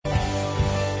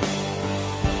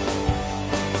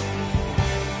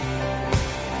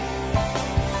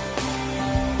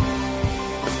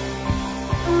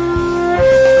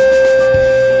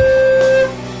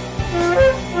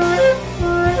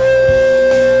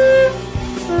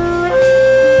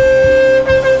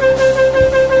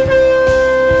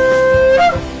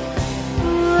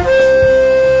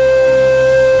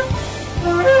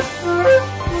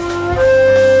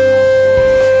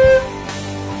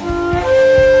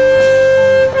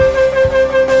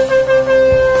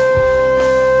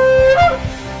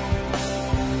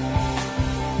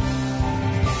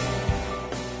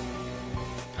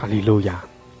路亚，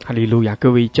哈利路亚！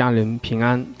各位家人平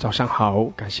安，早上好！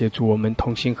感谢主，我们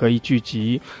同心合一聚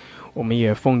集，我们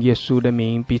也奉耶稣的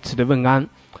名彼此的问安。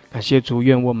感谢主，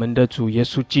愿我们的主耶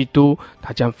稣基督，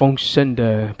他将丰盛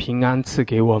的平安赐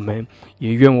给我们，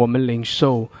也愿我们领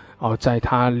受在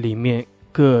他里面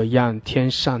各样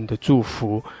天上的祝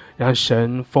福，让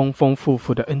神丰丰富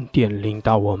富的恩典临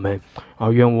到我们。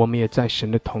愿我们也在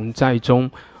神的同在中，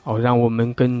让我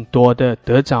们更多的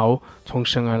得着从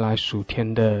神而来属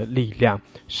天的力量，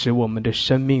使我们的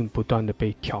生命不断的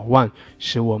被挑旺，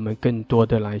使我们更多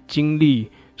的来经历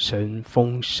神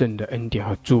丰盛的恩典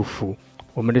和祝福。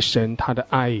我们的神，他的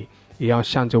爱也要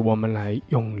向着我们来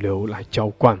涌流，来浇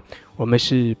灌。我们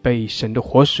是被神的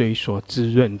活水所滋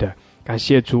润的。感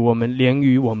谢主，我们连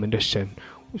于我们的神，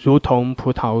如同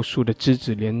葡萄树的枝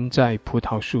子连在葡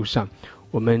萄树上。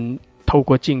我们透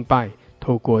过敬拜，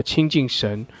透过亲近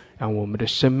神，让我们的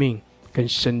生命更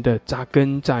深的扎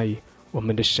根在我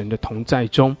们的神的同在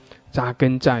中，扎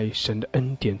根在神的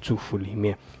恩典祝福里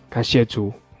面。感谢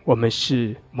主，我们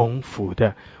是蒙福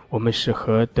的，我们是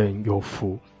何等有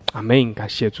福。阿们。感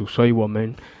谢主，所以我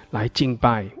们来敬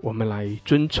拜，我们来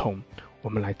尊崇，我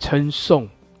们来称颂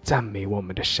赞美我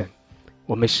们的神。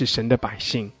我们是神的百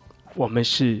姓，我们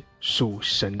是属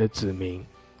神的子民。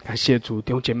感谢主，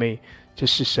弟兄姐妹，这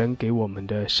是神给我们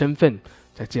的身份，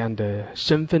在这样的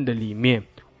身份的里面，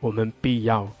我们必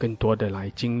要更多的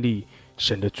来经历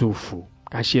神的祝福。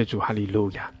感谢主，哈利路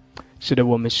亚！是的，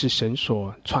我们是神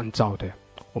所创造的，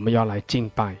我们要来敬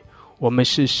拜；我们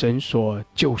是神所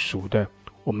救赎的，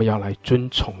我们要来尊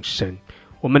崇神。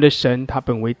我们的神，他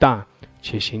本为大，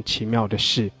且行奇妙的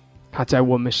事，他在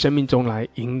我们生命中来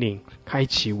引领开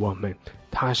启我们，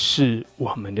他是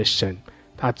我们的神，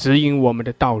他指引我们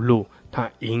的道路，他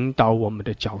引导我们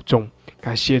的脚踪。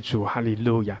感谢主，哈利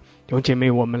路亚！弟兄姐妹，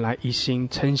我们来一心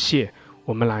称谢，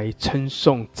我们来称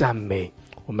颂赞美，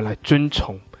我们来尊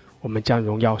崇，我们将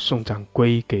荣耀颂赞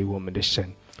归给我们的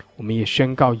神。我们也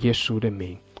宣告耶稣的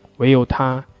名，唯有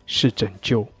他是拯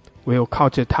救，唯有靠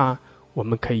着他我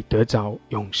们可以得着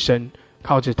永生，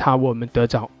靠着他我们得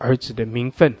着儿子的名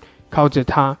分，靠着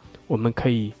他我们可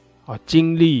以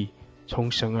经历从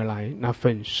神而来那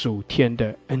份属天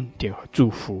的恩典和祝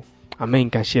福。阿们。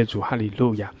感谢主，哈利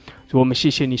路亚！主，我们谢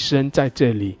谢你施恩在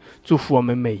这里，祝福我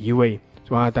们每一位。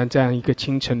主啊，当这样一个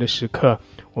清晨的时刻，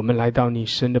我们来到你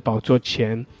神的宝座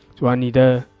前，主啊，你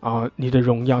的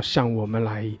荣耀向我们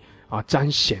来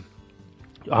彰显，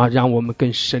让我们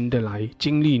更深的来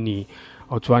经历你。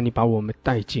主啊，你把我们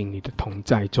带进你的同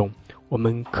在中，我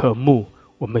们渴慕，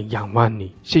我们仰望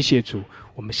你。谢谢主，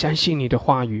我们相信你的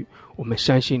话语，我们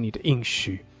相信你的应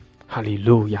许。哈利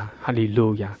路亚，哈利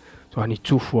路亚！主啊，你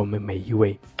祝福我们每一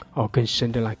位，更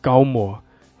深的来高摩，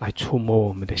来触摸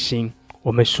我们的心。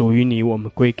我们属于你，我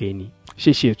们归给你。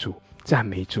谢谢主，赞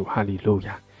美主，哈利路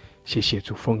亚！谢谢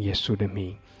主，奉耶稣的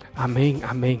名，阿们，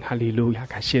阿们，哈利路亚！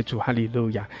感谢主，哈利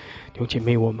路亚！弟兄姐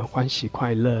妹，我们欢喜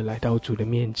快乐来到主的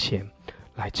面前，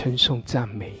来称颂赞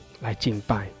美，来敬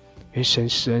拜。愿神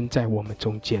施恩在我们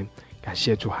中间。感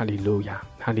谢主，哈利路亚，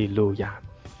哈利路亚！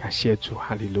感谢主，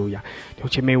哈利路亚！弟兄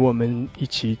姐妹，我们一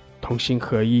起同心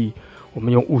合意，我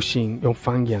们用悟性，用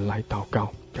方言来祷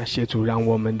告。感谢主，让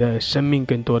我们的生命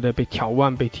更多的被挑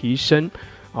旺，被提升。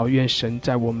愿神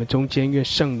在我们中间，愿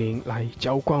圣灵来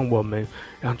浇灌我们，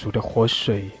让主的活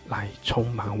水来充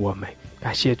满我们。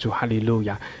感谢主，哈利路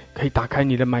亚！可以打开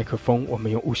你的麦克风，我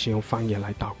们用悟性，用方言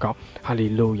来祷告。哈利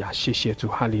路亚！谢谢主，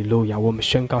哈利路亚！我们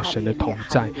宣告神的同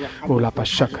在。乌拉巴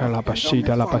沙卡拉巴西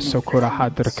达拉巴索库拉哈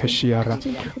德克西亚拉，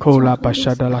库拉巴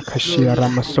沙达拉克西亚拉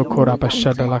马索库拉巴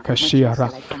沙达拉克西亚拉，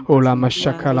乌拉马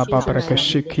沙卡拉巴布克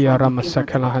西基亚拉马萨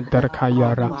卡拉哈德卡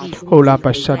亚拉，乌拉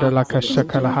巴沙达拉克沙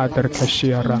卡拉哈德克西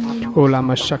亚拉，乌拉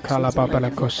马沙卡拉巴布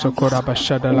克索库拉巴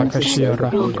沙达拉克西亚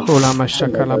拉，乌拉马沙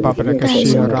卡拉巴布克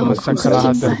西亚拉马萨卡拉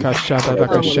哈德卡沙达拉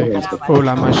克西。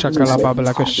Ola mashakala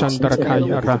babla kashandra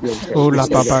kayara Ola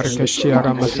babar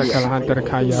kashiara masakala handra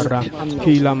kayara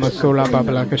Hila masola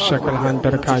babla kashakala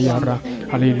handra kayara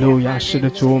哈利路亚！是的，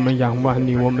主，我们仰望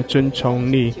你，我们尊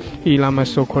崇你。Hila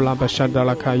masokola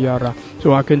bashadala kayara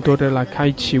主啊，更多的来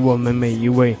开启我们每一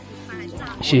位。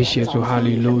谢谢主，哈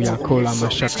利路亚！库拉玛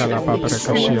沙卡拉巴布拉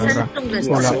卡西亚拉，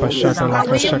乌拉巴沙达拉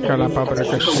卡沙卡拉巴布拉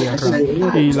卡西亚拉，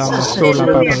伊拉玛索拉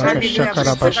巴布拉卡沙卡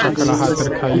拉巴沙卡拉哈德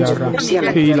卡亚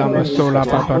拉，伊拉玛索拉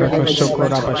巴布拉卡索库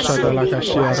拉巴沙达拉卡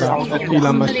西亚拉，伊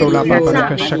拉玛索拉巴布拉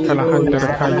卡沙卡拉哈德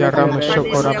卡亚拉玛索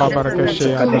库拉巴布拉卡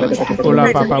西亚拉，乌拉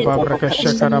巴巴巴布拉卡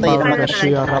沙卡拉巴布拉卡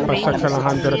西亚拉巴沙卡拉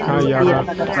哈德卡亚拉，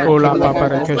乌拉巴巴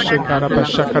拉卡沙卡拉巴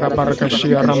沙卡拉巴布拉卡西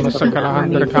亚拉玛沙卡拉哈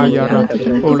德卡亚拉，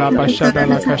乌拉巴沙达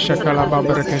la kashakala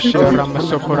babarakashira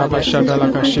masokora bashada la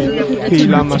kashi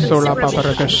kila masola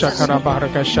babarakashakara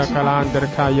barakashakala under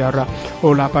kayara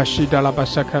ola bashida la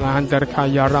basakala under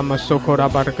kayara masokora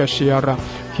barakashira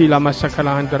kila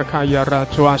masakala under kayara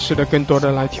主啊，是的，更多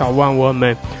的来眺望我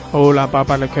们，欧拉巴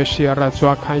巴的克西亚拉，主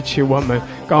啊，开启我们，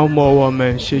高摩我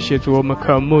们，谢谢主，我们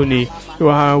渴慕你，主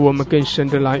啊，我们更深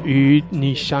的来与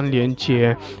你相连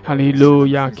接，哈利路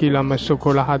亚，基拉马苏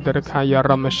库拉哈德卡亚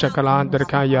拉马沙卡拉哈德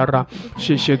卡亚拉，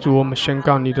谢谢主，我们宣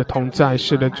告你的同在，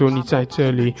是的，主，你在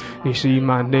这里，你是以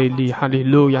马内利，哈利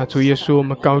路亚，主耶稣，我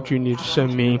们高举你的圣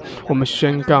名，我们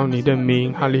宣告你的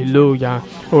名，哈利路亚，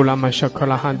欧拉马沙卡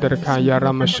拉哈德卡亚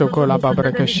拉马苏库拉巴巴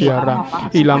的克西亚拉。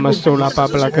Ilama sola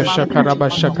babalaka shakara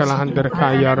bashakala handar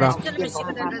kayara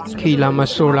Kilama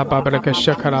sola babalaka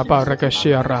shakara baraka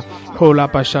shiara Kola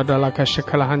bashada laka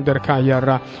shakala handar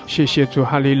kayara 谢谢主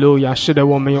哈利路亚是的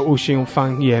我们有悟性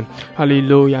方言哈利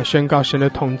路亚宣告神的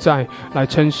同在来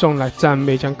称颂来赞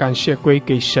美将感谢归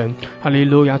给神哈利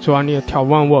路亚主啊你也眺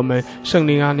望我们圣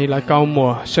灵啊你来高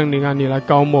抹圣灵啊你来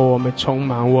高抹我们充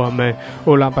满我们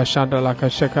Ola bashada laka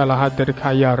shakala handar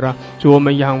kayara 主我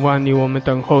们仰望你我们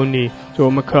等候你主我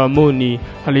们渴慕你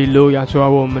哈利路亚主啊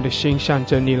我们的心向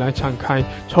着你来敞开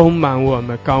充满我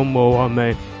们高摩我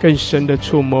们更深的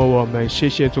触摸我们谢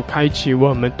谢主开启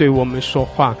我们对我们说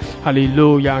话哈利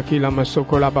路亚主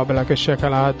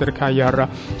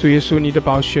耶稣你的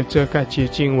宝血遮盖洁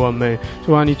净我们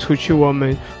主啊你除去我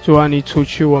们主啊你除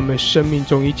去我们生命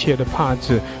中一切的帕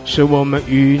子使我们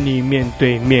与你面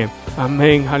对面阿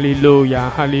门哈利路亚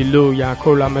哈利路亚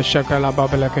库拉玛沙卡拉巴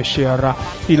巴拉克西亚拉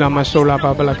伊拉玛索拉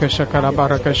巴巴拉克沙卡拉巴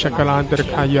拉克沙卡拉安德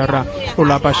卡亚拉乌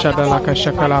拉巴沙达拉克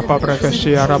沙卡拉巴巴拉克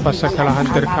西亚拉巴沙卡拉安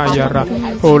德卡亚拉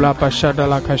乌拉巴沙达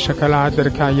拉克沙卡拉安德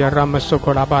卡亚拉玛索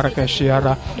库拉巴拉克西亚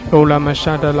拉乌拉玛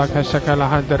沙达拉克沙卡拉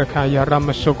安德卡亚拉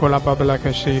玛索库拉巴巴拉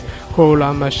克西库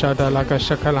拉玛沙达拉克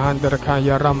沙卡拉安德卡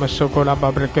亚拉玛索库拉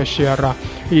巴巴拉克西亚拉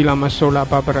伊拉玛索拉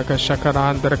巴巴拉克沙卡拉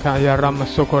安德卡亚拉玛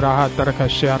索库拉安德卡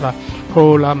西亚拉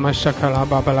Ola masakala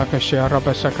babala kashara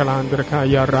basakala andar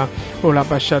kayara Ola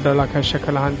bashada la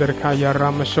kashakala andar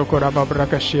kayara masokora babra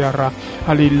kashara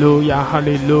Hallelujah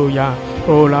Hallelujah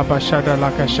Ola bashada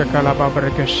la kashakala babra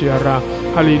kashara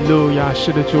Hallelujah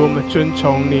是的主我们尊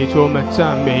崇你主我们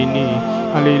赞美你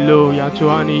哈利路亚主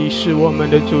啊你是我们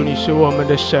的主你是我们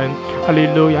的神哈利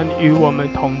路亚你与我们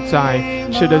同在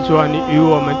是的主啊你与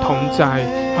我们同在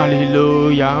哈利路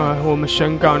亚我们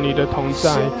宣告你的同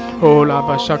在哦拉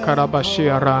巴沙卡拉巴西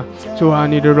亚拉主啊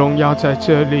你的荣耀在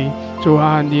这里主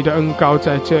啊你的恩膏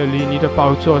在这里你的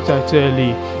宝座在这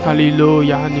里哈利路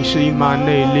亚你是以马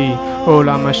内利哦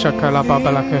拉玛沙卡拉巴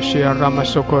巴拉卡西亚拉玛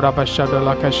索库拉巴沙德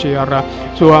拉卡西亚拉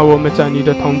主啊我们在你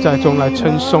的同在中来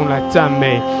称颂来赞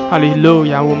美哈利路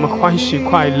亚我们欢喜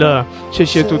快乐谢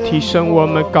谢主提升我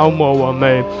们高摩我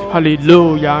们哈利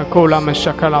路亚库拉玛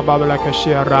沙卡拉巴巴拉卡西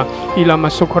亚拉伊拉玛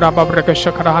索库拉巴巴拉卡沙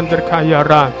卡拉汉德卡亚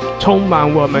拉充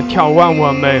满我们眺望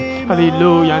我们哈利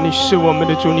路亚你是我们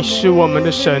的主你是我们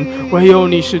的神唯有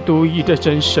你是独一的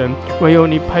真神唯有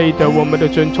你配得我们的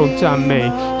尊崇赞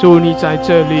美主你在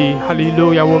这里哈利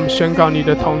路亚我们宣告你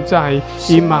的同在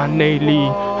以马内利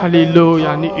哈利路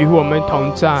亚你与我们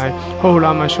同在哦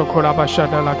拉玛索库拉巴沙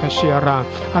达拉卡西亚拉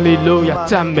哈利路亚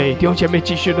赞美弟兄姐妹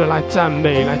继续的来赞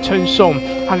美来称颂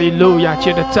哈利路亚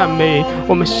接着赞美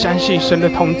我们相信神的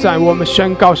同在我们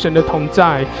宣告神的同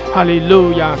在哈利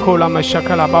路亚库拉玛沙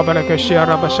卡拉巴巴拉卡西亚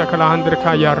拉巴沙卡拉安德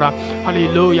卡亚拉哈利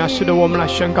路亚是的我们来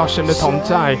宣告神的同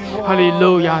在哈利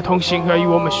路亚同心合一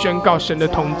我们宣告神的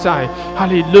同在哈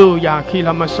利路亚基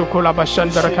拉玛索库拉巴山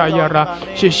德卡亚拉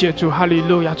谢谢主哈利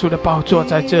路亚主的宝座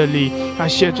在这里感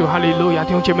谢主哈利路亚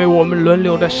弟兄姐妹我们轮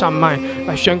流的上麦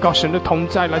来宣告神的同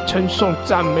在来称颂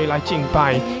赞美来敬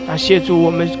拜感谢主我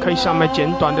们可以上麦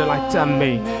简短的来赞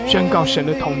美宣告神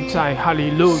的同在哈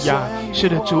利路亚是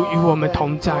的主与我们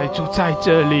同在主在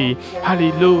这里哈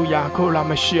利路亚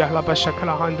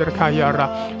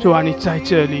主啊你在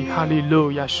这里哈利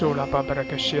路亚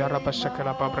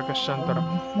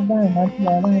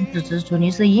主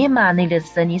你是以马内利的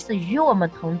神你是与我们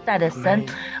同在的神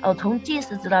从今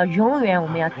时直到永远我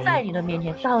们要在你的面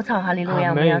前高唱哈利路亚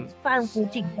我们要欢呼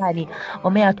敬拜你我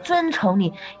们要尊崇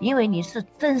你因为你是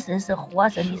真神是活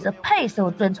神你是配受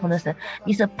尊崇的神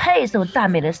你是配受赞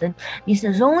美的神你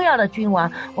是荣耀的君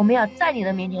王我们要在你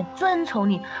的面前尊崇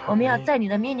你我们要在你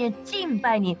的面前敬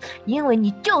拜你因为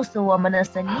你就是我们的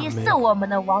神你是我们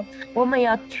的王我们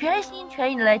要全心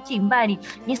全意的来敬拜你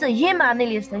你是以马内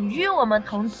利的神与我们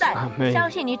同在相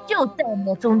信你就在我们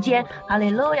的中间哈利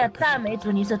路亚赞美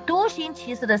主你是独行其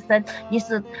奇事的神，你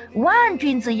是万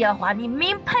军之耶和华，你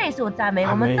名配受赞美。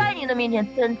我们在你的面前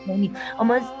尊崇你，我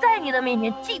们在你的面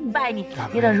前敬拜你，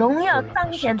你的荣耀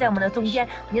彰显在我们的中间，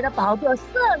你的宝座设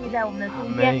立在我们的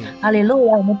中间。哈利路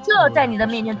亚！我们就要在你的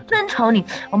面前尊崇你，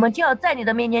我们就要在你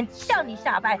的面前向你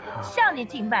下拜，向你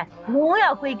敬拜，荣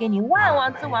耀归给你，万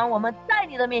王之王。我们在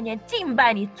你的面前敬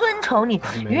拜你，尊崇你，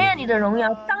愿你的荣耀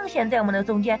彰显在我们的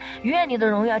中间，愿你的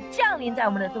荣耀降临在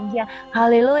我们的中间。哈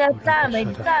利路亚！赞美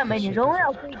你，赞美你，荣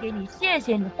耀归给你，谢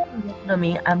谢你奉耶稣的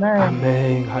名，阿门。阿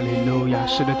门，哈利路亚！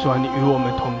是的，主啊，你与我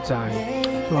们同在，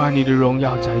主啊，你的荣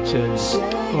耀在这里，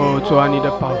哦，主啊，你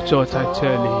的宝座在这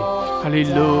里，哈利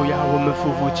路亚！我们夫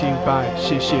妇敬拜，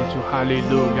谢谢主，哈利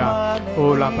路亚！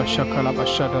哦，拉巴沙卡拉巴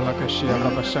沙达拉卡西亚拉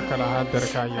巴沙卡拉哈德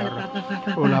卡亚拉，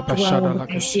哦，拉巴沙达拉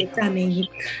卡西亚，赞美你，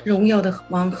荣耀的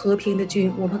王，和平的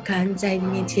君，我们感恩在你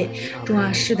面前，主啊，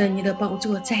是的，你的宝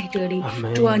座在这里，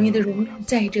主啊，你的荣耀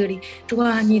在这里，主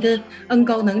啊，你的恩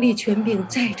膏能力权柄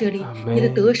在这里，你的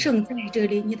得胜在这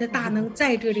里，你的大能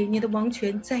在这里，你的王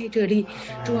权在这里，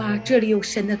主啊，这里有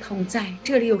神的同在，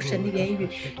这里有神的言语，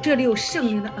这里有圣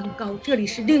灵的恩膏，这里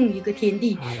是另一个天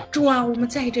地，主啊，我们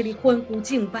在这里欢呼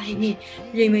敬拜你，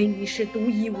因为你是独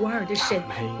一无二的神，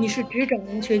你是执掌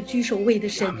王权居首位的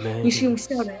神，你是用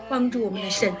笑来帮助我们的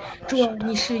神，主啊，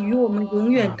你是与我们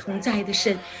永远同在的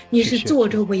神，你是坐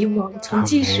着为王，从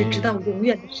今时直到永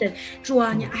远的神，主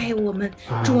啊，你爱我们，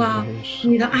主啊，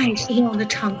你的爱是那样的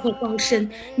长阔高深，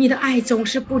你的爱总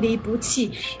是不离不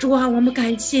弃，主啊，我们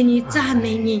感谢你，赞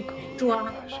美你，主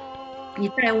啊，你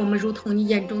待我们如同你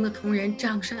眼中的瞳人，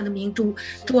掌上的明珠，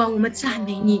主啊，我们赞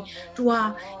美你，主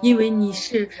啊，因为你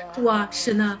是主啊，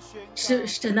神啊，是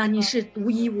神啊，你是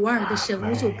独一无二的神，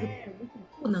无所不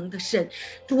不能的神，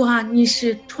主啊，你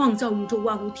是创造宇宙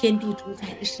万物天地主宰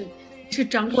的神，是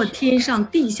掌管天上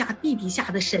地下地底下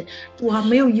的神，主啊，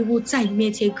没有一物在你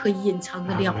面前可以隐藏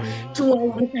得了，主啊，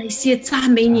我们感谢赞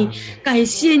美你，感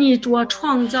谢你，主啊，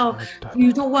创造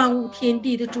宇宙万物天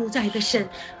地的主宰的神，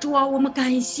主啊，我们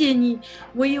感谢你，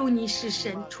唯有你是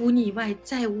神，除你以外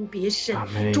再无别神，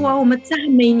主啊，我们赞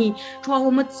美你，主啊，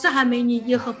我们赞美你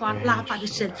耶和华拉法的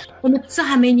神，我们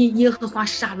赞美你耶和华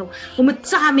沙龙，我们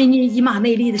赞美你以马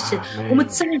内利的神，我们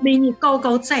赞美你高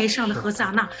高在上的何撒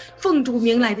那，奉主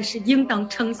名来的是应当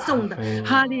称颂的，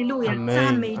哈利路亚，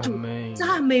赞美主，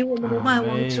赞美我们的万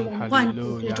王之王，万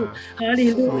主之主，哈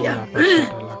利路亚，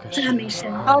赞美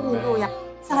神，哈利路亚，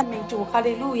赞美主，哈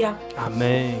利路亚，阿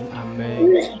门，阿门，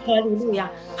哈利路亚，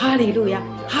哈利路亚，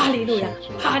哈利路亚，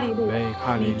哈利路亚，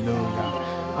哈利路亚，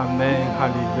阿门，哈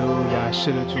利路亚。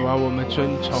是的，主啊，我们尊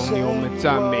崇你，我们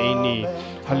赞美你，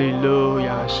哈利路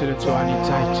亚。是的，主啊，你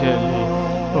在这里，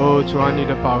哦，主啊，你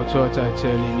的宝座在这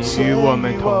里，你与我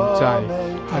们同在。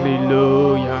哈利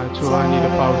路亚，主啊，你的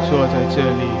宝座在这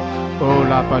里，哦，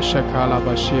拉巴沙卡拉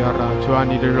巴西亚拉，主啊，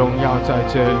你的荣耀在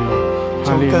这里，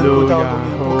哈利路亚，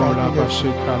哦，拉巴西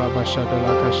卡拉巴沙的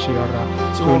拉卡西亚拉，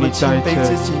主你在这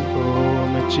里，哦，我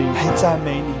们敬拜赞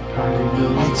美你，哈利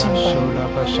路亚，哦，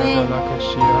拉巴沙的拉卡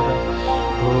西亚拉，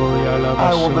哦呀，拉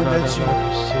巴苏拉的拉卡西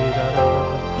亚拉，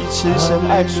以慈神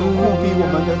爱所护庇我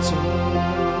们的主，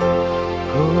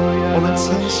我们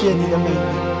称谢你的美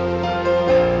名。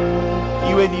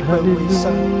因为你本为善，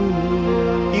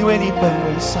因为你本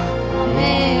为善，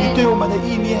你对我们的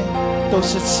意念都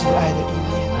是慈爱的意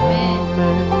念。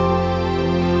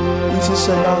因此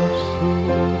神啊，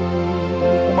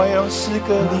我们要用诗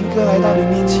歌灵歌来到你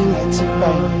面前来敬拜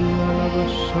你，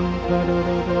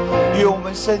因为我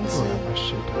们深知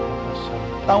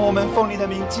当我们奉你的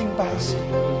名敬拜时，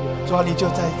主啊，你就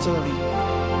在这里，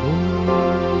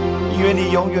因为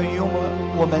你永远与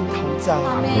我们同在，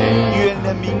愿你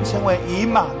的名称为以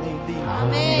马内利，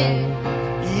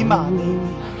以马内利，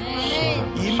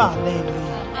以马内利。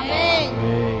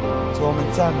主，我们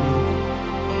赞美你，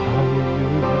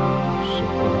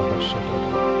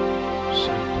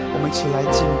我们一起来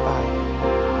敬拜。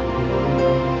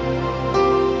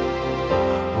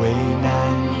为难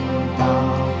引导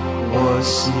我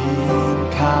心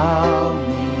靠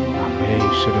你，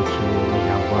是的，主，我们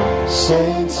仰望，深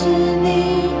知你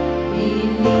引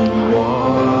领我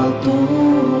度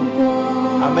过，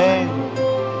阿们。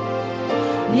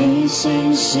你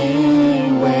信心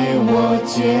为我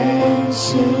坚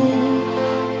持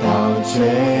到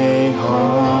最后。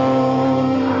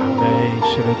阿们。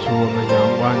是的，主，我们仰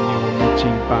望你，我们敬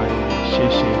拜你，谢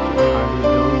谢主，哈利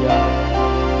路亚。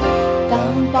当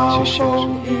暴风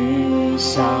雨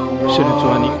向我是的，主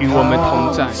啊，你与我们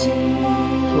同在。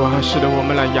主啊，是的，我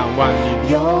们来仰望你。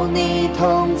有你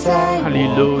同在，哈利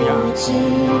路亚！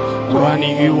主啊，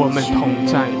你与我们同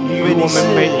在，你与我们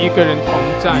每一个人同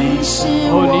在。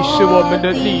哦，你是我们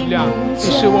的力量，你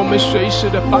是我们随时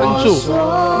的帮助，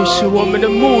你是我们的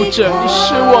牧者，你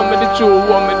是我们的主，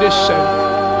我们的神。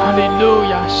哈利路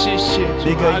亚！谢谢主，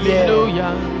哈利路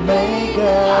亚！哈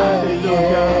利路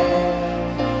亚！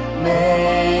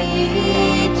每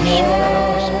一天，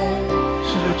是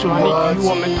的，主啊，你与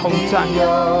我们同在，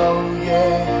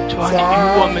主啊，你与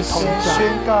我们同在，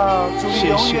谢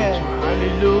谢主，哈利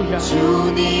路亚，哈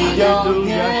利路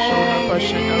亚，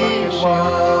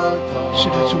是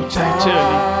的，主在这里，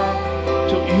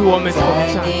主与我们同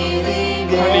在，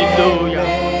哈利路亚，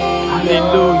哈利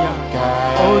路亚，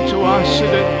哦，主啊，是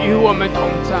的，与我们同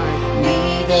在，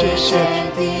谢谢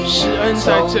主，施恩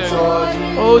在这里，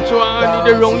哦，主啊，你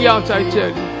的荣耀在这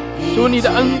里。主，你的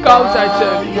恩膏在这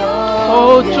里，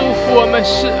哦，祝福我们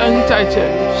施恩在这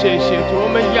里，谢谢主，我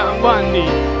们仰望你，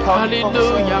哈利路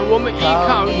亚，我们依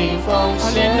靠你，哈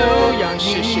利路亚，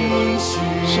谢谢主，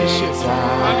谢谢主，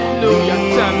哈利路亚，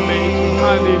赞美主，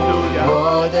哈利路亚，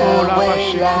哦，拉巴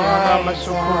西亚，拉巴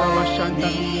苏库，拉巴山达，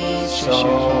谢谢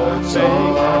主，阿门，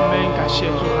阿门，感谢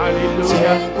主，哈利路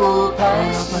亚，哦，拉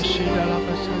巴西达，拉巴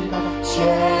山达，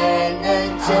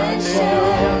哈利路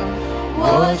亚。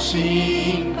我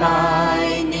敬拜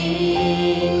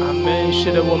你，阿门。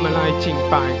是的，我们来敬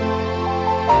拜，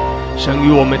神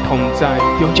与我们同在，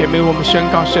弟兄姐妹，我们宣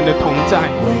告神的同在，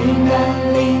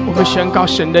我们宣告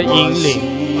神的引领，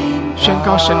宣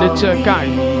告神的遮盖，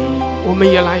我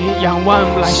们也来仰望，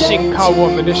来信靠我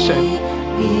们的神，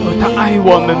他爱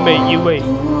我们每一位，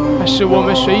他是我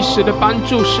们随时的帮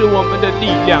助，是我们的力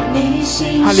量。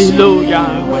哈利路亚！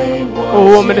哦，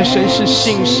我们的神是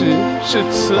信实，是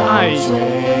慈爱，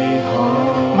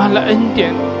满了恩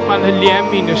典，满了怜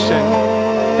悯的神。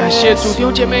感谢主，弟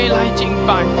兄姐妹来敬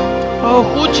拜，哦，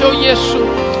呼求耶稣，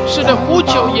是的，呼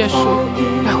求耶稣，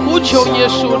来呼求耶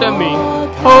稣的名，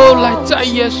哦，来在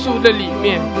耶稣的里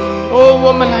面，哦，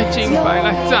我们来敬拜，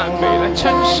来赞美，来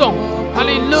称颂。哈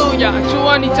利路亚！主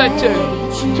啊，你在这里，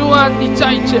主啊，你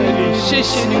在这里，谢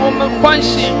谢你，我们欢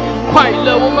喜快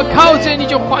乐，我们靠着你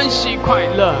就欢喜快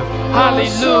乐。哈利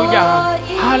路亚，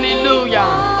哈利路亚，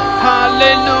哈利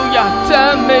路亚，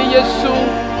赞美耶稣。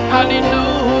哈利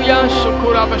路亚，苏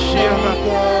库拉巴西亚拉，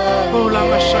乌拉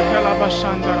巴沙卡拉巴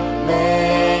山达，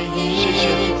谢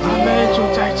谢主，阿门。主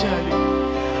在这里。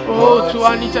哦，主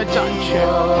啊，你在掌权，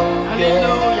哈利路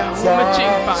亚，我们敬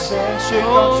拜，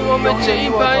哦，我们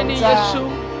敬拜你，耶稣，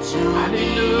哈利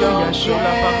路亚，苏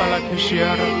拉巴巴拉克西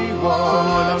亚拉，哦，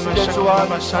拉玛沙卡拉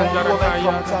巴山达拉卡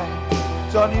亚拉，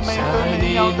在你里面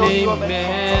没有改变，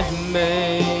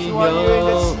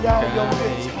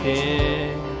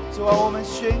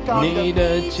你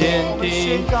的坚定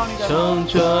从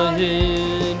昨日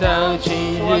到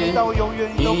今日，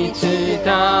一直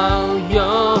到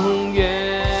永远。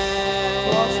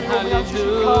哈利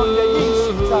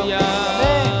路亚，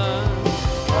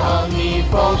靠你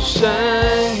丰盛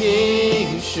应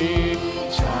许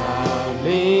降临，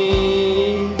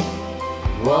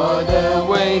我的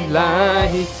未来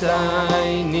在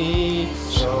你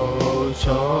手中。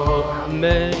阿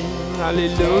门，哈利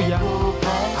路亚，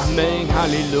阿门，哈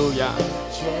利路亚。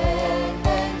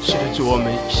是的，主，我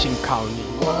们信靠你，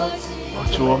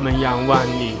主，我们仰望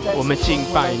你，我们敬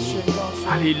拜你。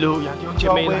哈利路亚，弟兄姐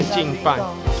妹来敬拜，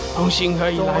同心合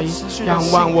意来仰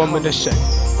望我们的神。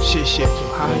谢谢主，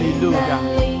哈利路亚。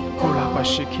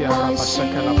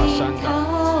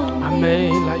阿门，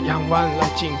来仰望，来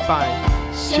敬拜。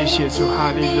谢谢主，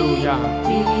哈利路亚。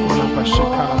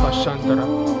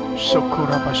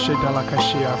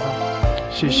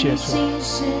谢谢主，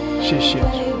谢谢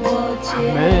主，阿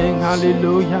门，哈利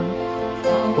路亚。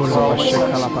乌拉巴西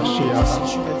卡拉巴西亚拉，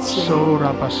苏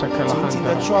拉巴萨卡拉汉达，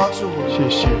谢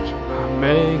谢主，阿门，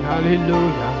哈利路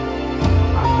亚，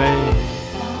阿门，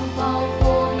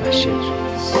感谢主，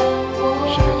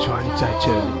是的，主啊，你在这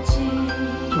里，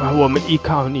主啊，我们依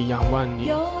靠你，仰望你，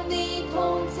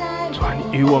主啊，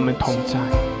你与我们同在，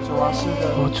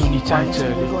哦，主你在这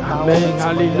里，阿门，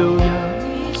哈利路亚，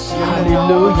哈利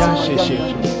路亚，谢谢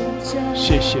主，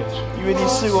谢谢主，因为你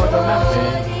是我的阿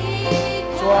门。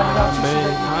阿门，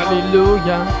哈利路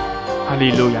亚，哈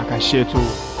利路亚，感谢主，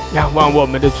仰望我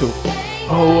们的主，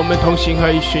哦，我们同心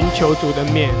合意寻求主的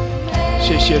面，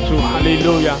谢谢主，哈利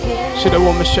路亚。是的，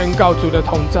我们宣告主的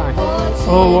同在，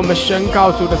哦，我们宣告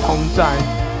主的同在，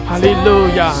哈利路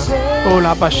亚。哦，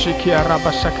拉巴西基亚拉巴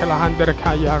萨克拉汉德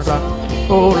卡亚拉，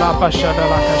哦，拉巴沙德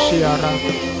拉卡西亚拉，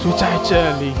主在这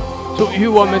里，主与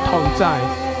我们同在，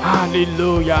哈利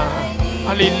路亚。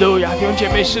哈利路亚，弟兄姐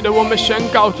妹，是的，我们宣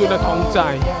告主的同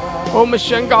在，我们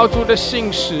宣告主的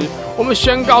信实，我们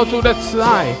宣告主的慈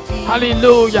爱。哈利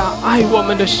路亚！爱我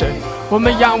们的神，我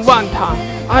们仰望他；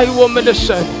爱我们的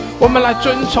神，我们来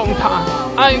尊崇他；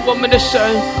爱我们的神，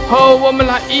我们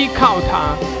来依靠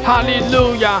他。哈利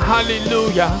路亚！哈利路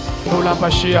亚！乌拉巴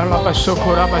西亚拉巴苏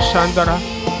库拉巴山达拉，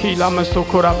提拉马苏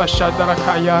库拉巴山达拉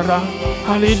卡亚拉。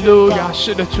哈利路亚！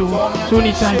是的，主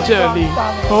你在这里，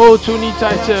主你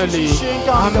在这里。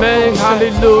阿门！哈利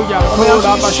路亚！库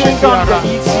拉巴西亚拉，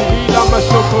提拉马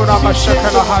苏库拉巴山卡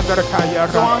拉哈达拉卡亚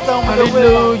拉。哈利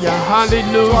路亚！哈利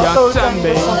路亚！赞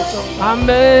美！阿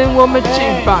门！我们敬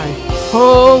拜。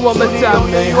我们赞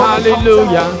美，哈利路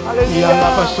亚！亚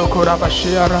拉巴苏库拉巴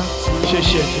西亚拉，谢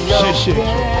谢主，谢谢主，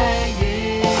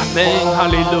阿门，哈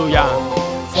利路亚！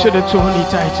是的，主你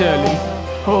在这里。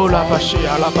拉巴西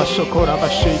亚拉巴苏库拉巴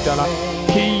西达拉，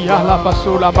提亚拉巴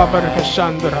苏拉巴巴尔克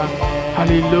山德拉，哈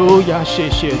利路亚！谢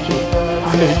谢主，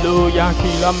哈利路亚！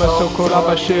提拉马苏库拉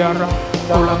巴西亚拉。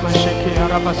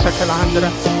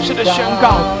是的，宣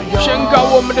告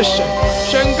我们的神，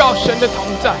宣告神的同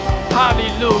在。哈利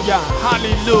路亚，哈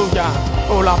利路亚！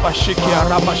哦拉巴西基亚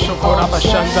拉巴苏库拉巴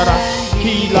山达拉，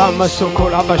提拉马苏库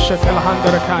拉巴什克拉汉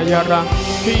达拉卡亚拉，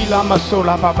提拉马苏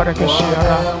拉巴巴拉克西亚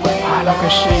拉，哈拉克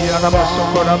西亚拉巴苏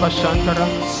库拉巴山达拉，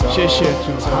谢谢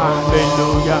主，哈利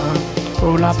路亚！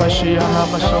哦拉巴西亚拉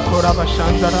巴苏库拉巴山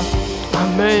达拉。阿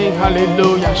门，哈利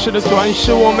路亚！是的，主啊，你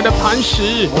是我们的磐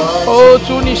石，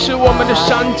主你是我们的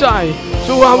山寨，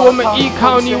主啊，我们依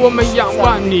靠你，我们仰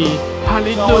望你，哈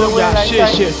利路亚！谢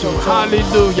谢主，哈利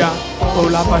路亚！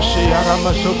拉巴西亚拉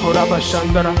马苏库拉巴山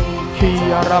达拉，基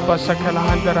亚拉巴萨克拉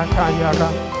汉达拉卡亚拉，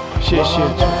谢谢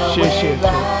主，谢谢主，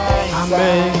阿门，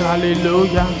哈利路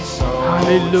亚，哈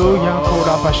利路亚！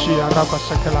拉巴西亚拉巴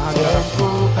萨克拉汉达拉，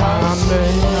阿门，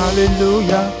哈利路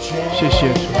亚！谢谢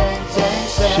主。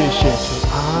谢谢主，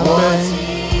阿门，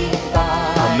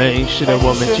阿门。是的，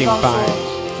我们敬拜，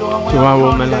主啊，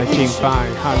我们来敬拜，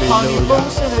哈利路亚，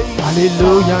哈利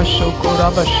路亚。受苦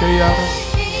拉巴西亚拉，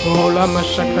哦拉玛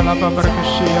沙克拉巴巴克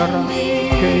西亚拉，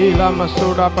给拉玛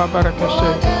苏拉巴巴克西，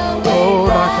哦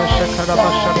拉卡沙克拉巴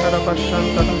沙克拉巴山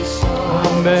达拉，阿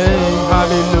门，哈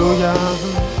利路亚。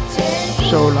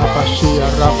受拉巴西亚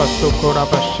拉巴苏库拉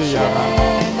巴西亚拉，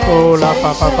哦拉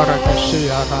巴巴巴克西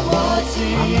亚拉。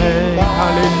阿门，哈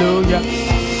利路亚，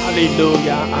哈利路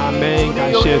亚，阿门，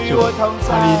感谢主，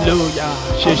哈利路亚，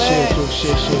谢谢主，谢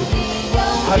谢主，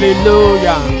哈利路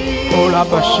亚，哦拉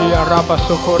巴西亚拉巴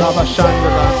苏库拉巴山达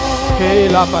拉，给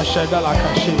拉巴塞达拉卡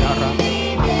西亚拉，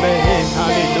阿门，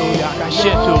哈利路亚，感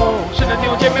谢主，是的，弟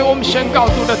兄姐妹，我们宣告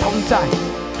主的同在，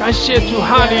感谢主，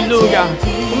哈利路亚，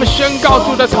我们宣告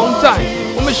主的同在，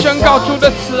我们宣告主的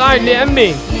慈爱怜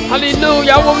悯，哈利路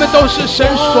亚，我们都是神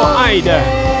所爱的。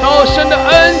神的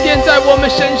恩典在我们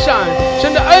身上，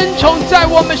神的恩宠在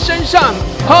我们身上。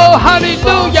哈利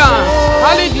路亚，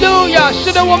哈利路亚！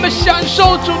是的，我们享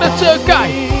受主的遮盖，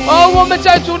我们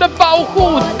在主的保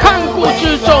护看顾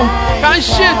之中。感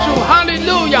谢主，哈利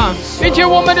路亚！并且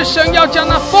我们的神要将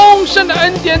那丰盛的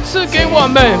恩典赐给我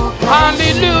们。哈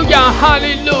利路亚，哈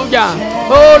利路亚！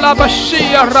拉巴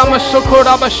西亚拉玛苏库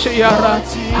拉巴西亚拉，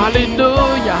哈利路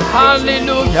亚，哈利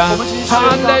路亚，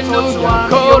哈利路亚！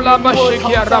库拉巴西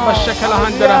亚拉巴什克拉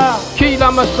汉德拉，基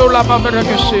拉玛苏拉巴巴克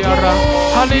西亚拉，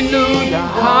哈利路亚，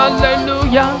哈利路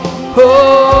亚，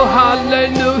哈利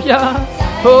路亚！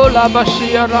拉巴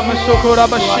西亚拉玛苏库拉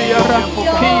巴西亚拉，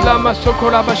基拉玛苏库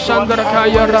拉巴山德拉卡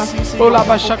亚拉，拉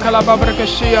巴什克拉巴巴克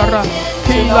西亚拉，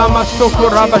基拉玛苏库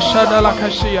拉巴沙德拉卡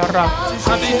西亚拉，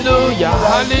哈利路亚，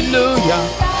哈利路亚，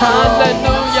哈利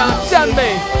路亚！赞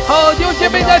美，弟兄姐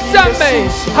妹在赞美，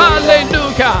哈利路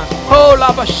亚！拉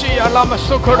巴西亚拉玛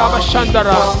苏库拉巴山德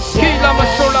拉，基拉玛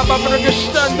苏拉巴巴克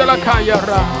山德拉卡亚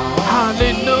拉。哈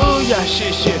利路亚，谢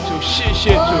谢主，谢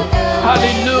谢主，哈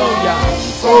利路亚！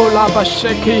拉巴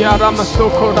谢基亚拉玛苏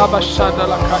库拉巴沙德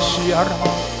拉卡西亚拉，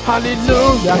哈利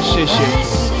路亚，谢谢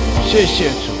主，谢谢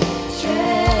主，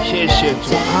谢谢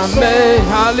主，阿门，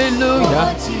哈利路亚，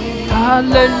哈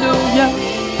利路亚！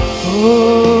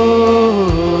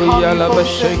亚拉巴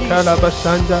谢卡拉巴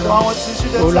山德拉，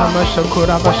拉玛苏库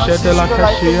拉巴沙德拉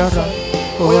卡西亚拉。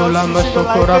拉玛苏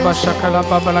库拉巴沙卡拉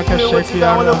巴巴拉克西基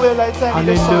亚拉，哈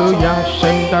利路亚，圣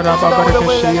达拉巴巴拉克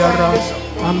西亚拉，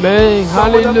阿门，哈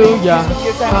利路亚，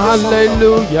哈利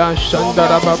路亚，圣达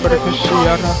拉巴巴拉克西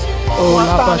亚拉，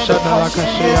拉巴沙达拉克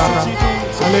西亚拉，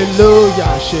哈利路亚，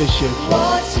谢谢主，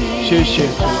谢谢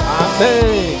主，阿门，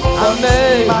阿门，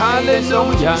哈利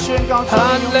路亚，哈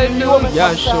利路亚，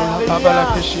圣达拉巴巴拉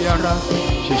克西亚拉，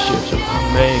谢谢主，阿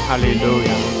门，哈利路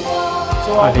亚。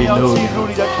哈利路亚！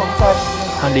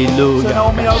哈利路亚，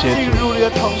我们要感谢主。进入你的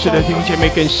同在。是的，弟兄姐妹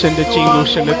更深的进入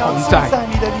神的同在，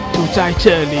主在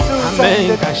这里，阿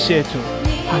门，感谢主，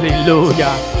哈利路亚。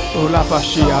哦拉巴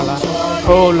西亚拉，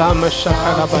哦拉玛沙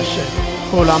卡拉巴什，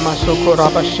哦拉玛索科拉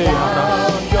巴西亚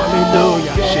拉，哈利路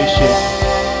亚，谢谢主，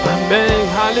阿门，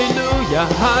哈利路亚，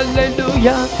哈利路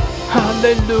亚，哈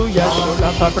利路亚，索拉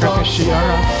巴布拉克西亚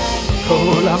拉，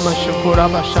哦拉玛索科拉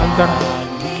巴山达拉，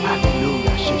哈利路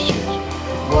亚，谢谢主，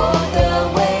我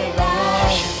的未来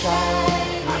在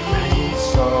你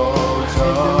手中，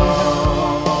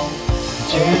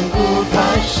坚固磐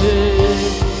石，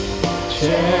全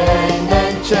能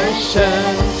战胜。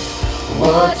我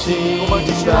继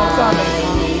续来赞美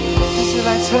你，继续来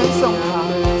称颂他。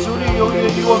主你永远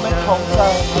与我们同在，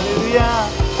哈利路亚。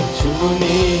主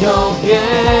你永远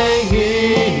与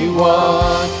我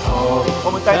同在。我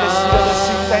们带着喜乐的心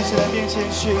在神的面前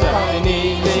宣告，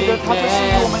记得他就是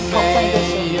与我们同在的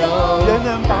神，人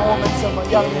能把我们怎么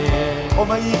样？我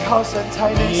们依靠神才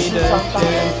能时常当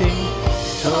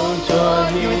中，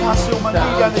因为他是我们力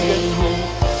量的源头，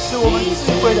是我们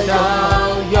智慧的源头，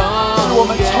是我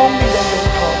们聪明的源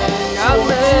头，是我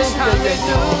们知识的源头。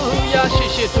谢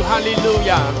谢主，哈利路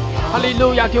亚，哈利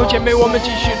路亚！弟兄姐妹，我们继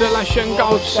续的来宣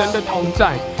告神的同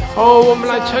在。我们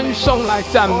来称颂，来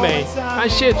赞美，感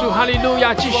谢主，哈利路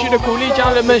亚！继续的鼓励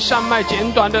家人们上麦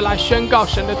简短的来宣告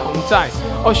神的同在。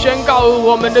宣告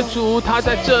我们的主，他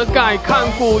在遮盖、看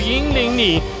顾、引领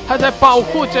你，他在保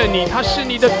护着你，他是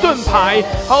你的盾牌，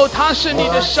他是你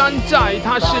的山寨，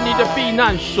他是你的避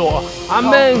难所。阿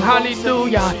门，哈利路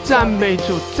亚！赞美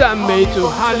主，赞美主，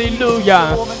哈利路亚，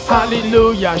哈利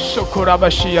路亚！苏库拉巴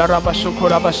西亚拉巴苏库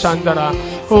拉巴山达拉，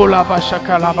乌拉巴沙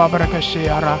卡拉巴布拉克西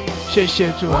亚拉，谢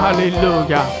谢主，哈利路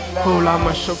亚！乌拉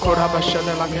玛苏库拉巴沙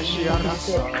达拉克西亚拉。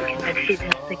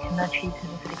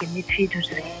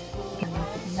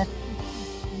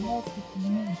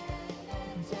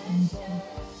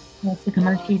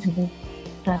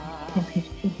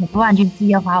万军之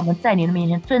耶和华，我们在你的面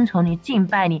前尊崇你、敬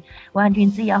拜你。万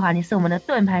军之耶和华，你是我们的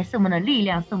盾牌，是我们的力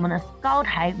量，是我们的高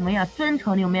台。我们要尊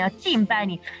崇你，我们要敬拜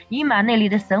你。以马内利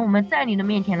的神，我们在你的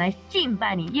面前来敬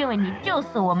拜你，因为你就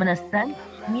是我们的神，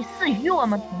你是与我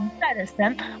们同在的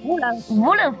神。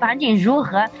无论环境如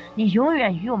何，你永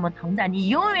远与我们同在，你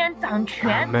永远掌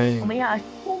权。我们要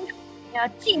要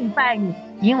敬拜你，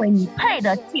因为你配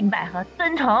得敬拜和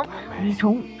尊崇。你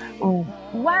从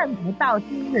万古到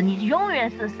今日，你永远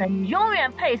是神，你永远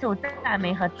配受赞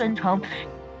美和尊崇。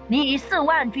你是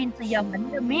万军之耶和华，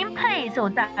你的名配受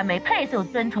赞美，配受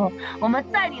尊崇。我们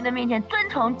在你的面前尊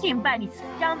崇敬拜你，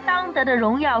将当得的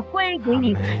荣耀归给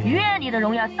你，愿你的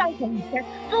荣耀彰显一天，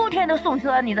诸天都颂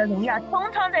说你的荣耀，通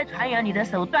常在传扬你的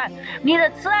手段，你的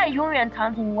慈爱永远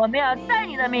长存。我们要在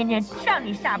你的面前向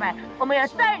你下拜，我们要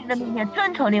在你的面前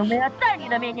尊崇你，我们要在你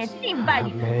的面前敬拜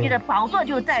你。你的宝座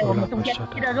就在我们中间，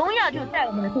你的荣耀就在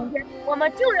我们的中间，我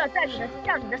们就要在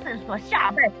向你的圣所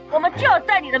下拜，我们就要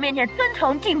在你的面前尊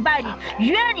崇敬拜你，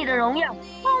愿你的荣耀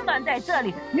充满在这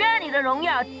里，愿你的荣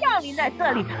耀降临在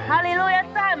这里。哈利路亚，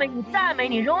赞美你，赞美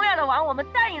你，荣耀的王，我们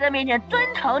在你的面前尊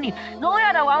崇你，荣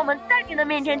耀的王，我们在你的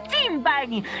面前敬拜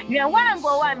你。愿万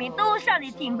国万民都向你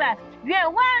敬拜，愿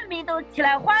万民都起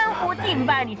来欢呼敬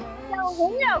拜你，将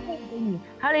荣耀归给你。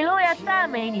哈利路亚，赞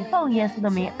美你，奉耶稣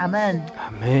的名，阿门，阿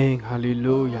门，哈利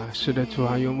路亚。是的，主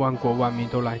啊，愿万国万民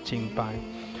都来敬拜，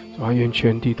主啊，愿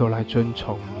全地都来尊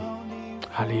崇你。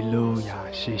哈利路亚，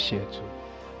谢谢主。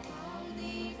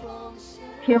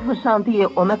天父上帝，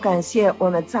我们感谢，我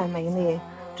们赞美你。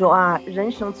主啊，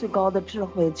人生最高的智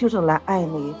慧就是来爱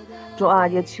你。主啊，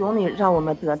也求你让我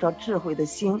们得着智慧的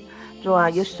心。主啊，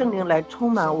也圣灵来充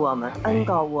满我们，恩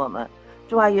膏我们。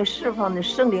主啊，也释放你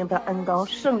圣灵的恩膏，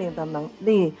圣灵的能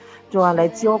力。主啊，来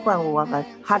浇灌我们。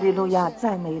哈利路亚，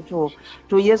赞美主。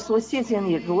主耶稣，谢谢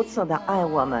你如此的爱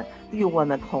我们，与我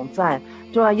们同在。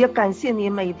主啊，也感谢你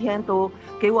每天都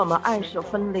给我们按时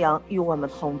分粮，与我们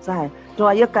同在。主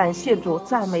啊，也感谢主，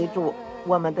赞美主，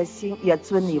我们的心也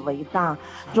尊你为大。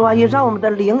主啊，也让我们的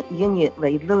灵以你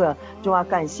为乐。主啊，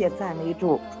感谢赞美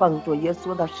主，奉主耶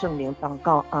稣的圣灵祷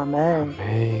告，阿门。阿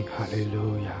门，哈利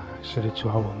路亚。是的，主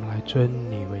啊，我们来尊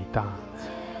你为大。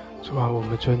主啊，我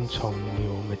们尊崇你，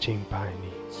我们敬拜你。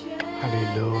哈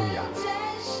利路亚，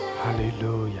哈利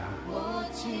路亚，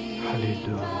哈利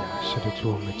路亚。是的，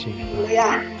主，我们敬拜。主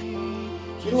呀，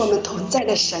与我们同在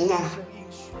的神啊，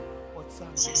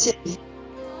谢谢你，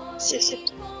谢谢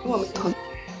与我们同在，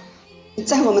你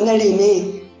在我们的里面，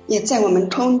也在我们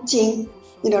中间，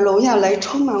你的荣耀来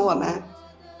充满我们，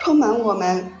充满我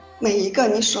们每一个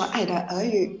你所爱的儿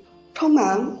女，充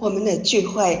满我们的聚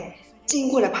会，坚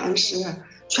固的磐石，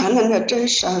全能的真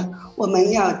神，我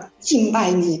们要敬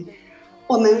拜你。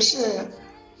我们是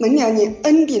蒙了你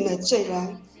恩典的罪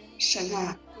人。神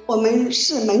啊，我们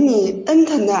是蒙你恩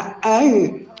疼的儿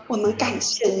女，我们感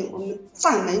谢你，我们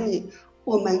赞美你，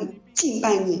我们敬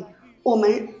拜你，我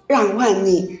们仰望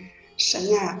你。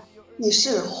神啊，你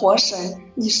是活神，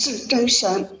你是真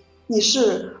神，你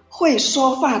是会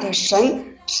说话的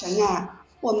神。神啊，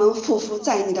我们匍匐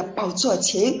在你的宝座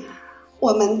前，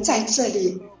我们在这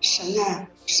里。神啊，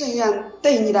圣愿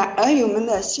对你的儿女们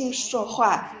的心说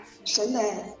话，神的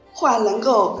话能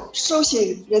够苏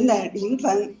醒人的灵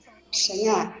魂。神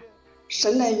啊，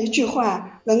神的一句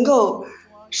话能够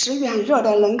使软弱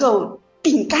的能够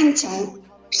变刚强，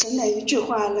神的一句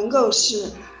话能够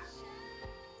使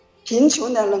贫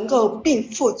穷的能够变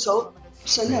富足，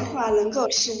神的话能够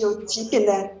使有疾病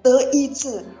的得医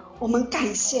治。我们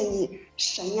感谢你，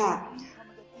神啊，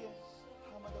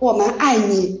我们爱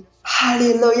你，哈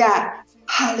利路亚，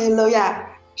哈利路亚。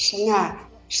神啊，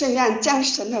圣愿将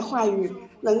神的话语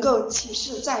能够启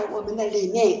示在我们的里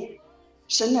面。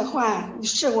神的话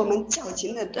是我们脚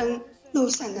前的灯，路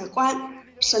上的光。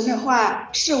神的话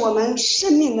是我们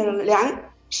生命的粮。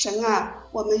神啊，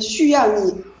我们需要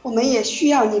你，我们也需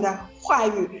要你的话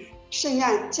语。圣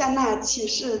愿将那启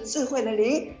示智慧的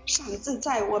灵赏赐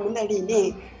在我们的里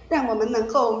面，让我们能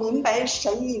够明白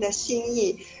神你的心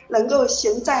意，能够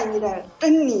行在你的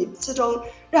真理之中，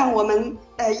让我们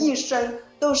的一生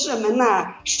都是蒙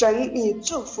那神你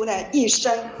祝福的一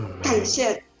生。感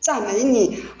谢赞美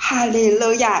你，哈利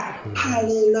路亚，哈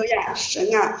利路亚。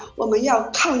神啊，我们要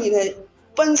靠你的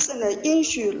丰盛的应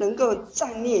许能够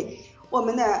站立，我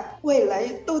们的未来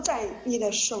都在你的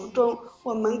手中。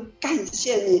我们感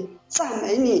谢你，赞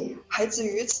美你。孩子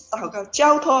于此祷告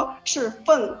交托，是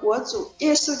奉我主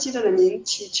耶稣基督的名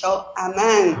祈求，阿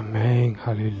们。阿门，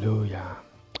哈利路亚，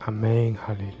阿门，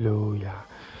哈利路亚。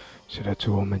是的，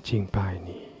主，我们敬拜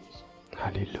你，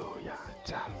哈利路亚，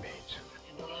赞美主。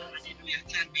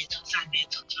赞美主，赞美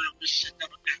主，主啊，我们神的，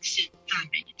我感谢你，赞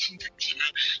美你，清晨起来，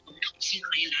我们同心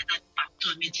合一来到宝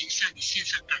座面前，向你献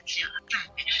上感谢和赞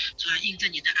美。主啊，因着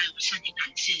你的爱，我向你感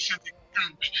谢，向着你赞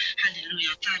美，哈利路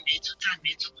亚，赞美主，赞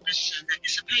美主，我的神啊，你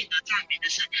是配得赞美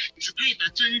的神，你是配得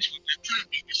尊崇的赞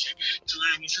美的神。主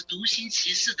啊，你是独行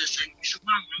其事的神，你是万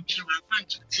王之王，万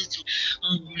主之主。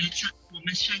我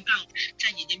们宣告，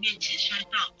在你的面前宣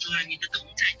告，主啊，你的同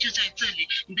在就在这里，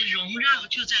你的荣耀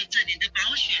就在这里，你的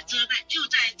宝血遮盖就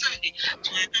在这里。主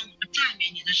啊，当我们赞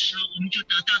美你的时候，我们就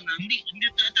得到能力，我们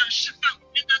就得到释放，我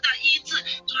们就得到医治。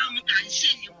主啊，我们感谢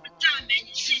你，我们赞美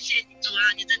你，谢谢你。主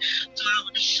啊，主啊，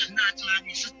我的神啊，主啊，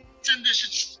你是真的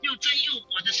是又真又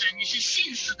活的神，你是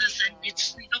信实的神，你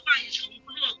的话语从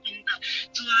不落空的。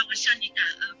主啊，我向你感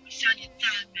恩，我向你赞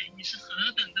美，你是何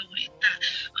等的伟大。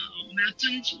我们要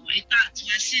尊主为大。主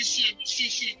啊，谢谢你，谢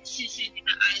谢你，谢谢你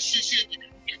的爱，谢谢你的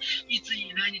爱，一直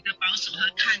以来你的保守和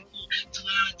看顾。主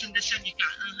啊，真的向你感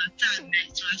恩和赞美。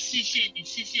主啊，谢谢你，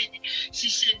谢谢你，谢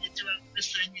谢你。主啊，我的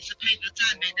神，你是配得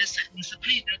赞美的神，你是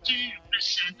配得尊荣的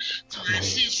神。主啊，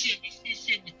谢谢你，谢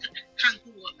谢你的看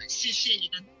顾我们，谢谢你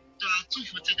的主啊，祝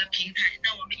福这个平台，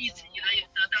让我们一直以来有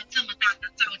得到这么大的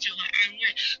造就和安慰。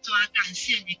主啊，感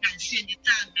谢你，感谢你，赞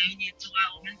美你。主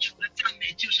啊，我们除了赞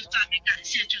美就是赞美，感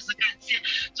谢就是感谢。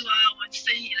主啊，我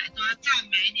生以来都要赞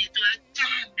美你，都要赞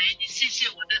美你。谢谢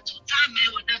我的主，赞美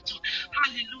我的主，哈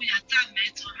利路亚，赞美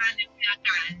主，哈利路亚，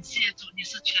感谢主，你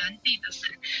是全地的神，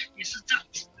你是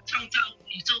创造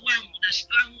宇宙万物的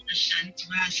神。主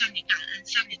啊，向你感恩，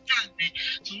向你赞美，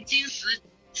从今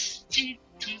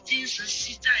时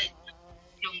昔在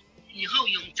以后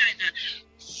永在的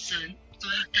神。主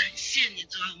啊，感谢你，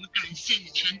主啊，我们感谢你，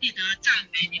全地都要赞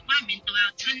美你，万民都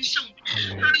要称颂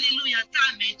你，哈利路亚，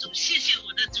赞美主，谢谢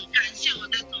我的主，感谢我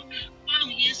的主，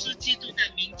奉耶稣基督的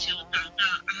名求祷告，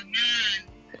阿门，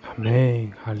阿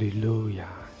门，哈利路亚，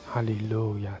哈利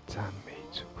路亚，赞美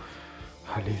主，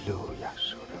哈利路亚，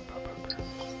说了吧。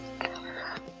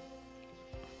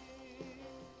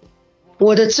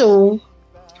我的主，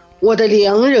我的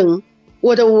良人，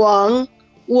我的王，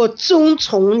我尊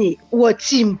崇你，我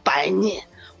敬拜你。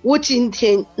我今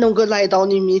天能够来到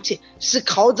你面前，是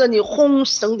靠着你丰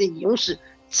盛的勇士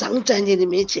站在你的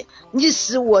面前。你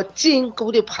是我坚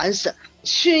固的磐石，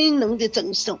全能的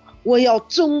真神。我要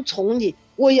尊崇你，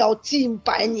我要敬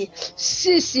拜你。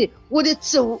谢谢我的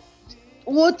主，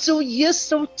我主耶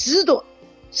稣基督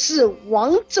是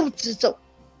王主之主，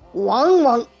王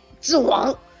王之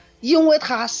王。因为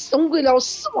他胜过了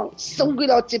死亡，胜过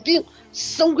了疾病，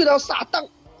胜过了撒旦。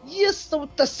耶稣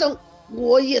得胜，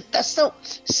我也得胜。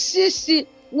谢谢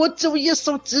我主耶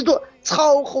稣基督，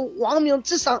超乎万民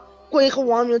之上，贵乎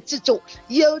万民之中，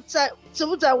又在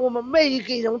走在我们每一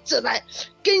个人这来，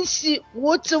更是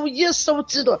我主耶稣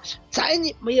基督，在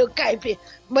你没有改变，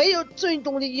没有震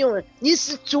动的因为你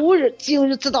是主日今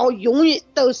日直到永远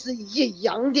都是一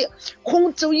样的。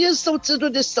奉主耶稣基督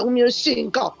的生命宣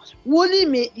告，我里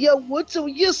面有我主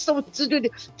耶稣基督的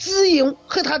指引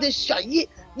和他的血液，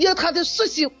有他的属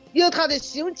性，有他的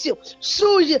心情，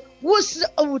所以我是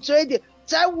无罪的，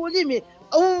在我里面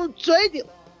无罪的，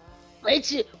而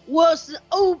且我是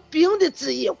无病的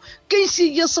自由。更是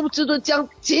耶稣基督将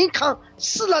健康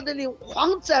死了的灵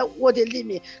放在我的里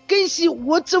面，更是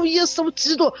我主耶稣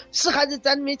基督使孩子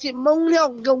在你面前蒙了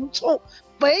恩宠，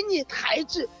被你抬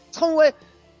举，成为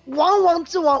王王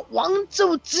之王，王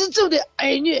主之主的儿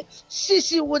女。谢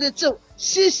谢我的主，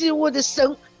谢谢我的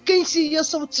神，更是耶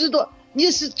稣基督，你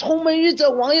是充满宇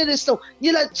宙王爷的手，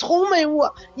你来充满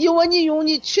我，因为你用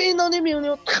你全能的命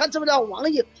令他走了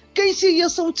王爷。感谢耶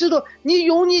稣基督，你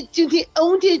用你今天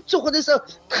恩典祝福的时候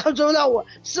他走了我，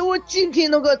使我今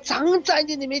天能够站在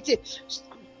你的面前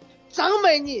赞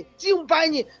美你，敬拜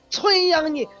你，传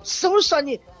扬你，颂说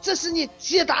你，这是你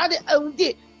极大的恩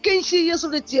典。感谢耶稣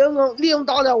的救恩领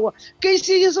导了我，感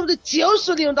谢耶稣的救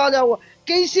赎领导了我，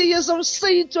感谢耶稣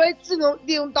赦罪之恩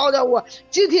领导了我。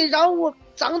今天让我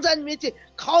站在你面前，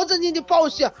靠着你的宝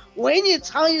血为你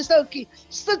唱一首歌，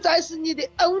实在是你的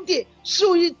恩典，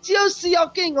所以就是要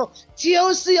感恩，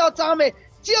就是要赞美，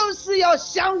就是要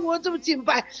向我这么敬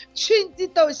拜，全体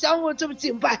都向我这么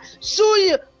敬拜。所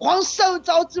以黄手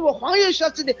招之我黄月学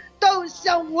之的都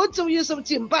向我主耶稣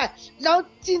敬拜，让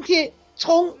今天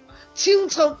从清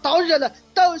晨到日了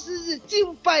都是以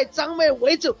敬拜赞美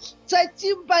为主，在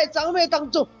敬拜赞美当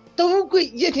中度过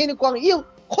一天的光阴。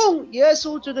奉耶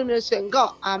稣基督的名宣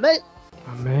告，阿门，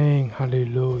阿门，哈利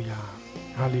路亚，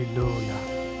哈利路亚。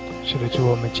是的，主，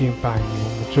我们敬拜你，我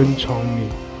们尊崇你，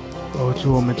哦，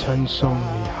主，我们称颂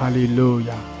你，哈利路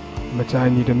亚。我们在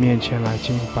你的面前来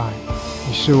敬拜，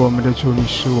你是我们的主，你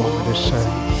是我们的神，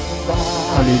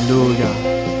哈利路亚，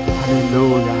哈利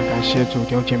路亚。感谢主，弟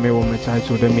兄姐妹，我们在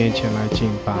主的面前来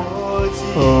敬拜，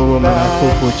哦，我们来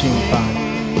匍匐敬拜。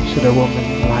是的，我们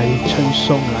来称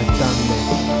颂，来赞美，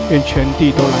愿全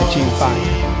地都来敬拜，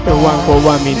愿万国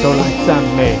万民都来赞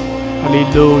美，哈利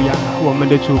路亚。我们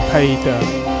的主配的，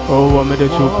哦，我们的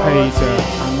主配的，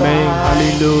阿们，哈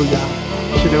利路亚。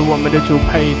是的，我们的主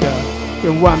配的，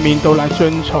愿万民都来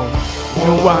尊崇，愿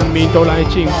万民都来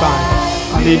敬拜，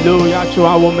哈利路亚。主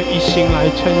啊，我们一心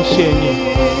来称谢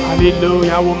你，哈利路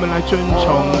亚。我们来尊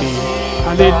崇你，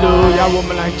哈利路亚。我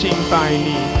们来敬拜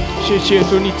你。谢谢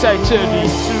主，你在这里。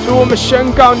主，我们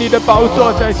宣告你的宝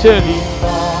座在这里，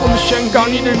我们宣告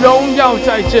你的荣耀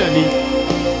在这里。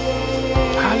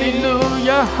哈利路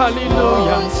亚，哈利路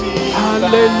亚，哈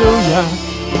利路亚。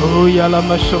哦呀拉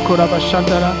玛苏库拉巴山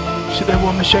达拉。是的，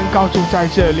我们宣告主在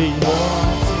这里。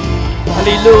哈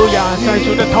利路亚，在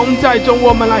主的同在中，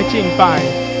我们来敬拜。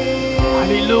哈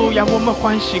利路亚，我们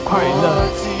欢喜快乐。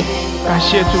感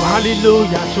谢主，哈利路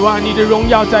亚。主啊，你的荣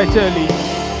耀在这里。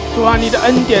主啊，你的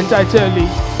恩典在这里，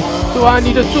主啊，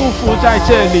你的祝福在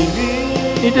这里，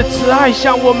你的慈爱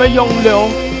向我们涌流，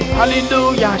哈利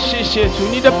路亚。谢谢主，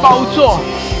你的宝座，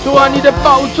主啊，你的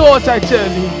宝座在这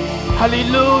里，哈利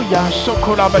路亚。苏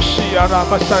库拉巴西亚拉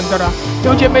巴山德拉，弟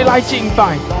兄姐妹来敬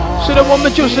拜。是的，我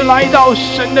们就是来到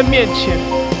神的面前，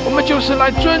我们就是来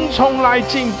尊崇，来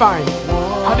敬拜，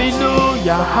哈利路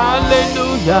亚，哈利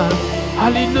路亚，哈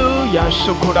利路亚。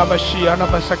苏库拉巴西亚拉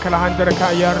巴萨克拉汉德拉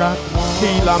卡亚拉。阿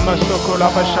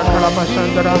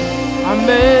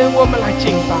们，我们来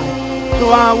敬拜，主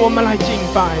啊，我们来敬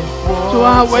拜，主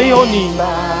啊，唯有你，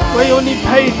唯有你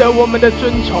配得我们的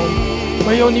尊崇，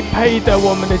唯有你配得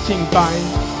我们的敬拜，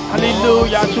哈利路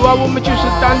亚。主啊，我们就是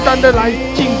单单的来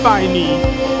敬拜你，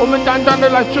我们单单的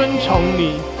来尊崇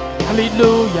你，哈利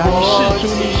路亚。你是主，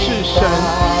你是神，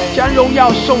将荣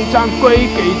耀颂赞归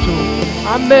给主，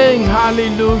阿们，哈利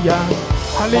路亚。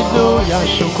哈利路亚，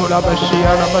苏库拉巴西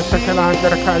亚拉巴萨克拉汉德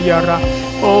拉卡亚拉，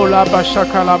哦拉巴沙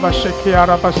卡拉巴西亚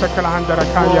拉巴萨克拉汉德拉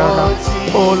卡亚拉，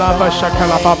哦拉巴沙卡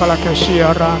拉巴巴拉卡西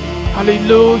亚拉，哈利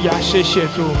路亚。谢谢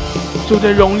主，主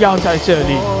的荣耀在这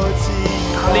里，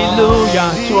哈利路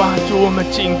亚。主啊，主，我们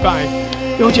敬拜，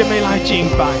弟兄姐妹来敬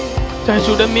拜，在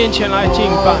主的面前来敬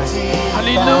拜，哈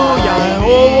利路亚。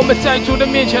哦，我们在主的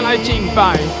面前来敬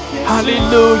拜，哈利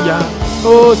路亚。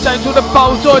哦，在主的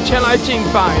宝座前来敬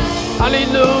拜。哈利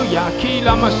路亚，基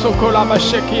拉玛苏库拉巴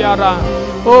谢基亚拉，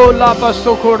哦拉巴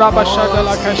苏库拉巴沙德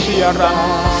拉卡西亚拉，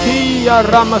基亚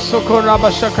拉玛苏库拉巴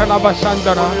沙卡拉巴山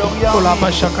德拉，哦拉巴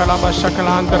沙卡拉巴沙卡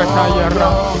拉安德拉卡亚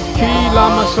拉，基拉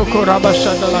玛苏库拉巴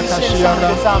沙德拉卡西亚拉，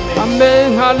阿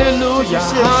门，哈利路亚，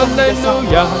哈利路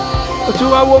亚。主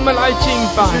啊，我们来敬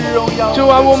拜，主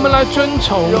啊，我们来尊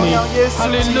崇你。哈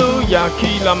利路亚！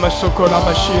基拉玛苏库拉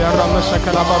巴西亚拉玛萨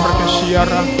卡拉巴布卡西亚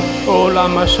拉，哦拉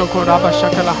玛苏库拉巴沙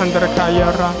卡拉汉德卡亚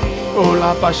拉，哦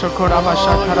拉巴苏库拉巴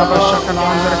沙卡拉巴沙卡拉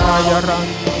汉德卡亚拉。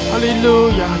哈利路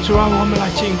亚！主啊，我们来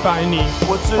敬拜你。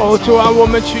哦，主啊，我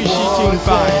们屈膝敬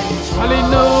拜。哈利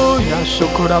路亚！苏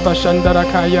库拉巴山德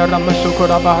卡亚拉玛苏库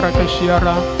拉巴哈卡西亚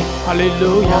拉。哈利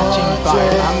路亚，敬拜，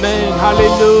阿门，哈利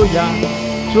路亚。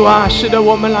主啊，是的，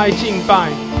我们来敬拜。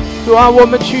主啊，我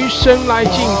们屈身来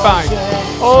敬拜。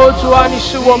哦，主啊，你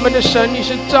是我们的神，你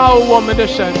是造我们的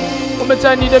神，我们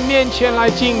在你的面前来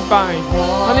敬拜。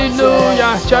哈利路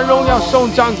亚，将荣耀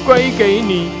颂赞归给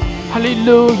你。哈利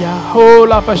路亚，哦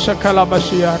拉巴沙卡拉巴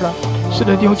西亚拉。是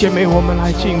的，弟兄姐妹，我们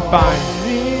来敬拜。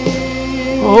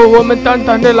哦，我们单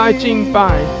单的来敬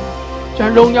拜。将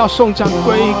荣耀颂赞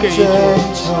归给主，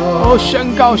哦，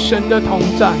宣告神的同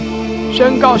在，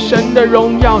宣告神的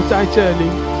荣耀在这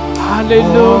里。哈利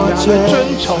路亚的尊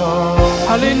崇，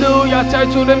哈利路亚在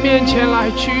主的面前来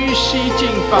屈膝敬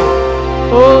拜，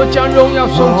哦，将荣耀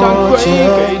颂赞归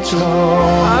给主。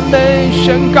阿门！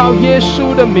宣告耶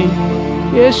稣的名，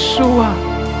耶稣啊，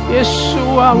耶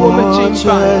稣啊，我们敬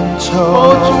拜，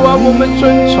哦，主啊，我们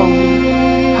尊崇你。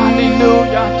哈利路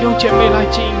亚，弟兄姐妹来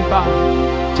敬拜。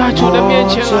在主的面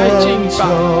前来敬拜，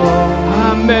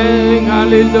阿门，哈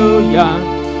利路亚，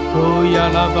哦呀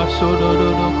拉巴索罗罗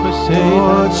罗克塞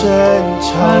达，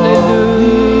哈利路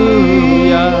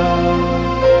亚，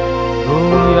哦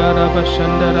呀拉巴山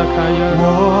达拉卡亚，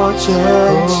哦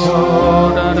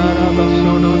拉拉拉巴索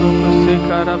罗罗克塞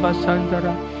卡拉巴山达拉，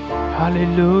哈利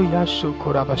路亚，苏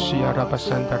库拉巴西亚拉巴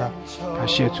山达拉，感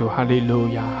谢主，哈利路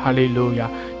亚，哈利路亚，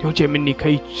弟兄姐妹，你可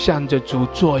以向着主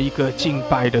做一个敬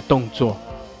拜的动作。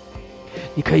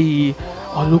你可以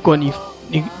哦，如果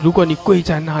你跪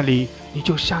在那里，你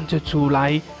就向着主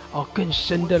来哦，更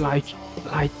深的来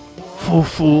俯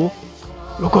伏。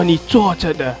如果你坐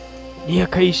着的，你也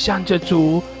可以向着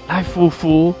主来俯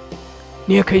伏，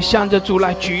你也可以向着主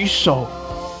来举手，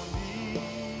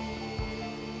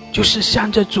就是向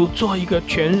着主做一个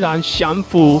全然降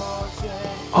服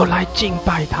哦，来敬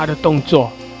拜他的动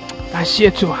作。感谢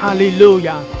主，哈利路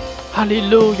亚，哈利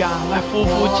路亚，来俯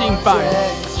伏敬拜。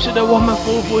是的，我们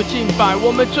俯伏敬拜，我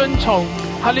们尊崇，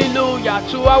哈利路亚，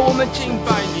主啊，我们敬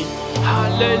拜你，哈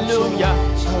利路亚，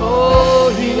哦，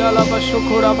伊拉拉巴苏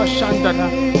库拉巴山达拉，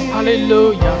哈利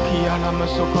路亚，伊拉拉巴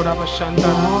苏库拉巴山达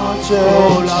拉，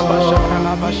哦，拉巴沙卡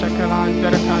拉巴沙卡拉安达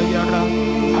拉卡亚拉，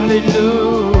哈利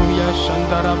路亚，山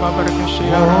达拉巴巴拉卡西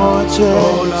亚拉，哦，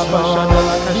拉巴沙达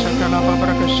拉卡沙卡拉巴巴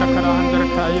拉卡沙卡拉安达拉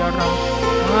卡亚拉，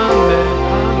阿门，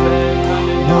阿门，哈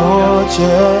利路亚。我尊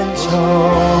崇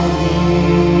你，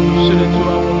是的，主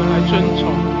啊，我们来尊崇，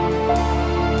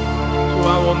主啊，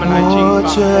我们来敬拜，我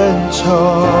尊崇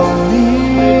你，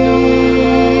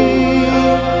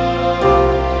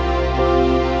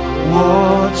我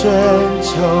尊崇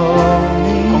你，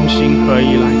同心合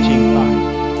意来敬拜，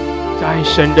在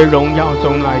神的荣耀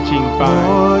中来敬拜，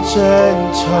我尊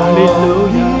崇你，哈利路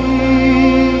亚，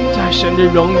在神的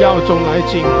荣耀中来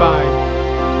敬拜。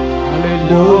哈利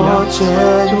路亚，主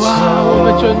啊，我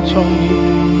们尊崇你，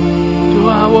主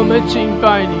啊，我们敬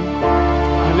拜你。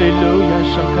哈利路亚，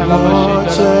沙卡拉巴西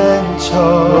达拉，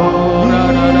哦，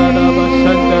拉拉拉拉巴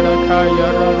山达拉卡亚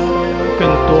拉拉，更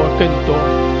多更多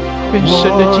更深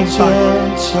的敬拜，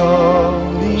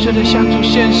是的，向主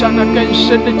献上那更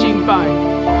深的敬拜。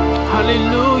哈利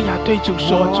路亚，对主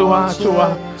说，主啊，主啊，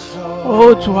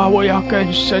哦，主啊，我要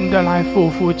更深的来俯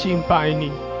伏敬拜你。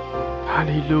哈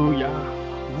利路亚。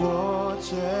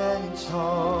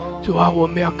主啊，我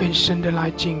们要更深的来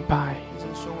敬拜。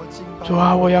主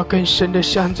啊，我要更深的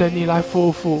向着你来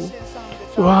俯伏。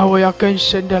主啊，我要更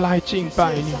深的来敬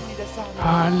拜你。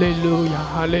哈利路亚，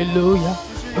哈利路亚！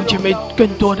弟兄姐妹，更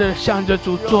多的向着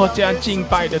主做这样敬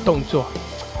拜的动作，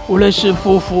无论是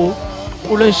俯伏，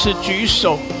无论是举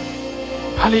手，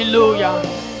哈利路亚！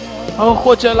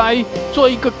或者来做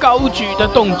一个高举的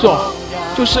动作，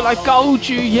就是来高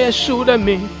举耶稣的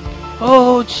名。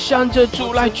哦，向着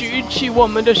主来举起我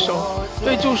们的手，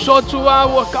对主说：主啊，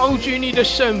我高举你的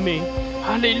圣名，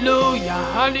哈利路亚，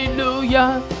哈利路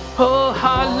亚，哦，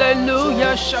哈利路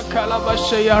亚，沙卡拉巴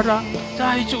西亚拉，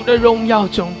在主的荣耀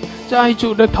中，在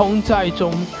主的同在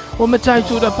中，我们在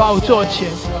主的宝座前，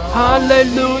哈利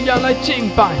路亚来敬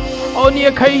拜。哦，你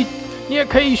也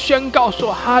可以宣告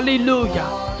说：哈利路亚，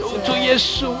主耶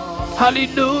稣，哈利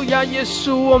路亚，耶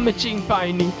稣，我们敬拜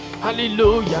你。哈利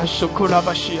路亚，苏库拉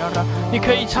巴西亚拉，你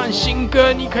可以唱新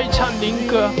歌，你可以唱灵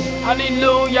歌。哈利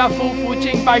路亚，夫妇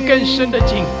敬拜，更深的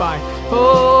敬拜。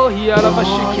哦，伊亚拉巴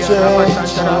西基亚拉巴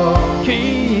山达拉，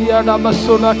基亚拉巴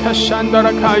苏拉卡山达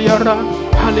拉卡亚拉。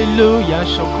哈利路亚，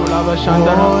受苦拉巴山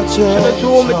达拉，是的，主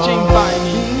我们敬拜你，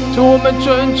主我们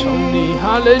尊崇你，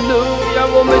哈利路亚，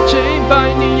我们敬拜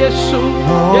你，耶稣，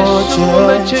耶稣，我们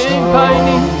敬拜你，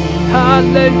哈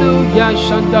利路亚，山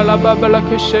达拉巴巴拉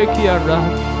克谢基亚拉，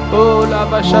哦拉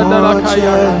巴山达拉卡亚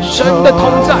拉，神的同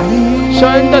在，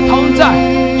神的同在，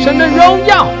神的荣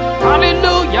耀。哈利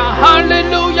路亚，哈利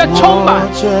路亚，充满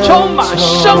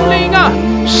圣灵啊，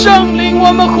圣灵，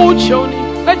我们呼求你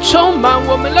来充满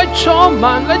我们，来充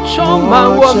满我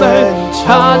们。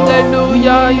哈利路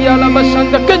亚，亚拉巴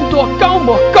山的更多高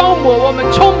摩我们，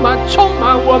充满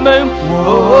我们。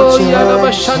哦，亚拉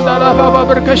巴山的拉巴巴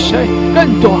巴克谁？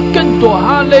更多，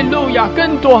哈利路亚，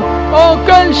更多。哦，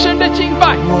更深的敬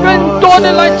拜，更多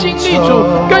的来经历主，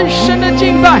更深的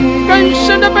敬拜，更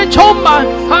深的被充满。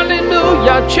哈利路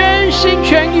亚，全心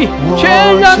全意，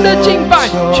全然的敬拜，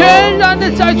全然的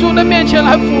在主的面前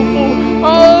来匍匐。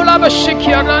哦，拉巴西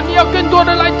基亚拉，你要更多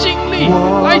的来经历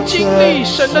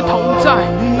神的同在，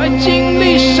来经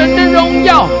历神的荣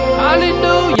耀。哈利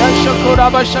路亚，索库拉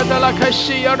巴山德拉开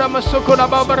西亚拉玛索库拉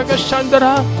巴巴拉克山德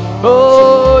拉。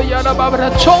哦，亚拉巴巴拉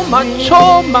充满，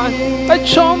来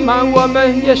充满我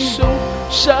们，耶稣。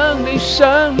圣灵，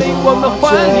我们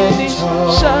欢迎你，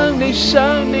圣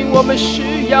灵，我们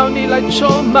需要你来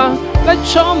充满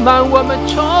我们，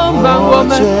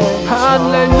哈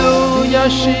利路亚，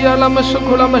西亚拉玛苏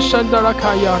库拉玛山达拉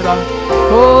卡亚拉，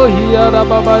哦，亚拉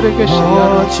巴巴的个西亚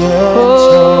拉，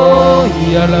哦，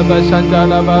亚拉巴山达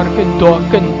拉巴，更多，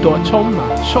充满，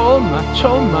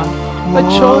来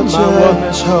充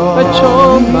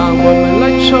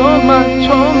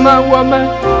满我们，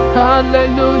哈利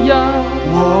路亚。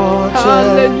哈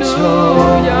利路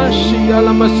亚，西亚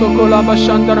拉玛索库拉巴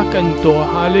山达拉更多，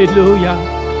哈利路亚，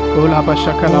库拉巴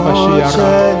沙卡拉巴西亚拉，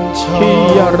基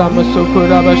亚拉玛索库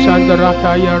拉巴山达拉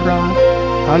卡亚拉，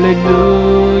哈利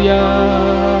路亚，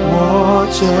哦，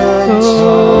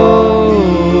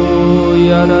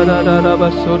亚拉拉拉拉巴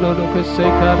索罗罗克塞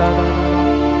卡拉拉，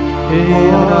亚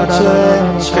拉拉拉，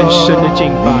更深的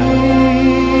敬拜，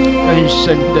更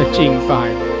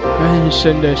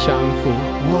深的降服。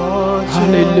哈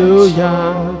利路亚，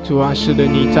主啊，是的，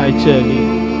你在这里，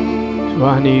主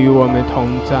啊，你与我们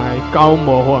同在，高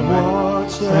摩我们，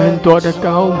更多的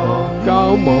高摩我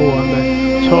们，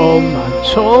充满，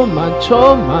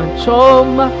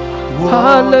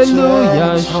哈利路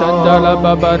亚，山达拉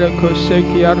巴巴的科塞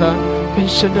基亚拉，更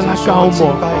深的来高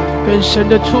摩，更深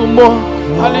的触摸，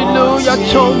哈利路亚，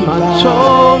充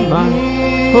满，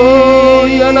哦，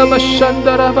亚拉巴山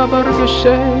达拉巴巴的科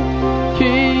塞。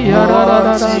亚拉拉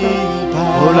拉拉，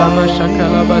乌拉玛沙卡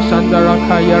拉巴山达拉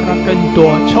卡亚拉，更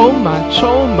多充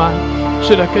满，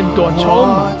是的，更多充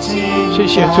满。谢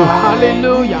谢主，哈利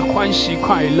路亚，欢喜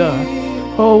快乐，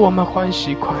哦，我们欢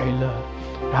喜快乐，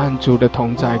让主的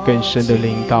同在更深的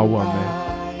领导我们。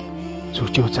主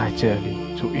就在这里，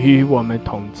主与我们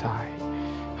同在，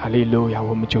哈利路亚，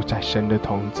我们就在神的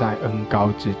同在恩膏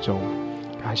之中。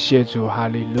感谢主，哈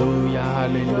利路亚，哈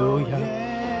利路亚。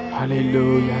哈利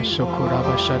路亚，受苦拉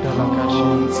巴沙达拉卡西，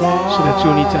是的，主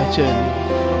你在这里，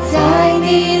在你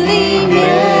里面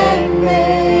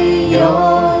没有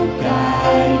改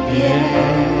变，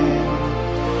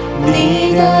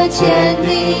你的坚定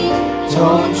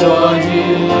从昨日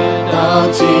到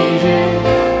今日，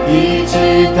一直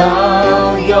到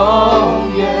永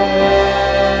远。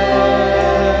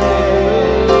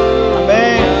阿们。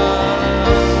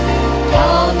靠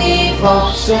你丰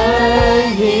盛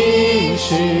应许。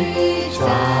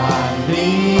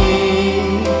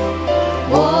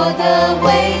我的未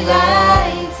来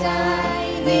在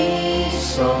你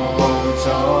手中，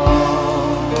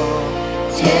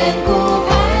坚固磐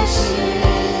石，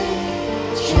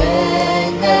全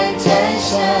能战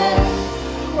胜，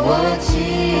我敬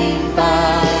拜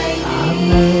你。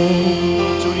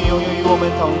主你永远与我们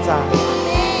同在，阿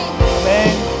们。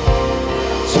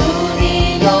主你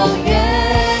永远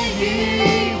与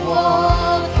我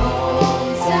同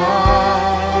在，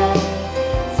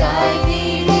在你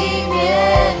里面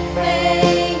没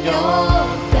有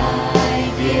改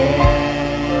变，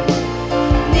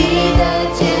你的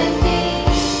坚定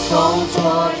从昨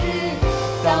日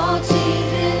到今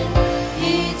日，一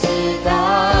直到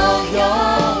永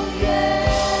远。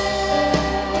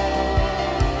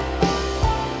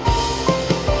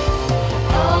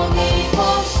靠你丰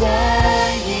盛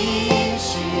应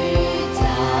许站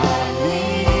立，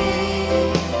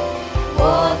我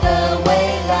的未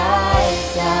来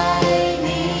在你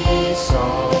手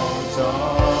中，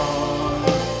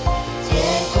坚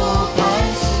固磐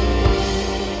石，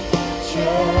全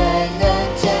能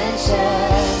战胜，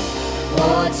我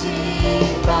敬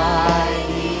拜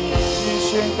你。宣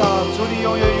告主你永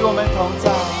远与我们同在，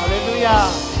哈利路亚。亚。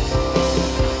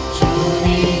主你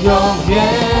永远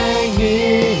与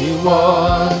我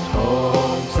同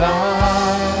在，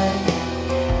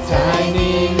在你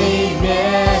里面。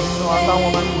当我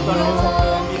们不断地在你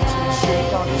的面前宣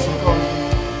告的时候，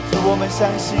主我们相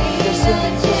信你的圣灵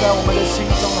就在我们的心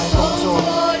中来工作。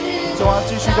主啊，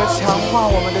继续的强化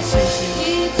我们的信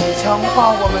心，强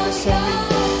化我们的生命。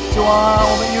主啊，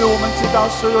因为我们知道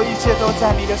所有一切都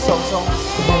在你的手中。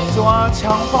主啊，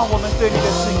强化我们对你的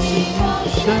信心。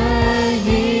神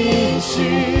应许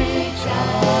降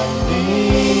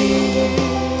临，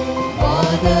我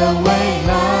的未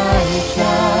来在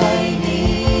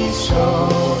你手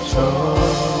中，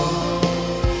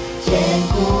坚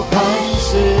固磐石，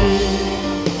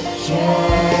全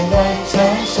能战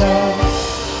胜，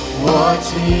我敬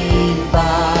拜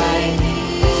你。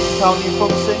靠你丰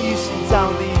盛一起站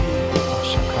立。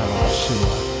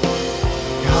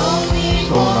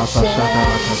谢神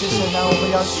啊，我们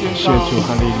要宣告，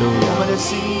我们的心，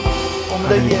我们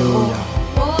的眼目，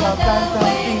要单单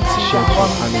定睛仰望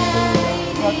你，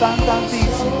要单单定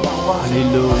睛仰望你，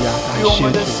与我们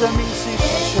的生命气息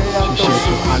全然都是你。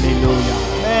哈利路亚，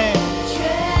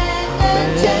阿门。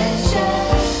感谢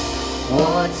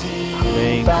主，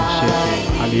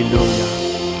哈利路亚。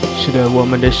是的，我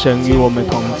们的神与我们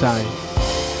同在，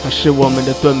他是我们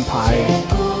的盾牌，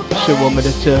是我们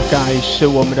的遮盖，是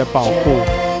我们的保护。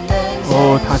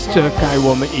哦，他遮盖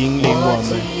我们，引领我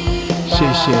们。谢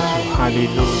谢主，哈利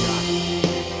路亚，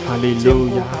哈利路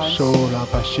亚，收拉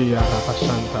巴西亚拉巴桑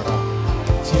达拉。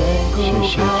谢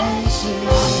谢主，阿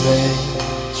门。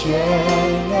全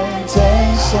能战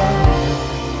胜，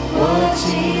我敬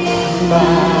拜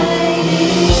你。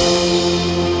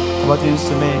好吧，弟兄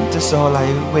姊妹，这时候来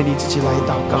为你自己来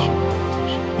祷告，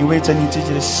你为着你自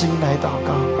己的心来祷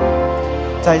告。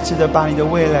再一次的把你的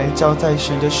未来交在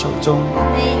神的手中，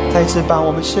再一次把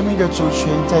我们生命的主权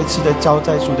再一次的交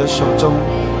在主的手中。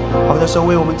好，这时候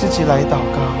为我们自己来祷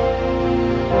告。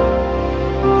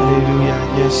哈利路亚，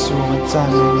耶稣，我们赞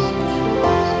美你。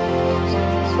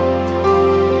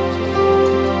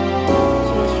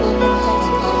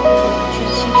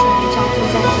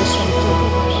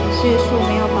耶稣，我们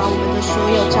要把我们的所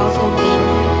有交托给你。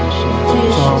主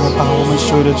啊，我们把我们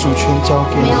所有的主权交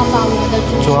给你。我们要把我们的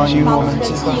主权，把我们的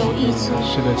自由意志，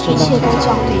一切都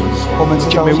交给你。我们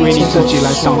就为你自己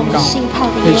来祷告，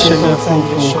被神的祝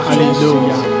福，哈利路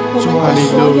亚，哈利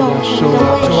路亚，主啊，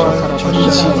求你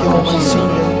启发我们心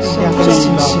人两个信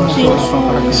心。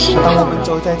当我们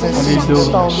走在这信心的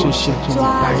道路，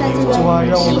主啊，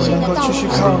让我们能够继续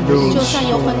靠你。就算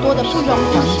有很多的不容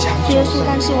易，耶稣，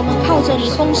但是我们靠着你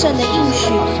丰盛的应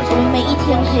许，我们每一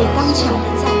天可以刚强的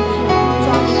站立。主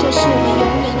啊，你就是我们永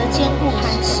远的坚固磐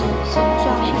石。主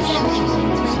啊，我们赞美你，我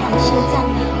们感谢赞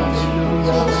美你。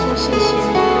耶稣，谢谢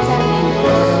你，赞美你，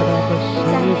赞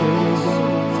美耶稣，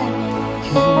赞美你。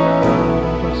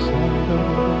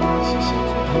谢谢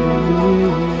主。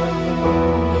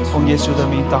奉耶稣的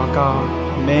名祷告，阿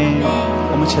们。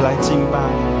我们一起来敬拜。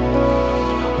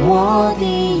我的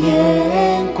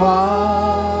眼光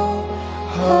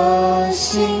和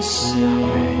心事，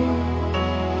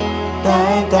单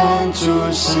单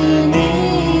注视你，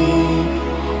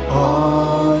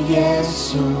哦耶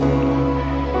稣，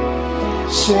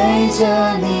随着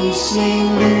你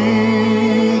心律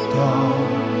动，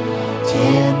甜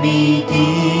蜜的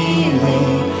灵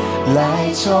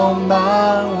来充满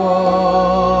我，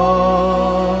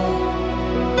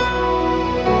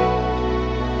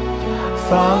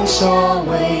放手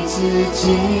为自己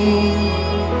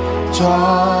抓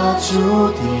住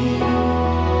的，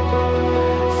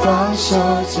放手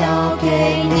交给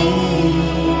你，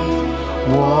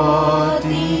我的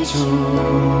主，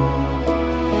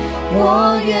我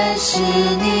愿使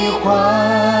你欢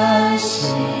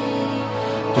喜，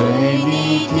对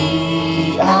你的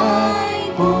爱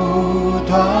不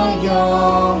断永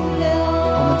留。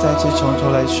我们再次从头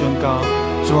来宣告，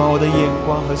主啊，我的眼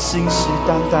光和心事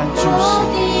单单注视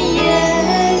你，我的眼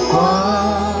光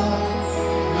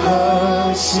和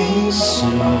心事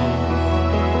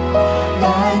单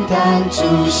单注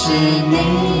视你，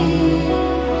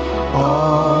哦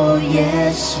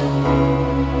耶稣，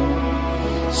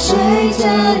随着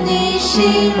你心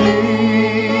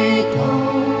律动，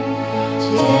甜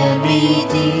蜜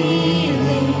的灵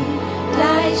来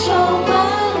充满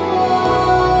我。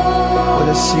我的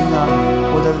心啊，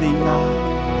我的灵啊，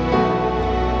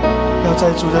要在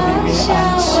主的里面安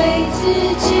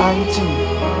静，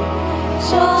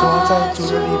主啊，在主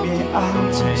的里面安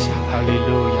静下来。哈利路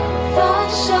亚。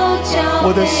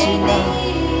我的心啊，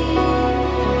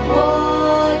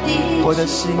我的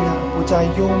心啊，不再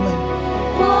忧闷，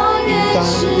应当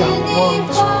仰望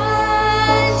主，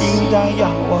应当仰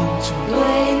望主，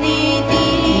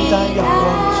应当仰望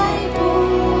主。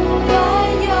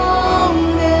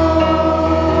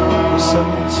我生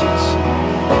命气息，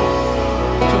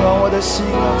主啊，我的心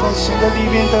啊，在神的里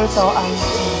面得着安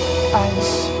静安息。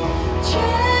主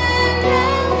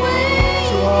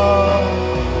啊，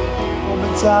我们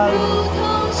在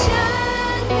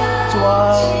主啊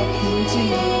平静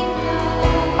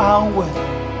安稳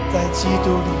在基督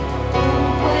里，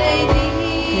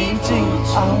平静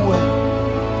安稳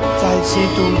在基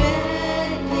督里。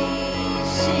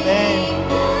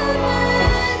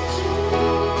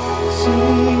新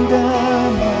的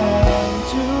满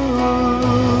足，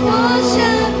我生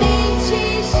命气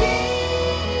息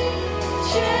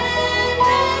全然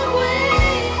为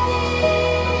你，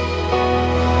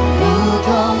如同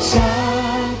香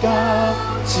膏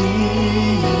倾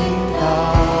倒，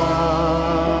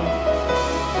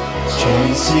全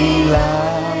心来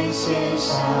献上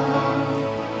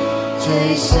最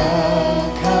深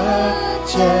刻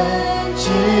真挚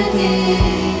的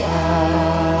爱。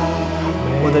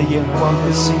我的眼光和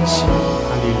心事，哈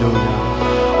利路亚！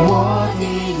我的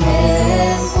眼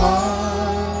光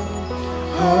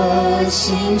和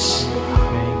心事，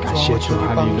感谢主，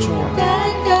哈利路亚！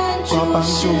主要帮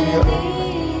助你的儿女，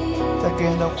在给人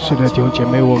的话。是的，弟兄姐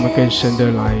妹，我们更深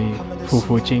的来匍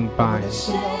匐敬拜，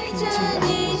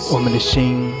我们的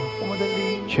心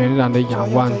全然的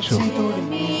仰望主，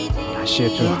感谢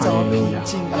主，哈利路亚！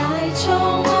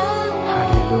哈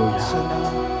利路亚！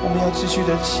我们要继续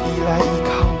的起来依靠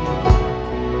你，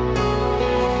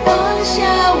放下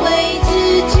为自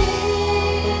己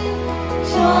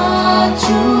抓住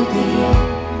的，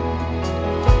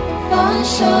放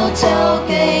手交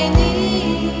给你，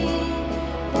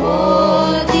我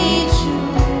的主，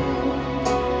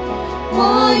我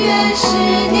愿使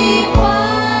你欢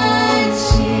喜，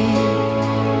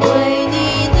为你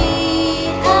的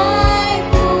爱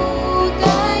不断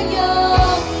涌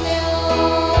流。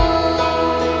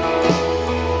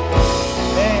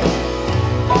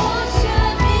我生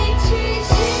命气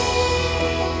息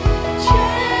全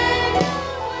然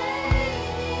为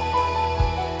你，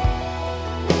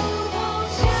如同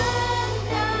香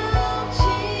膏倾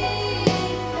倒，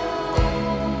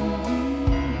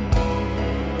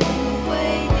为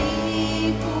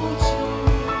你付出，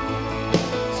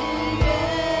只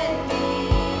愿你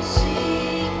心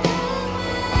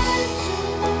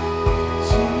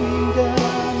的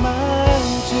满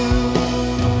足。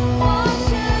我生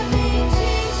命气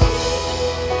息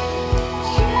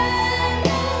全然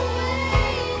为你，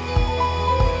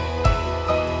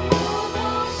如同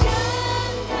香膏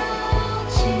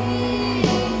倾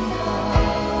倒，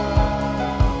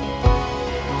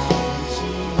全心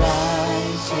来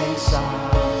献上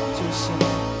最深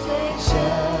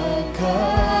刻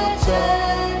真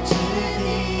挚的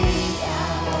爱。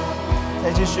再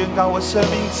去宣告我生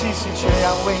命气息全然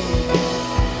为你。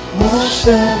我生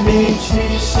命气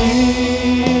息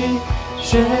全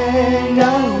然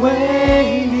为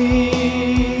你，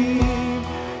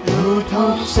如同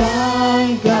香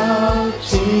膏倾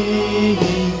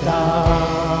倒，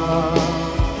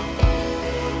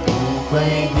不为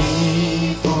你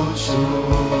付出，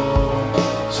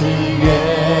只愿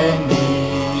你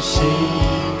心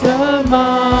的满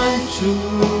足。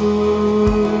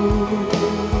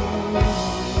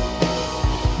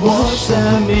我生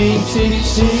命气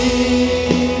息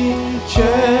全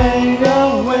然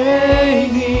为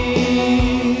你，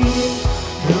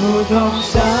如同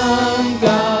香膏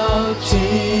倾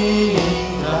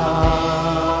倒，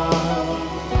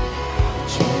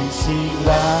全心来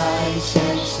献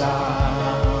上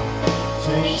最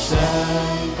深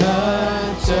刻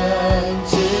真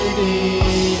挚的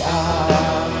爱。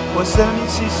我生命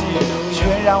气息全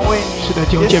然为你。是的，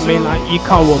弟兄姐妹，来依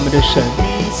靠我们的神，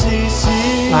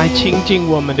来亲近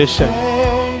我们的神，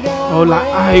来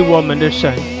爱我们的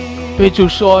神。对主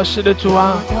说：是的，主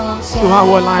啊，主啊，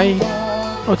我来，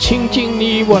我亲近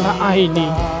你，我来爱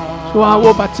你。主啊，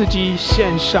我把自己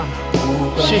献上。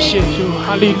谢谢主，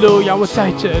哈利路亚！我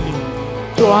在这里，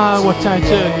主啊，我在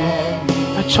这里，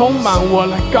来充满我，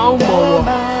来高抹我。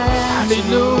哈利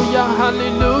路亚，哈利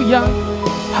路亚，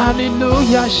哈利路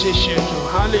亚！谢谢主，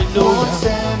哈利路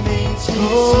亚。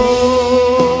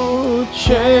全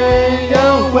然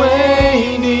为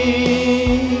你，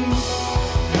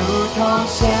如同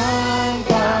香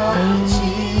膏倾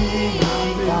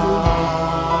倒，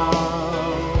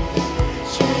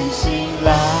全心来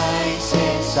献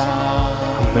上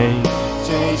最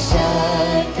深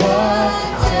刻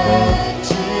真挚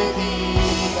的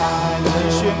爱。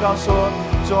宣告说，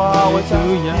主啊，我将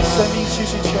你生命气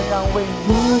息全然为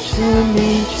你，我生命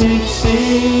气息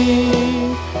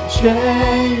全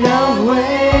然为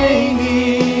你，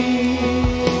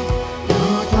如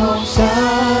同山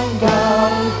高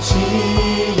气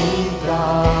高，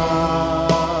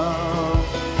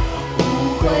无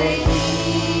悔的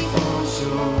付出，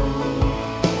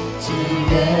只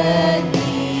愿你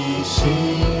心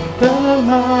的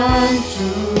满足。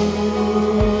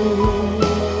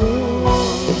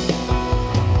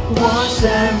我生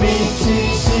命气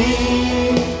息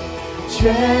全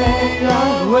然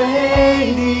为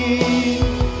你，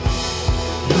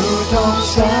如同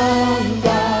山高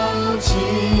气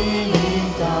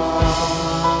高，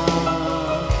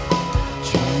全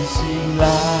心来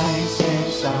献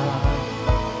上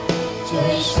最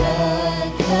深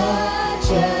刻真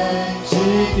挚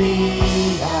的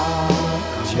爱。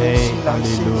哈利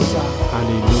路亚，哈利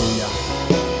路亚，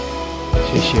谢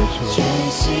谢主。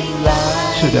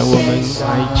是的，我们来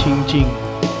亲近，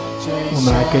我们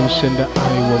来更深的爱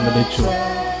我们的主。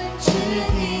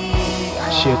感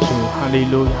谢主，哈利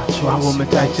路亚！主啊，我们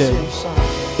在这里，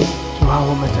主啊，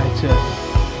我们在这里。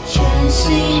全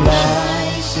心来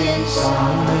献上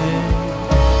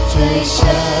最深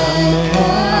刻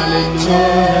真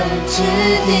挚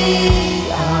的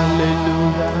爱。哈利路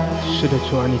亚！是的，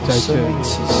主啊，你在这里。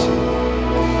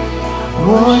我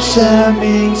生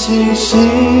命气息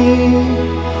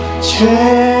全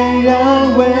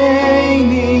然为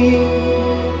你，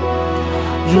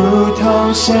如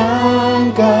同山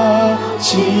高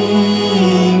倾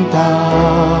倒，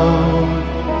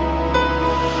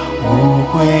无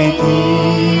悔的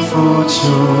付出，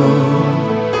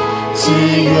只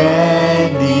愿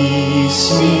你心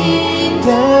的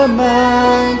满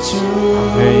足。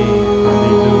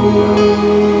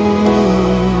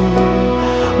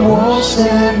我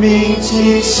生命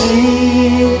气息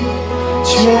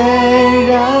全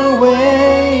然为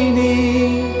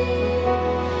你，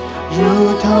如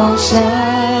同山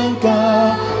高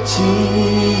倾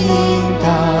倒，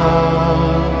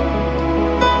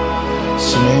全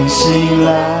心来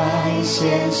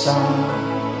献上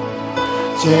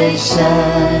最深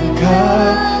刻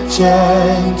真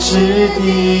挚的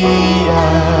爱，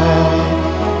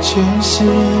全心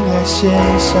来献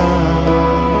上，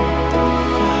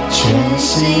全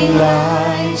心来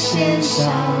献上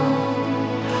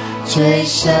最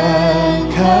深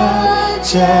刻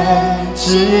真挚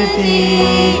的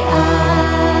爱，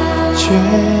全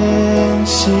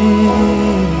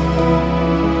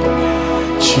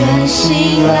心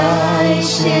来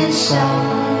献上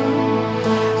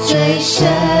最深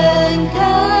刻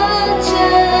真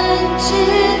挚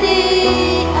的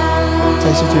爱。再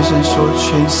次对神说，全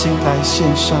心来献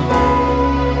上，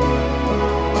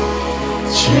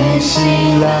全心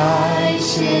来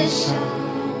献上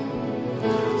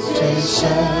最深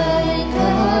刻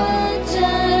真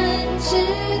挚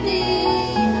的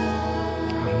爱。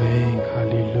阿门，哈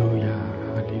利路亚，哈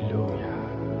利路亚，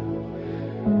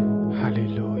哈利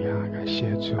路亚，感谢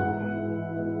主。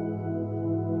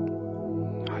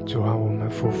主啊，我们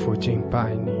夫妇敬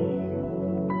拜你，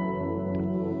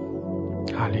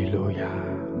哈利路亚，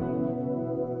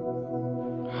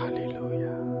哈利路亚。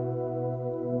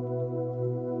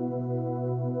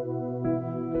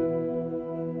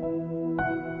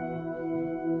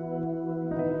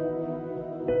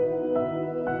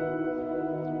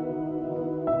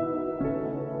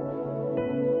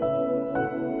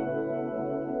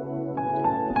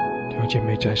弟兄姐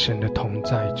妹，在神的同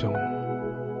在中，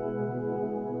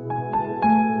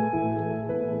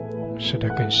是的，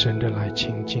更深的来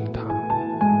亲近他。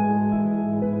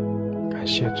感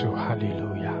谢主，哈利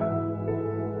路亚，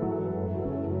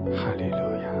哈利路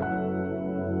亚，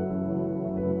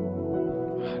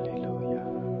哈利路亚。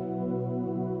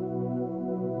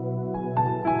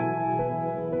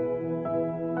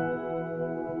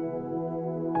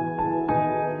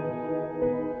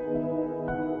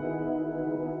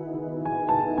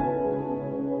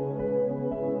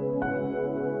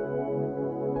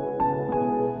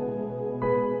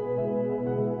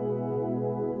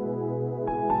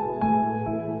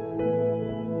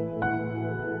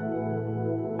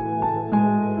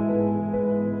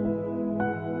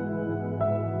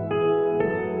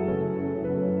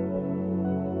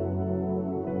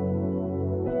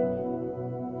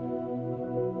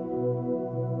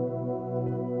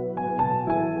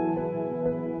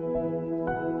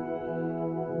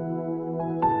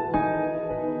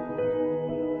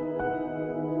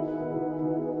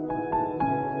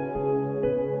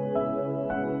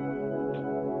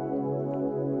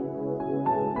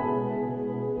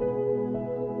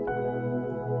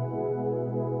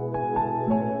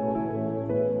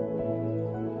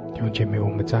弟兄姐妹，我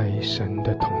们在神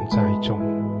的同在中，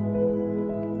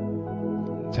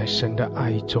在神的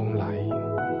爱中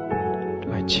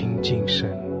来亲近神，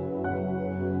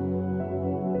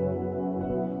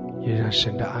也让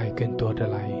神的爱更多的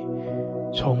来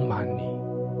充满你。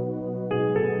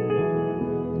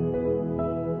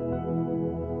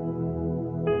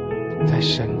在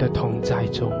神的同在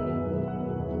中，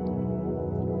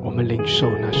我们领受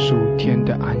那属天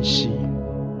的安息。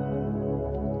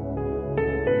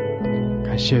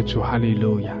感谢主，哈利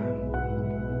路亚！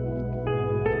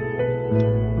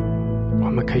我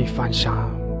们可以放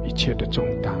下一切的重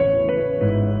担，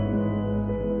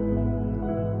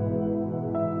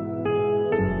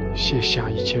卸下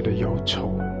一切的忧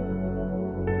愁，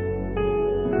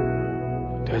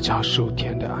得着属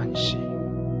天的安息。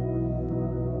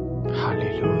哈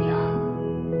利路亚，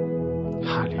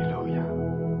哈利路亚，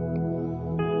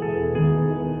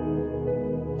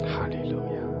哈利路亚。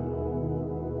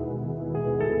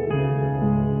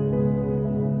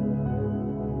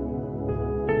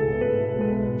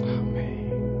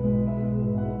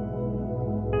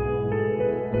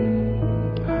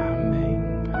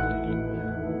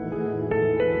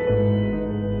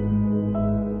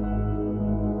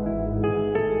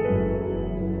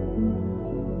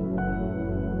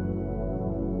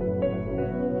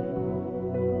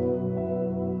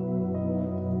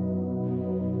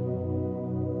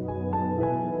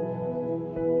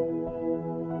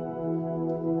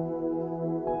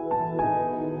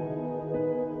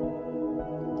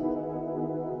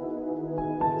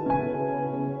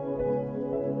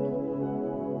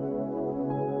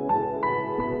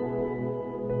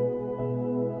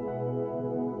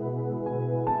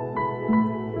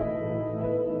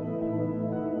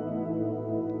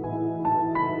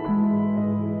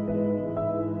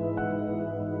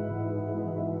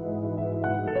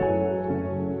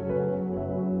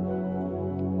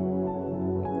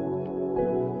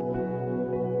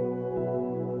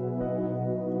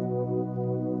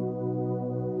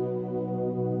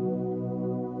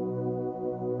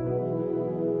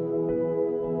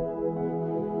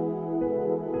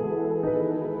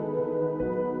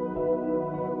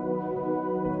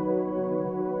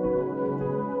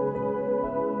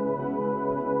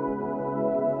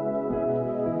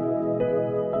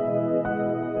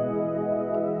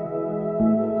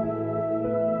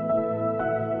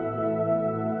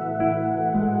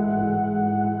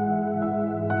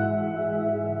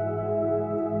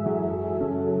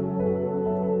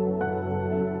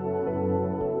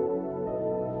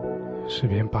诗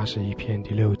篇81篇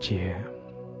第6节，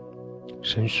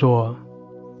神说：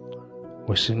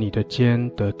我使你的肩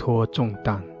得脱重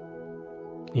担，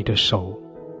你的手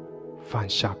放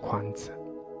下筐子。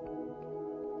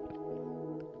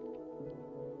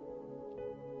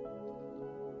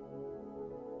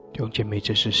弟兄姐妹，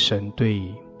这是神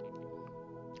对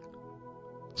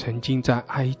曾经在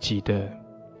埃及的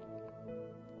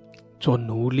做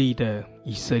奴隶的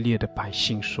以色列的百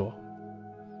姓说，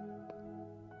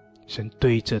神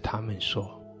对着他们说，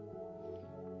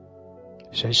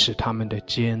神使他们的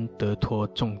肩得脱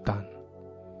重担，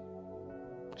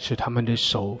使他们的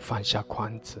手放下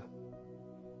筐子，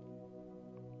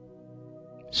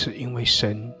是因为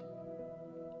神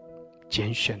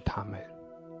拣选他们，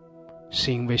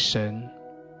是因为神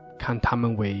看他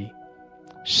们为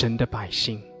神的百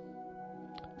姓，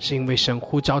是因为神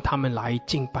呼召他们来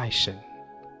敬拜神，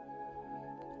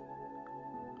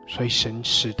所以神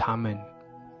使他们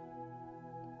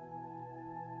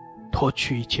脱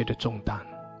去一切的重担，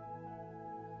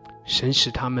神使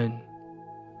他们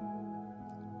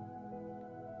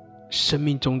生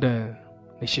命中的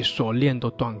那些锁链都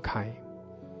断开，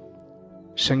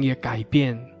神也改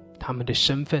变他们的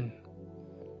身份，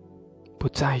不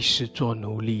再是做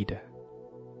奴隶的，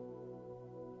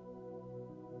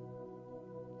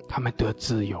他们得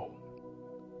自由，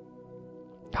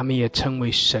他们也成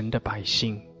为神的百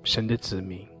姓，神的子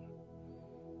民，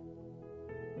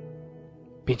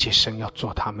并且神要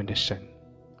做他们的神，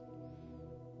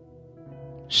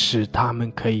使他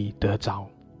们可以得着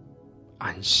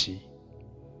安息。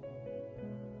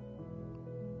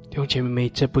弟兄姐妹，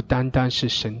这不单单是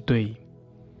神对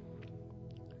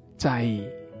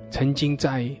曾经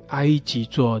在埃及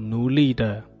做奴隶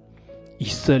的以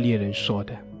色列人说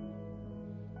的，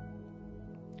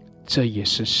这也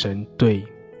是神对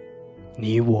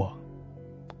你我，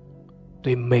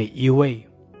对每一位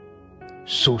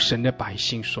属神的百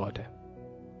姓说的。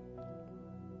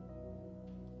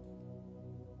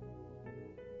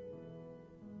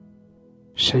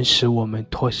神使我们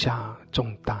脱下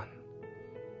重担，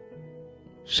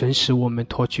神使我们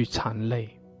脱去残累，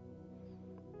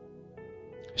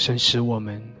神使我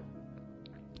们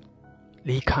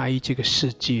离开这个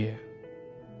世界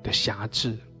的辖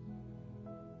制，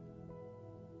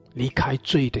离开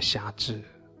罪的辖制，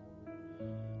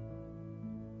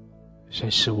神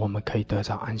使我们可以得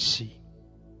到安息，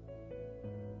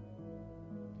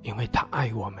因为他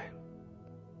爱我们，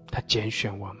他拣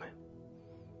选我们，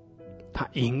他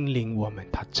引领我们，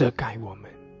他遮盖我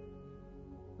们，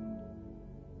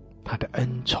他的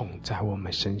恩宠在我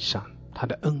们身上，他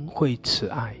的恩惠慈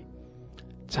爱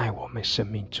在我们生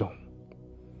命中。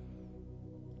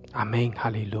阿们，哈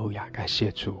利路亚，感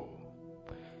谢主。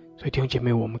所以弟兄姐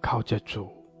妹，我们靠着主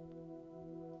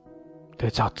得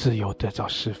着自由，得着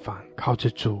释放，靠着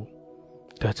主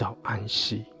得着安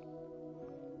息，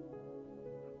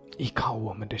依靠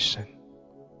我们的神，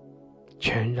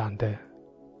全然的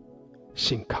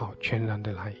信靠，全然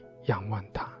的来仰望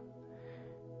他。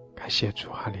感谢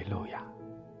主，哈利路亚，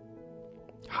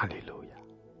哈利路亚。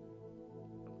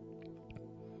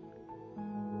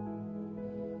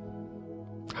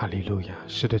哈利路亚，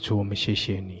是的，主，我们谢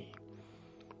谢你，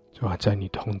主啊，在你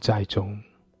同在中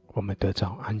我们得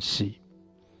着安息。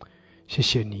谢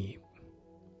谢你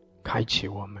开启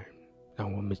我们，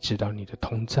让我们知道你的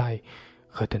同在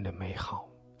何等的美好。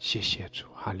谢谢主，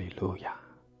哈利路亚。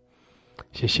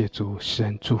谢谢主，施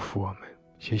恩祝福我们，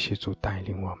谢谢主带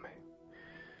领我们。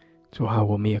主啊，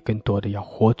我们也更多的要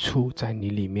活出在你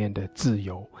里面的自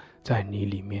由，在你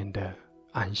里面的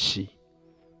安息。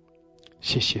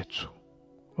谢谢主，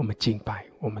我们敬拜，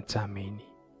我们赞美你，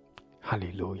哈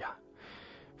利路亚。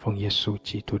奉耶稣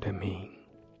基督的名，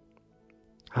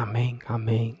阿们，阿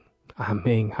们，阿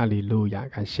们，哈利路亚，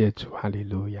感谢主，哈利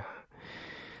路亚，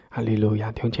哈利路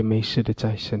亚。弟兄姐妹，是的，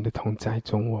在神的同在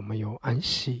中我们有安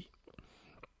息，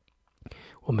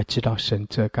我们知道神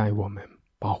遮盖我们，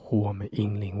保护我们，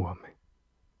引领我们。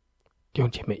弟兄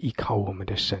姐妹，依靠我们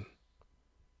的神，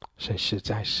神实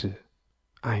在是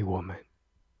爱我们。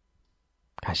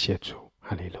感谢主，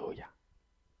哈利路亚，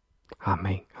阿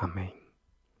们，阿们。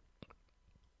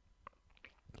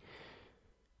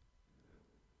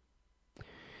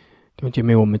弟兄姐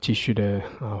妹，我们继续的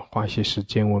花一些时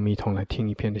间，我们一同来听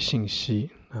一篇的信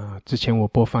息。之前我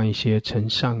播放一些陈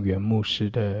尚元牧师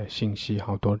的信息，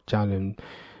好多家人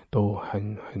都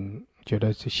很觉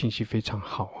得这信息非常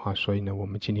好所以呢，我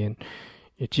们今天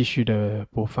也继续的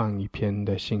播放一篇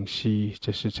的信息。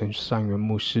这是陈尚元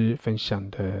牧师分享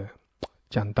的，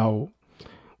讲到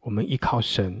我们依靠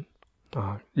神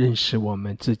认识我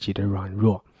们自己的软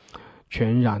弱，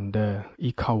全然的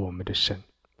依靠我们的神，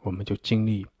我们就经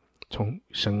历从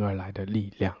神而来的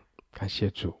力量。感谢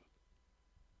主，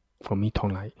我们一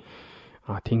同来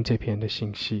听这篇的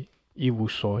信息。一无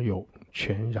所有，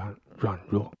全然软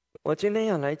弱。我今天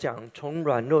要来讲从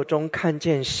软弱中看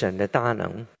见神的大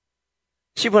能。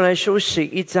希伯来书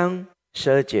11章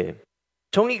12节，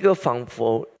从一个仿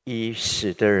佛已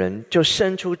死的人就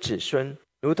生出子孙，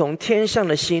如同天上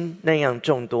的星那样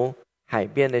众多，海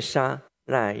边的沙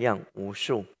那样无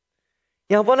数。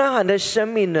亚伯拉罕的生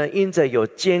命呢，因着有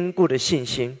坚固的信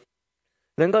心，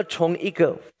能够从一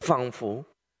个仿佛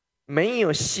没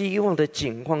有希望的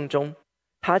境况中，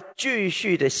他继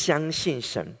续的相信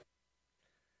神。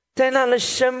在他的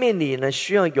生命里呢，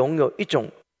需要拥有一种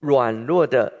软弱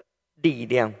的力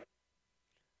量。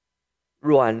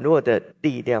软弱的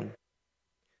力量，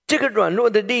这个软弱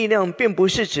的力量并不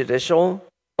是指的说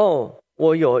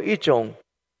我有一种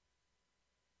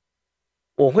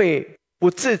我会不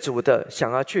自主的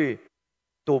想要去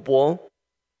赌博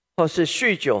或是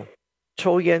酗酒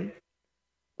抽烟，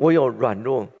我有软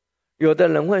弱。有的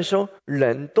人会说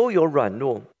人都有软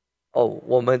弱，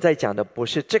我们在讲的不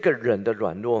是这个人的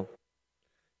软弱，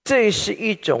这是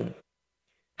一种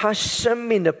他生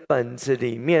命的本质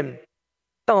里面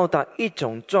到达一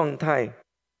种状态，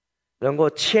能够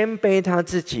谦卑他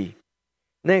自己，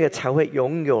那个才会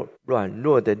拥有软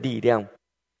弱的力量。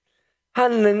他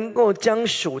能够将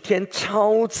属天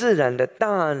超自然的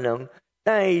大能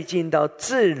带进到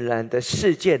自然的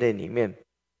世界的里面。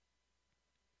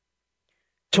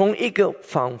从一个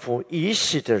仿佛已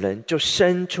死的人就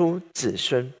生出子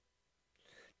孙，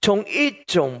从一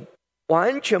种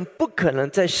完全不可能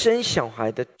再生小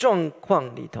孩的状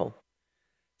况里头，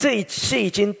这是已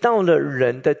经到了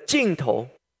人的尽头，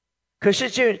可是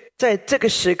就在这个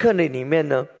时刻里面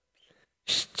呢，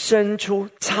生出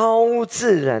超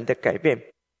自然的改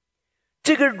变。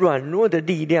这个软弱的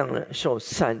力量呢，所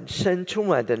产生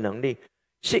出来的能力，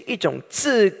是一种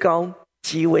至高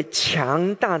极为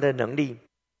强大的能力。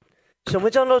什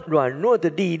么叫做软弱的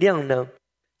力量呢？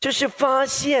就是发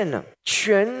现了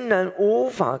全然无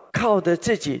法靠着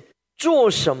自己做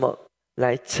什么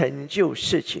来成就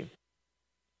事情。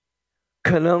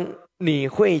可能你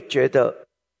会觉得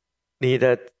你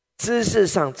的知识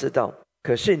上知道，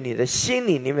可是你的心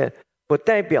里面不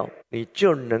代表你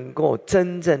就能够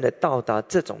真正的到达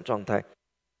这种状态。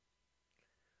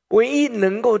唯一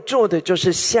能够做的就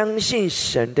是相信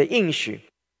神的应许，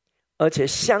而且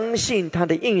相信他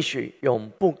的应许永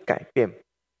不改变，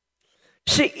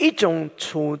是一种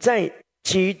处在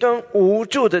极端无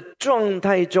助的状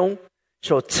态中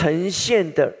所呈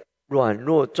现的软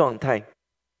弱状态。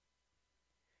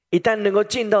一旦能够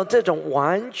进到这种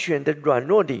完全的软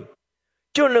弱里，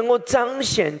就能够彰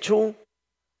显出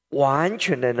完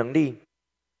全的能力，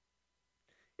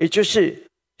也就是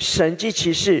神迹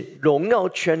奇事、荣耀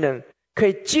全能可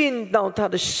以进到他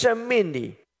的生命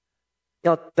里，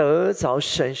要得着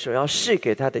神所要赐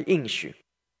给他的应许。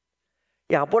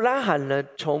亚伯拉罕呢，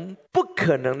从不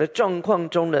可能的状况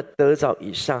中呢得着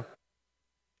以撒，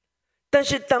但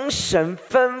是当神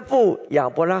吩咐亚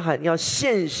伯拉罕要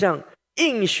献上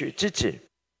应许之子，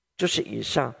就是以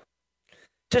撒，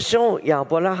这时候亚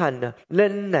伯拉罕呢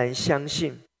仍然相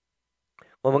信。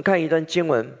我们看一段经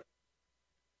文，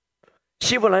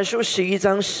希伯来书11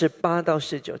章18到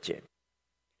19节，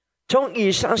从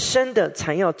以撒生的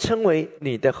才要称为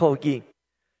你的后裔。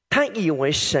他以为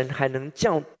神还能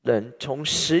叫人从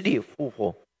死里复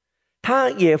活，他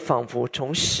也仿佛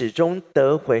从死中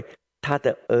得回他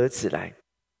的儿子来。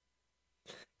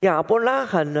亚伯拉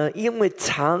罕呢，因为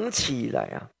长期以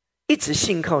来一直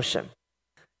信靠神，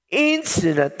因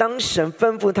此呢，当神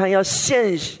吩咐他要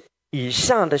献以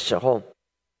撒的时候，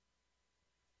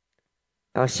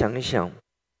要想一想，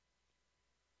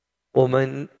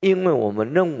因为我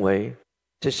们认为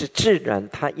这是自然，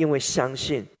他因为相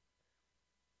信，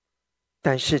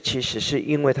但是其实是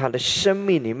因为他的生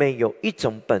命里面有一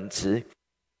种本质，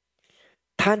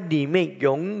他里面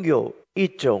拥有一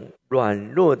种软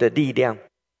弱的力量，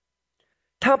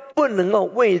他不能够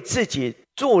为自己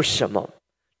做什么，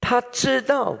他知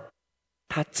道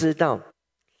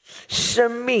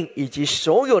生命以及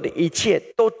所有的一切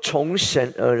都从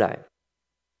神而来。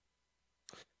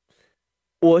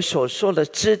我所说的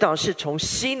知道是从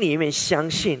心里面相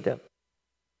信的，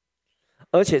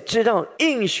而且知道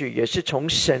应许也是从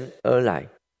神而来。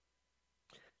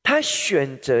他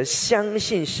选择相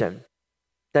信神，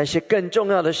但是更重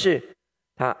要的是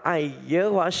他爱耶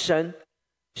和华神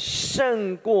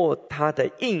胜过他的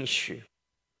应许，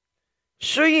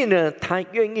所以呢，他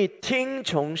愿意听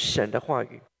从神的话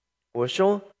语。我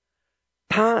说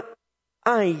他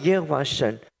爱耶和华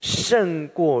神胜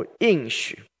过应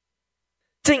许。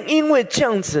正因为这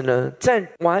样子呢，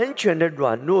在完全的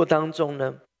软弱当中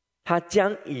呢，他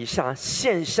将以撒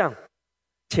献上，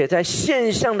且在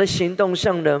献上的行动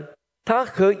上呢，他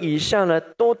和以撒呢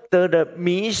都得了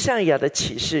弥赛亚的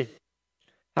启示。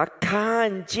他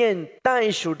看见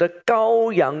代赎的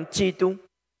羔羊基督，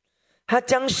他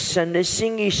将神的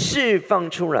心意释放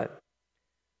出来。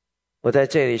我在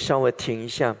这里稍微停一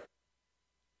下，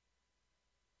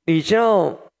你知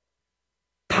道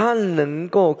他能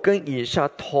够跟以撒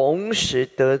同时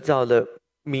得到了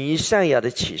弥赛亚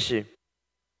的启示，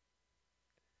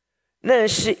那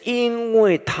是因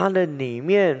为他的里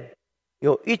面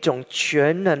有一种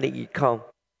全然的依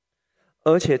靠，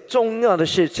而且重要的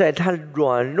是在他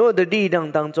软弱的力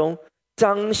量当中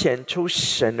彰显出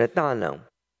神的大能。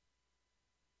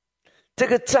这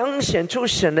个彰显出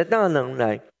神的大能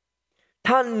来，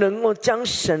他能够将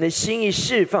神的心意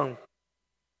释放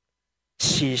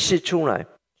启示出来，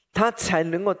他才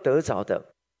能够得着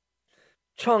的。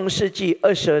创世纪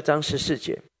22章14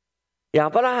节，亚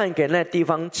伯拉罕给那地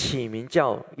方起名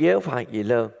叫耶和华以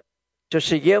勒，就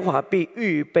是耶和华必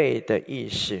预备的意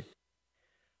思。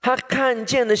他看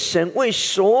见了神为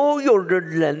所有的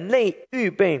人类预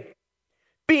备，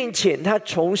并且他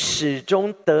从死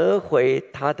中得回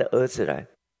他的儿子来。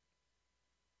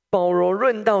保罗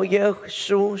论到耶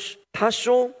稣，他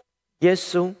说耶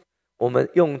稣，我们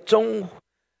用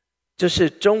就是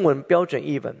中文标准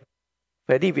译本，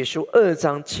腓立比书2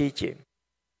章7节，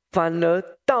反而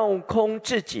倒空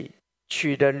自己，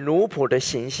取了奴仆的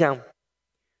形象，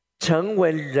成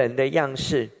为人的样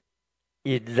式，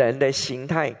以人的形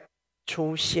态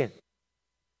出现。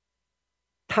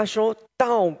他说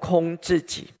倒空自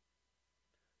己，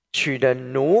取了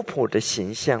奴仆的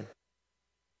形象。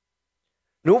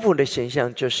奴仆的形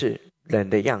象就是人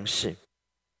的样式。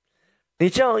你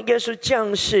知道耶稣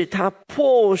降世，他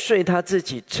破碎他自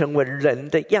己，成为人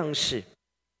的样式，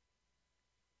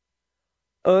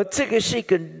而这个是一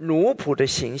个奴仆的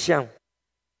形象。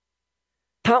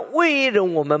他为了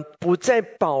我们不再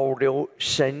保留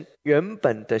神原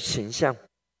本的形象，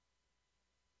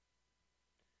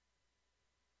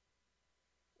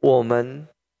我们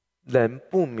人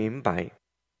不明白，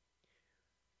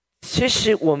其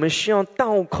实我们需要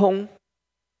倒空，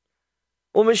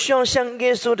我们需要像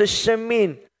耶稣的生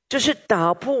命，就是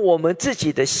打破我们自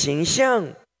己的形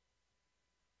象。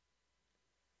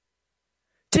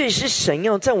这也是神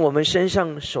要在我们身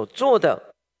上所做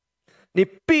的。你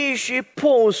必须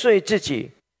破碎自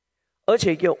己，而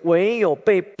且唯有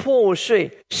被破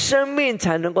碎，生命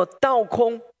才能够倒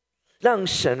空，让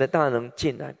神的大能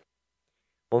进来。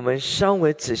我们稍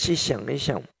微仔细想一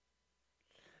想，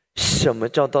什么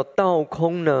叫做倒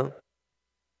空呢？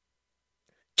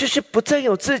就是不再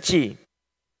有自己。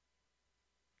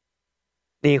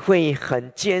你会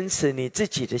很坚持你自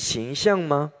己的形象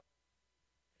吗？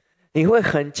你会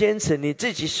很坚持你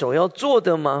自己所要做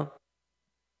的吗？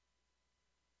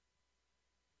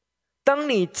当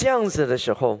你这样子的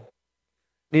时候，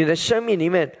你的生命里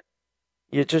面，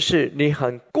也就是你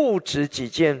很固执己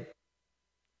见，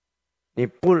你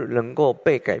不能够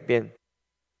被改变，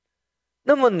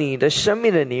那么你的生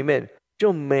命的里面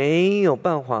就没有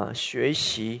办法学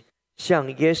习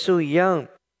像耶稣一样，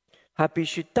他必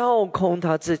须倒空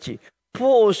他自己，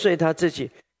破碎他自己。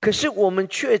可是我们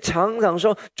却常常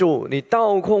说，主，你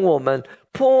倒空我们，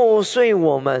破碎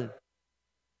我们。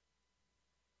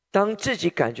当自己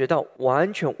感觉到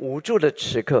完全无助的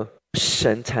时刻，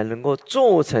神才能够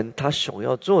做成他所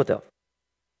要做的。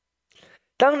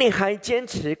当你还坚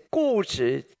持固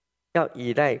执，要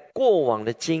依赖过往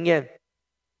的经验、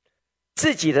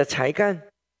自己的才干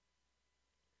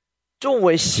作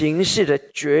为行事的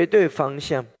绝对方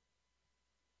向，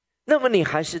那么你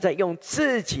还是在用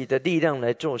自己的力量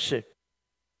来做事。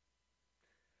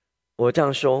我这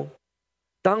样说，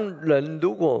当人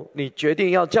如果你决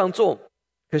定要这样做，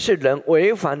可是人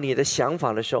违反你的想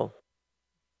法的时候，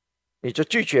你就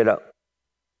拒绝了，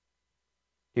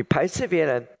你排斥别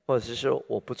人，或者是说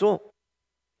我不做。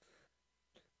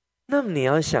那么你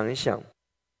要想一想，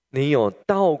你有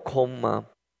倒空吗？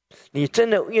你真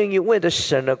的愿意为了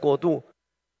神的国度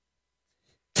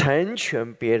成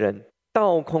全别人，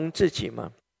倒空自己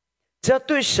吗？只要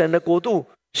对神的国度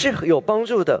是有帮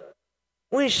助的，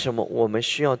为什么我们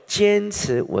需要坚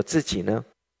持我自己呢？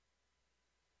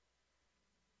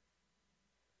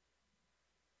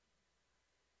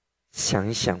想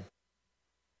一想，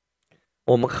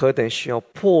我们何等需要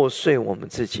破碎我们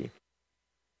自己。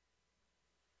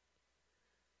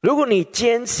如果你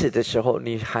坚持的时候，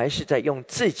你还是在用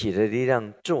自己的力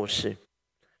量做事，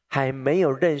还没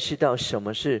有认识到什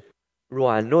么是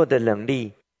软弱的能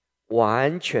力，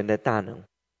完全的大能。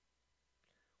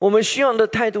我们需要的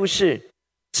态度是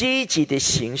积极的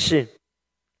行事，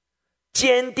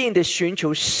坚定的寻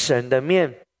求神的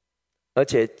面，而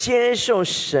且接受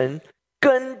神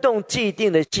更动既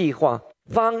定的计划、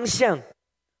方向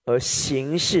和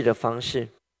行事的方式。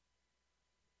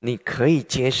你可以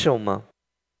接受吗？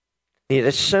你的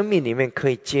生命里面可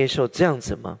以接受这样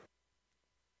子吗？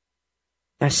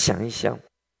要想一想，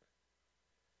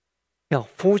要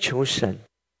呼求神，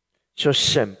说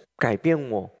神改变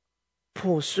我，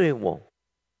破碎我，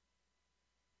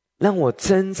让我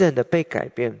真正的被改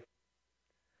变，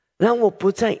让我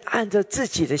不再按照自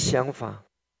己的想法。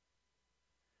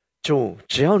主，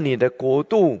只要你的国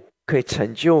度可以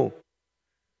成就，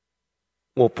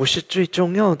我不是最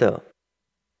重要的。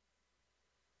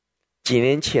几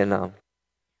年前呢，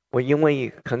我因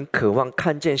为很渴望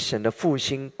看见神的复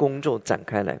兴工作展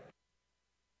开来，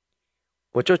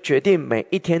我就决定每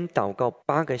一天祷告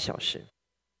8个小时。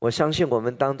我相信我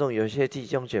们当中有些弟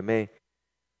兄姐妹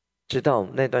知道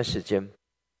那段时间，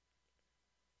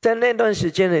在那段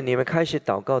时间呢，你们开始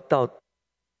祷告到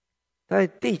大概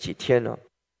第几天了？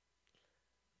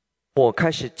火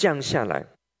开始降下来。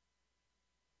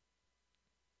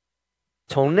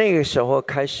从那个时候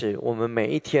开始，我们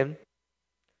每一天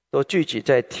都聚集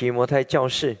在提摩太教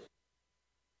室，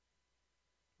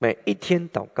每一天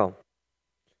祷告，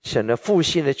神的复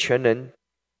兴的全能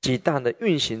极大的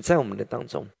运行在我们的当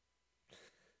中。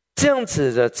这样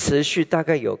子的持续大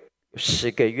概有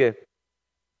10个月。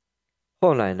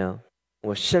后来呢，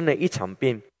我生了一场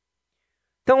病。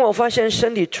当我发现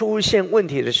身体出现问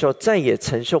题的时候，再也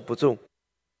承受不住。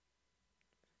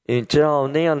你知道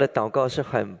那样的祷告是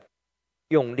很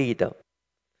用力的，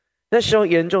那时候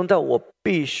严重到我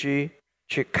必须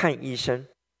去看医生。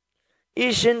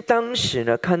医生当时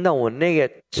呢，看到我那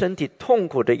个身体痛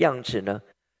苦的样子呢，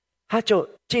他就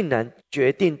竟然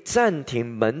决定暂停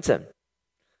门诊，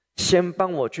先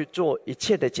帮我去做一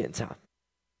切的检查。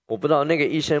我不知道那个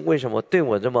医生为什么对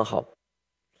我这么好，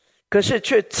可是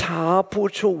却查不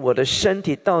出我的身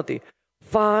体到底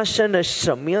发生了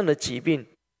什么样的疾病。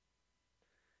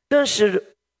但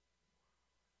是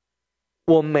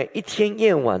我每一天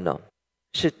夜晚呢，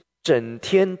是整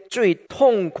天最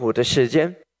痛苦的时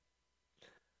间。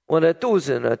我的肚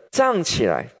子呢胀起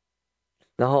来，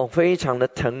然后非常的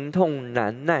疼痛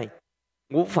难耐，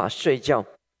无法睡觉，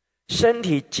身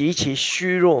体极其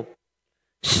虚弱，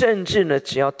甚至呢，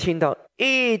只要听到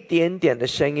一点点的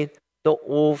声音都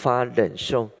无法忍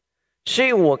受。所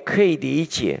以我可以理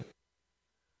解，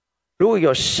如果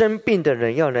有生病的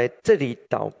人要来这里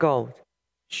祷告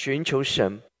寻求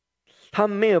神，他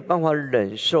没有办法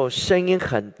忍受声音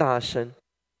很大声。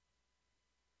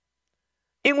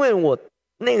因为我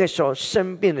那个时候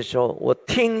生病的时候，我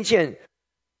听见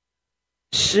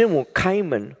师母开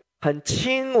门很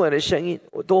轻微的声音，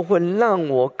我都会让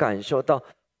我感受到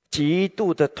极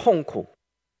度的痛苦，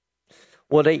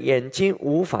我的眼睛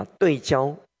无法对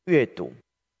焦阅读。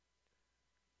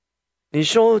你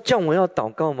说叫我要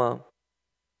祷告吗？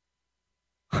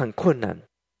很困难，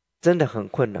真的很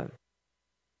困难。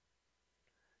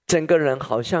整个人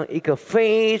好像一个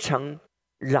非常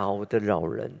老的老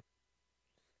人，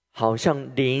好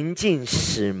像临近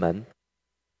死门。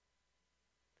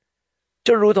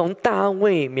就如同大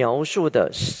卫描述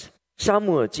的撒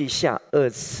母耳记下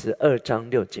22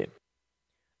章6节，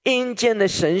阴间的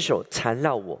神手缠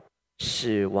绕我，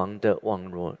死亡的网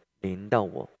罗临到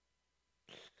我。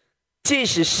即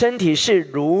使身体是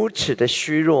如此的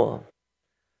虚弱，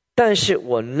但是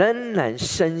我仍然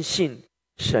深信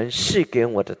神是给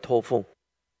我的托付，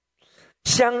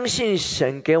相信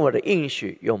神给我的应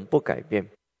许永不改变。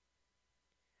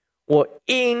我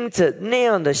因着那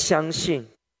样的相信，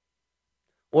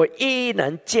我依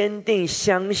然坚定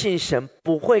相信神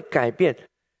不会改变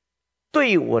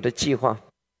对我的计划。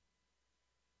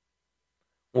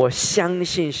我相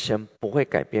信神不会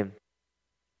改变。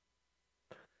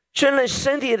虽然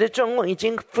身体的状况已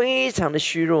经非常的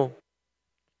虚弱，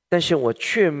但是我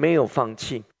却没有放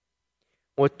弃。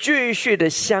我继续的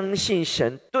相信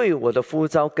神对我的呼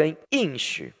召跟应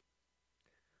许。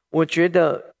我觉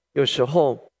得有时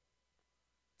候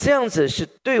这样子是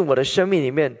对我的生命里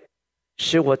面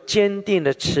使我坚定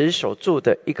的持守住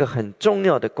的一个很重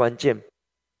要的关键。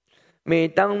每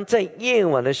当在夜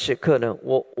晚的时刻呢，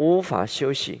我无法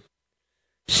休息，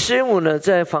师母呢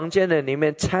在房间的里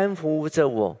面搀扶着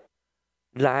我，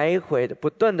来回的不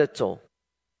断的走，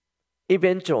一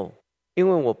边走，因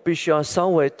为我必须要稍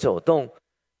微走动，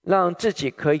让自己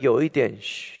可以有一点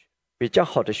比较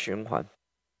好的循环，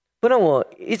不然我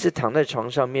一直躺在床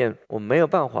上面，我没有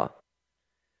办法。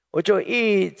我就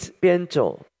一边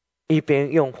走一边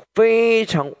用非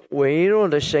常微弱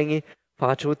的声音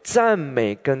发出赞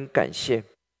美跟感谢。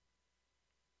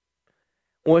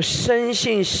我深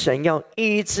信神要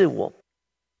医治我，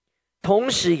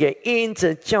同时也因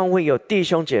着教会有弟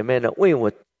兄姐妹呢为我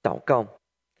祷告，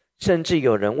甚至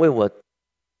有人为我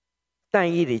但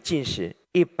以理禁食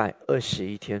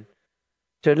121天，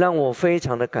这让我非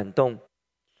常的感动。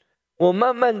我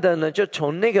慢慢的呢就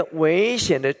从那个危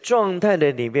险的状态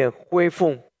的里面恢复，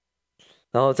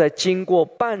然后再经过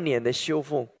半年的修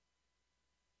复，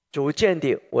逐渐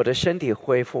的我的身体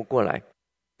恢复过来，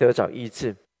得着医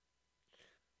治。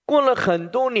过了很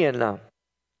多年了，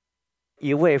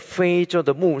一位非洲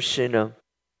的牧师呢，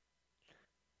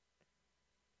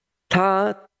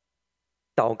他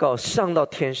祷告上到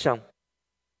天上，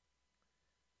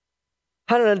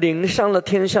他的灵上了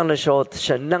天上的时候，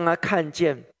神让他看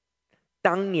见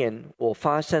当年我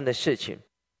发生的事情。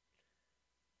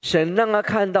神让他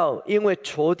看到，因为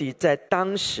仇敌在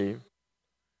当时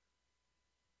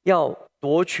要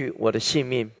夺取我的性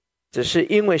命，只是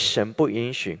因为神不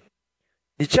允许。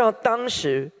你知道当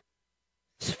时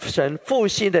神复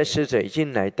兴的使者已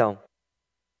经来到，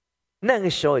那个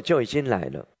时候就已经来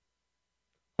了。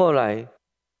后来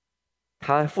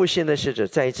他复兴的使者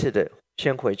再一次的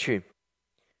先回去，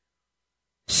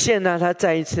现在他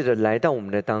再一次的来到我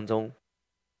们的当中。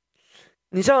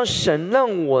你知道神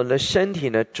让我的身体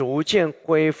呢逐渐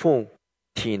恢复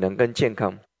体能跟健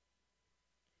康。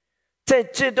在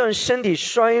这段身体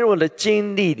衰弱的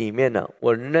经历里面呢，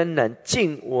我仍然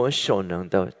尽我所能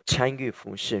的参与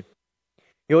服事。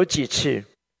有几次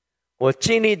我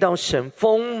经历到神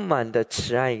丰满的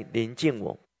慈爱临近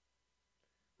我。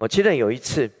我记得有一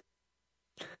次，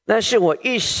那是我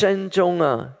一生中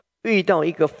遇到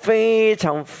一个非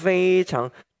常非常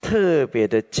特别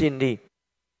的经历。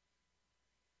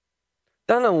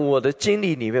当然我的经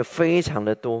历里面非常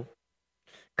的多，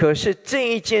可是这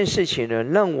一件事情呢，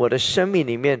让我的生命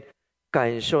里面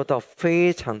感受到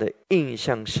非常的印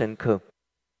象深刻。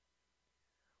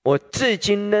我至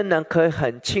今仍然可以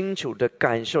很清楚的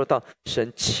感受到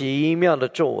神奇妙的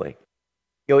作为。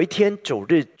有一天主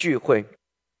日聚会，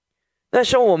那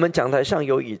时候我们讲台上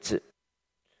有椅子，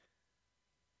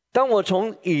当我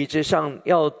从椅子上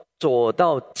要走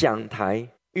到讲台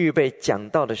预备讲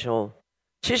道的时候，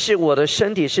其实我的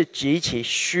身体是极其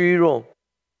虚弱，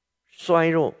衰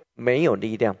弱，没有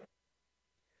力量，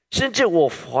甚至我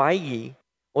怀疑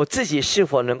我自己是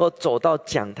否能够走到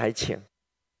讲台前。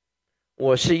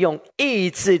我是用意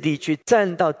志力去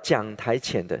站到讲台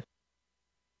前的，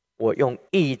我用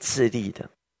意志力的。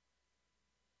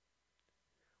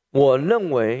我认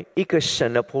为一个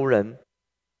神的仆人，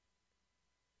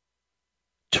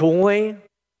除非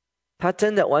他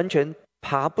真的完全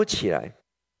爬不起来，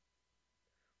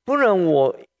不然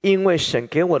我因为神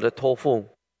给我的托付，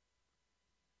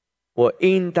我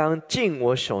应当尽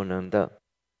我所能的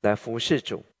来服侍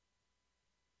主，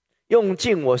用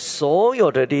尽我所有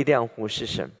的力量服侍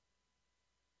神。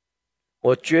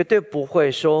我绝对不会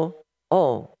说，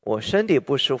我身体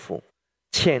不舒服，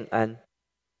欠安，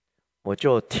我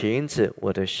就停止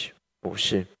我的服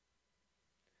侍。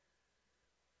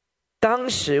当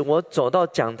时我走到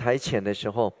讲台前的时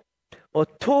候，我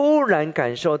突然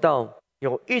感受到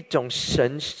有一种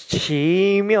神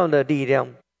奇妙的力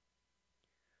量，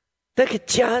那个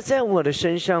加在我的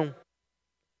身上，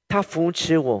他扶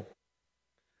持我，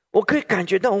我可以感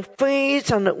觉到非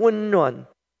常的温暖，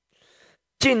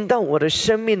进到我的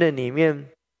生命的里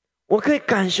面，我可以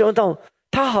感受到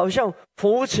他好像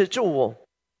扶持住我，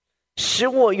使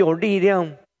我有力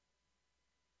量，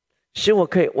使我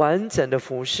可以完整的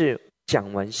服侍，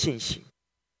讲完信息。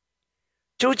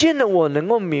逐渐的我能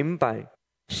够明白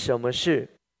什么是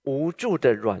无助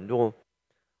的软弱，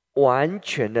完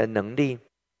全的能力。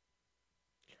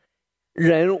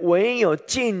人唯有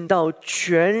进到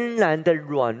全然的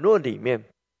软弱里面，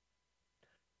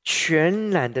全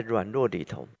然的软弱里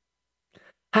头，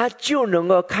他就能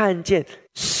够看见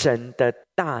神的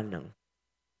大能，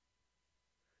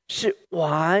是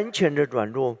完全的软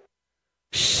弱，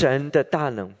神的大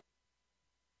能。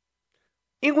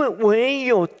因为唯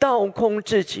有倒空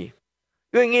自己，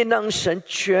愿意让神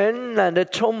全然的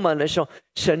充满的时候，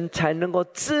神才能够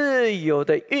自由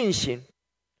的运行。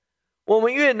我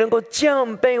们越能够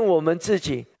降卑我们自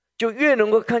己，就越能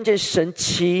够看见神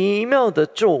奇妙的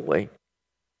作为。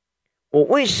我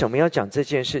为什么要讲这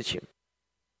件事情？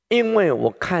因为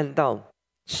我看到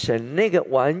神那个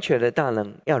完全的大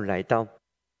能要来到，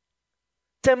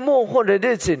在末后的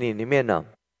日子里面呢，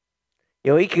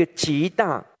有一个极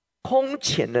大空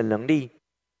前的能力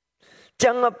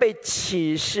将要被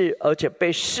启示，而且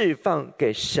被释放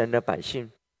给神的百姓。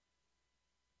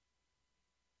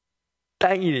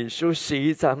但以理书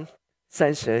11章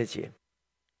32节，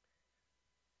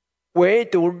唯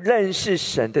独认识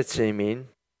神的子民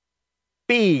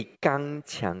必刚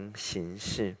强行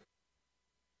事。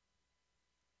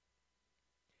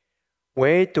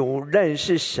唯独认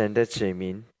识神的子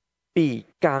民必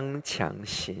刚强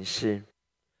行事。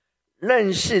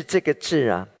认识这个字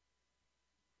啊，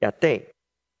亚对，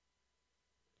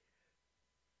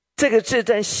这个字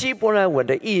在希伯来文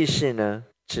的意思呢，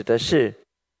指的是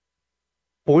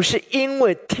不是因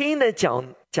为听了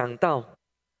讲道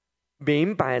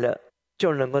明白了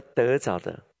就能够得着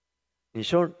的。你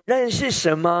说认识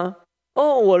神吗？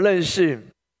我认识。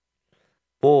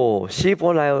不，希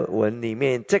伯来文里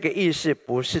面这个意思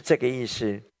不是这个意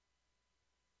思，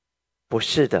不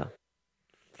是的。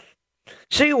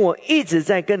所以我一直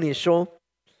在跟你说，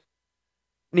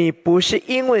你不是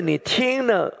因为你听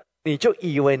了你就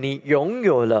以为你拥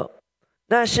有了，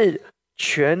那是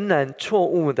全然错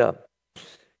误的。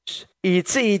以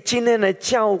至于今天的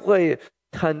教会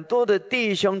很多的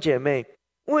弟兄姐妹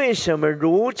为什么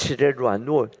如此的软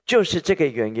弱，就是这个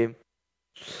原因。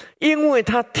因为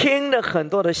他听了很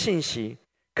多的信息，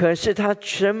可是他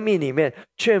生命里面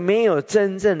却没有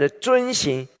真正的遵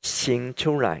行行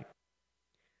出来。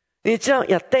你知道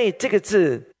亚对这个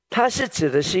字，它是指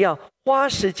的是要花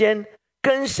时间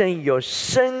跟神有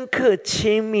深刻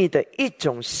亲密的一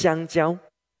种相交，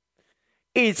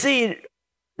以至于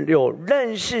有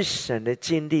认识神的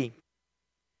经历。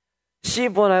希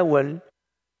伯来文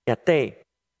亚对，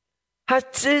他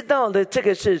知道的这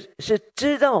个是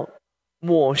知道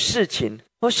某事情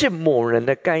或是某人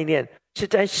的概念，是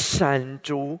在闪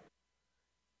族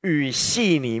语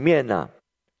系里面呢，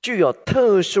具有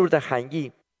特殊的含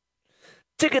义。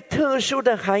这个特殊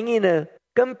的含义呢，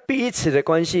跟彼此的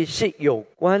关系是有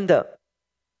关的，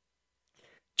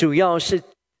主要是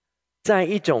在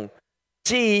一种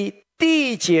基于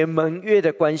缔结盟约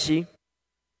的关系。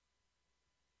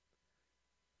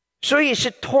所以是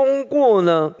通过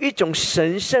呢一种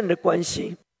神圣的关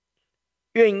系，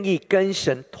愿意跟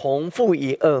神同负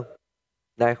一軛，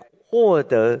来获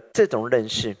得这种认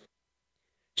识。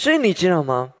所以你知道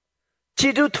吗？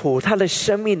基督徒他的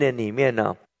生命的里面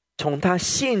呢，从他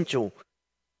信主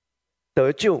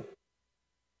得救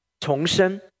重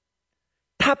生，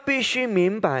他必须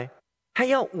明白他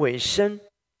要委身，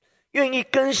愿意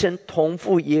跟神同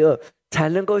父一二，才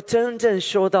能够真正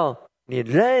说到你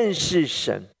认识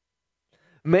神。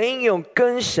没有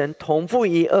跟神同父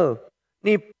一二，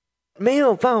你没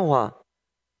有办法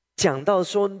讲到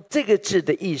说这个字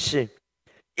的意思，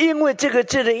因为这个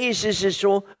字的意思是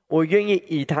说，我愿意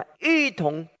与他一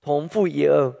同同父一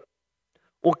二，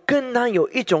我跟他有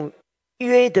一种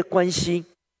约的关系。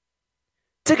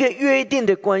这个约定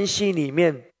的关系里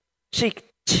面是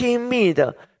亲密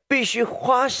的，必须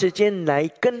花时间来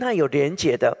跟他有连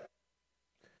结的。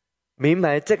明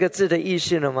白这个字的意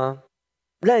思了吗？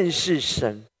认识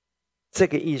神，这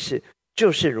个意思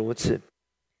就是如此。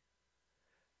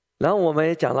然后我们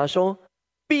也讲到说，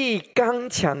必刚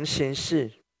强行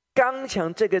事。刚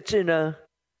强这个字呢，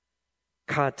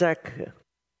哈扎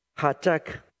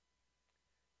克，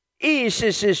意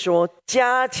思是说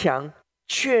加强、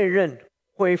确认、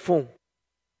恢复，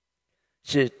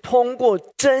是通过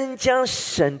增加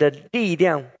神的力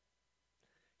量，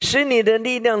使你的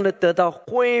力量呢得到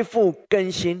恢复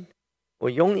更新。我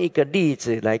用一个例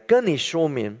子来跟你说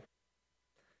明，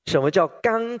什么叫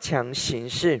刚强行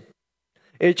事。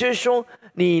也就是说，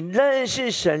你认识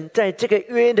神，在这个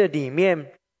约的里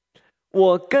面，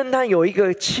我跟他有一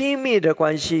个亲密的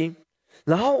关系，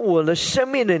然后我的生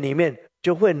命的里面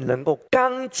就会能够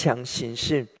刚强行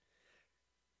事。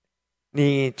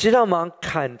你知道吗？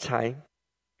砍柴，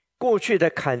过去的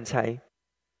砍柴，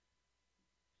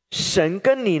神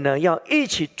跟你呢要一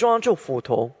起抓住斧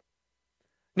头，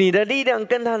你的力量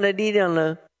跟他的力量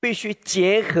呢必须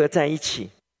结合在一起，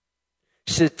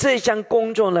使这项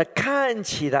工作呢看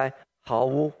起来毫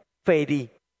无费力。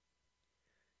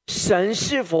神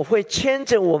是否会牵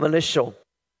着我们的手，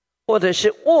或者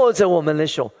是握着我们的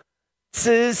手，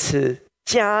支持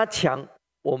加强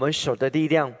我们手的力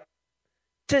量，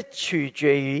这取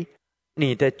决于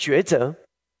你的抉择。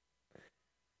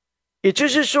也就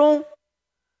是说，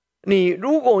你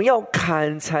如果要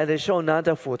砍柴的时候拿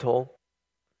着斧头，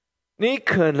你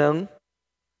可能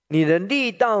你的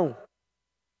力道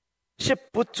是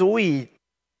不足以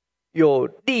有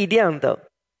力量的，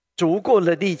足够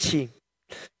的力气，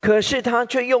可是他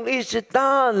却用一只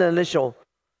大人的手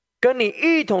跟你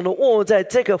一同的握在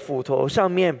这个斧头上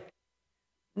面，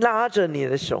拉着你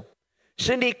的手，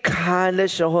使你砍的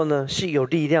时候呢是有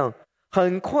力量，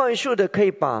很快速的可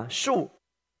以把树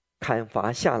砍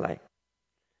伐下来。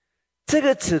这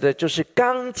个指的就是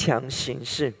刚强行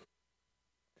事。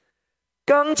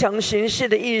刚强行事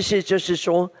的意思就是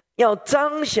说，要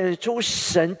彰显出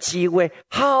神极为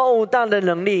浩大的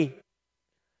能力。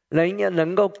人要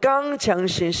能够刚强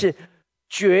行事，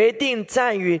决定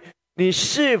在于你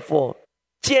是否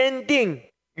坚定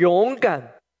勇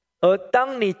敢，而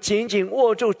当你紧紧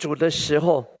握住主的时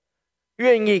候，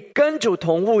愿意跟主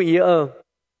同父一二，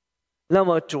那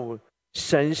么主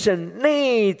神圣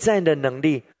内在的能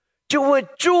力就会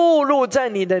注入在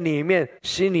你的里面，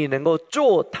使你能够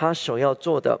做他所要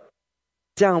做的。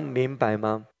这样明白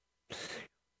吗？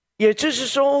也就是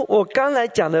说，我刚才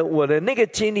讲的我的那个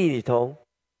经历里头，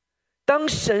当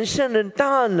神圣的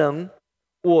大能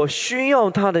我需要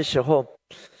他的时候，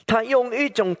他用一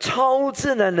种超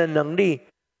自然的能力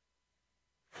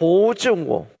扶住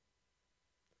我，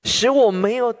使我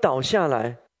没有倒下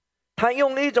来。他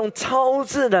用一种超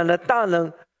自然的大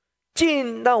能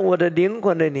进到我的灵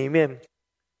魂的里面，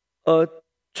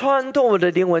穿透我的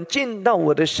灵魂，进到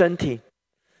我的身体，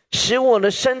使我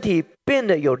的身体变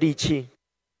得有力气，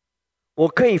我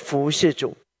可以服侍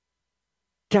主。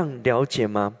这样了解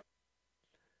吗？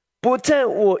不在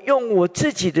我用我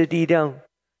自己的力量，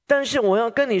但是我要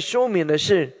跟你说明的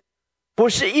是，不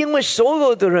是因为所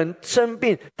有的人生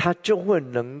病，他就会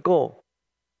能够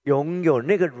拥有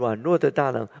那个软弱的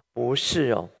大能，不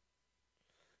是哦。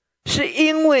是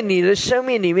因为你的生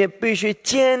命里面必须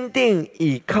坚定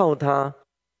倚靠他，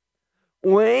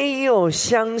唯有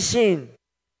相信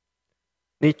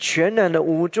你全然的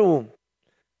无助，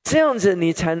这样子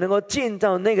你才能够进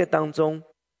到那个当中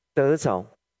得着。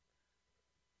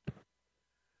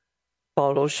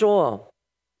保罗说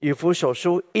以弗所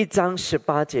书1章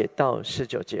18节到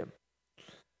19节，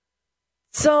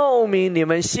照明你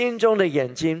们心中的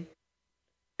眼睛，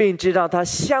并知道他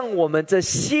向我们这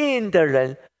信的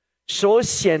人所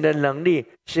显的能力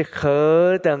是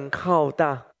何等浩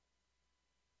大。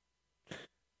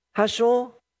他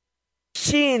说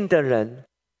信的人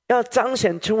要彰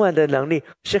显出来的能力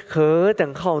是何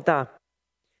等浩大。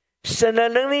神的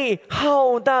能力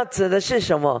浩大指的是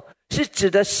什么？是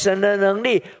指的神的能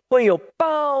力会有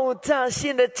爆炸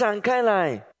性的展开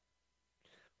来，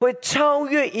会超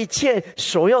越一切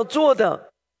所要做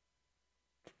的。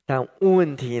但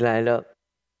问题来了，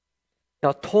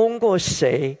要通过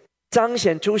谁彰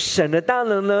显出神的大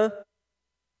能呢？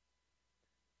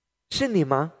是你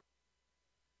吗？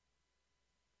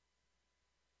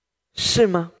是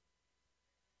吗？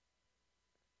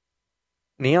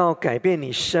你要改变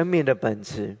你生命的本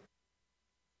质。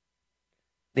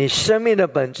你生命的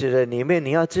本质的里面，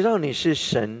你要知道你是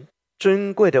神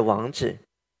尊贵的王子。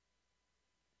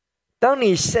当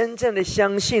你真正的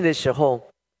相信的时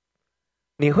候，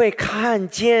你会看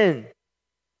见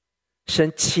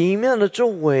神奇妙的作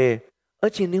为，而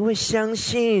且你会相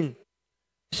信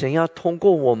神要通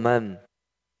过我们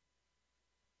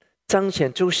彰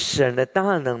显出神的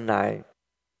大能来。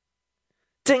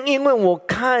正因为我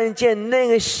看见那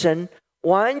个神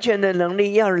完全的能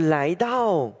力要来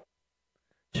到，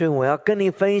所以我要跟你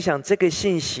分享这个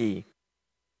信息，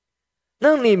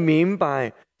让你明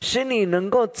白，使你能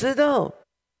够知道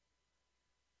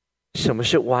什么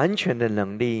是完全的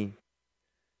能力。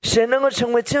谁能够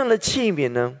成为这样的器皿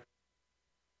呢？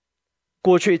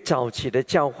过去早期的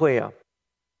教会啊，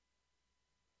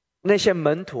那些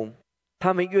门徒，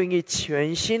他们愿意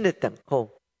全心的等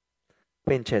候，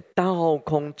并且倒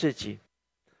空自己，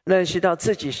认识到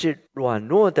自己是软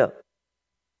弱的。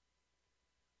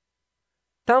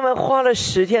他们花了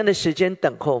10天的时间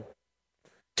等候，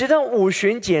直到五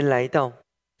旬节来到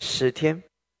10天。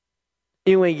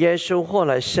因为耶稣后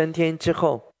来升天之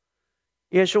后，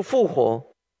耶稣复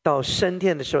活到升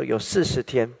天的时候有40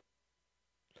天，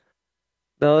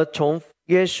而从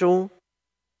耶稣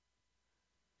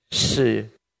死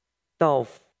到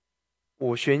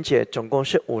五旬节总共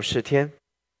是50天。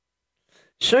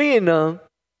所以呢，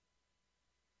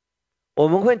我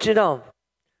们会知道，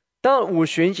当五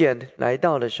旬节来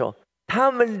到的时候，他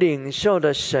们领受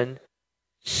了神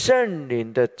圣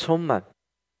灵的充满，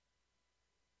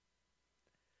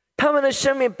他们的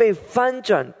生命被翻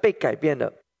转，被改变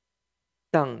了。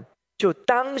但就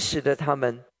当时的他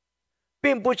们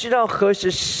并不知道何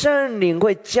时圣灵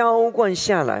会浇灌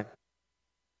下来，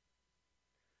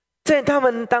在他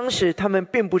们当时他们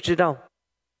并不知道，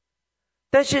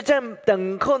但是在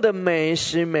等候的每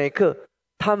时每刻，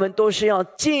他们都是要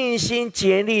尽心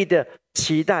竭力的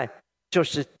期待，就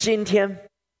是今天。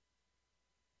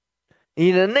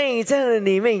你的内在的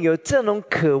里面有这种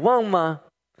渴望吗？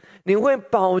你会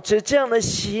保持这样的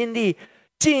心力，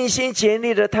尽心竭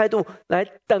力的态度来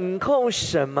等候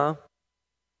神吗？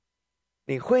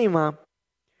你会吗？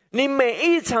你每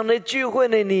一场的聚会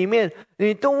的里面，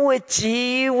你都会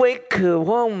极为渴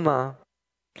望吗？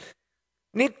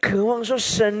你渴望说，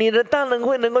神你的大能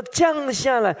会能够降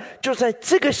下来，就在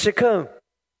这个时刻？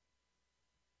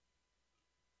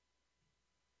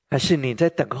还是你在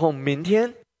等候明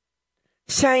天，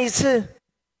下一次？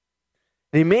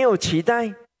你没有期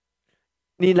待，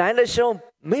你来的时候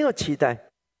没有期待。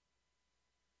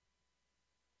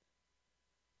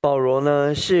保罗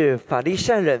呢，是法利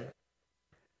赛人，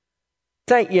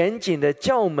在严谨的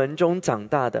教门中长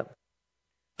大的，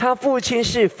他父亲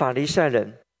是法利赛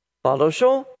人。保罗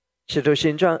说，使徒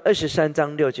行传23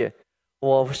章6节，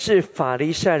我是法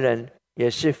利赛人，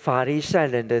也是法利赛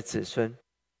人的子孙。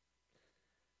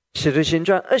使徒行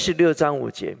传26章5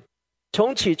节，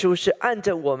从起初是按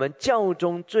着我们教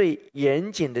中最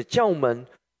严谨的教门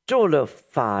做了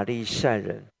法利赛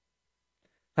人。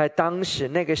在当时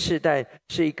那个时代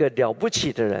是一个了不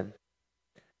起的人，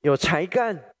有才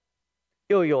干，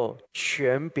又有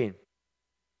权柄。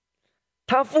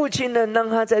他父亲呢，让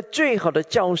他在最好的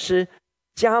教师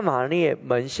加玛列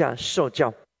门下受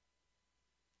教，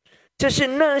这是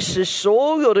那时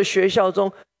所有的学校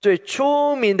中最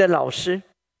出名的老师。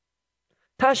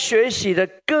他学习了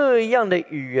各样的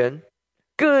语言，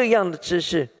各样的知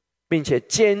识，并且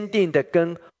坚定的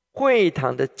跟会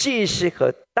堂的祭司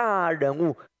和大人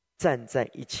物站在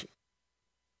一起。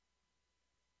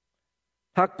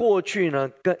他过去呢，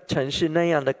跟曾是那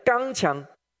样的刚强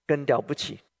跟了不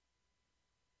起。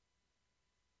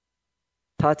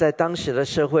他在当时的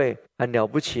社会很了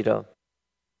不起的。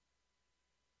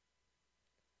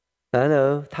然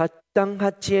而当他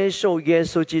接受耶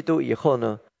稣基督以后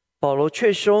呢，保罗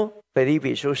却说，腓立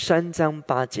比书3章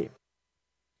8节，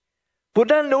不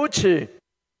但如此，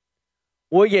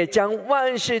我也将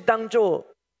万事当作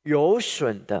有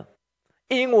损的，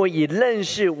因我以认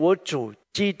识我主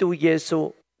基督耶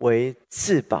稣为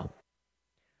至宝。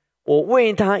我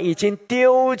为他已经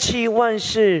丢弃万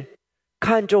事，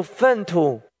看作粪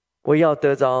土，我要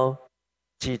得着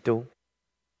基督。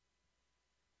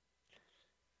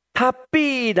他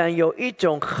必然有一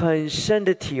种很深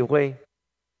的体会，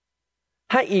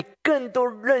他以更多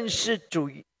认识主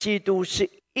基督是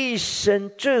一生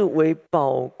最为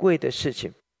宝贵的事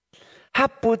情。他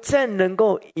不再能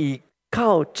够依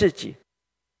靠自己，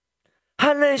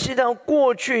他认识到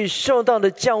过去受到的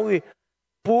教育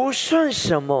不算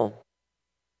什么，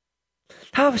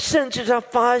他甚至他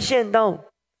发现到，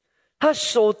他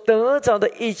所得着的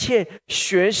一切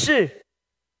学识，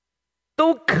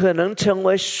都可能成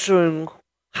为损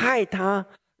害他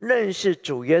认识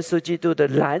主耶稣基督的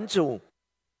拦阻。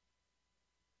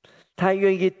他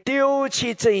愿意丢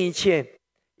弃这一切，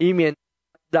以免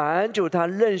拦阻他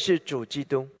认识主基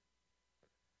督。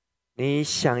你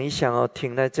想一想哦，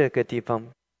停在这个地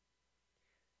方，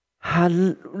他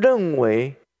认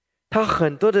为他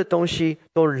很多的东西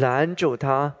都拦阻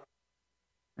他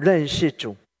认识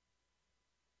主。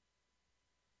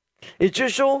也就是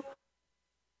说，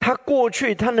他过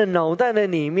去他的脑袋的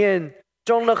里面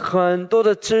装了很多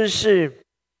的知识，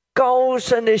高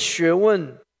深的学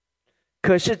问，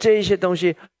可是这一些东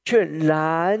西却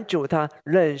拦阻他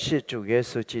认识主耶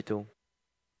稣基督。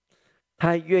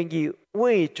他愿意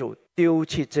为主丢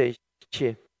弃这一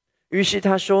切，于是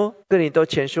他说，哥林多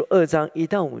前书2章1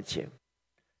到5节，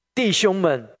弟兄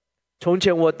们，从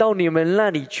前我到你们那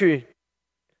里去，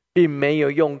并没有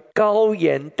用高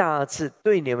言大志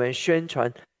对你们宣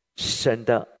传神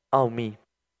的奥秘，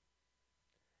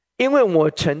因为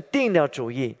我曾定了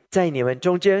主意，在你们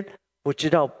中间不知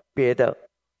道别的，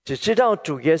只知道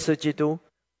主耶稣基督，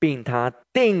并他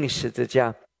钉十字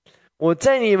架。我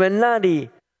在你们那里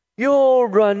又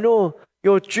软弱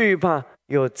又惧怕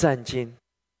又战惊。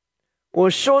我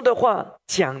说的话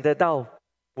讲的道，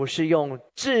不是用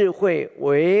智慧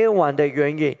委婉的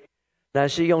言语，乃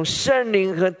是用圣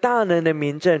灵和大能的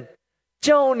明证，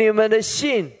叫你们的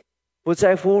信不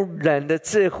在乎人的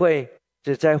智慧，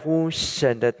只在乎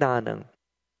神的大能。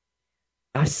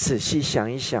仔细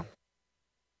想一想，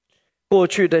过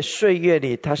去的岁月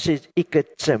里，他是一个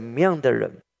怎么样的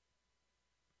人？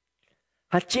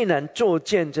他竟然做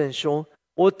见证说，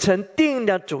我曾定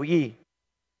了主意，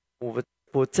我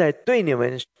不再对你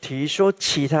们提说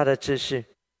其他的知识。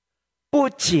不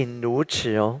仅如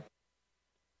此哦，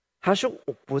他说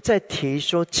我不再提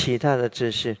说其他的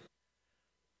知识，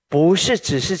不是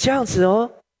只是这样子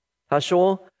哦。他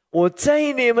说我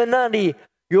在你们那里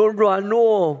有软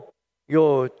弱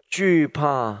有惧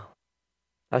怕。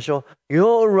他说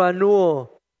有软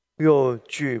弱有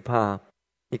惧怕。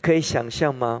你可以想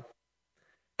象吗？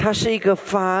他是一个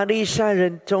法利赛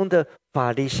人中的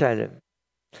法利赛人，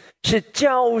是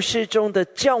教师中的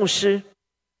教师，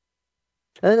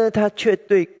然而他却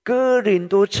对哥林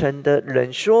多城的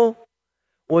人说，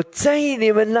我在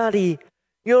你们那里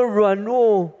有软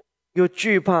弱有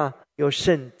惧怕有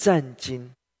甚战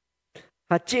惊。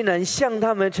他竟然向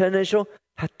他们承认说，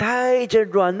他带着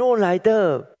软弱来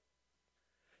的。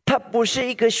他不是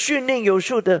一个训练有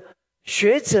素的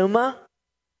学者吗？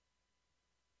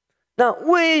那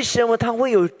为什么他会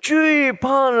有惧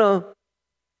怕呢？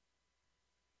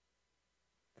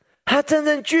他真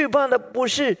正惧怕的不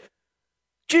是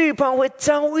惧怕会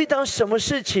遭遇到什么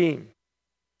事情，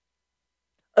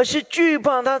而是惧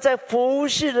怕他在服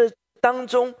事的当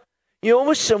中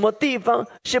有什么地方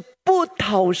是不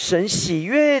讨神喜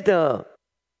悦的，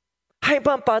害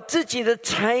怕把自己的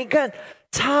才干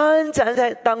掺杂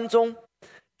在当中，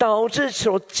导致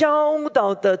所教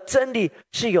导的真理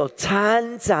是有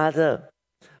掺杂的，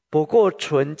不够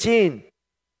纯净。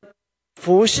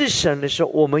服事神的时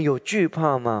候，我们有惧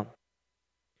怕吗？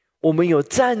我们有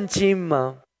战惊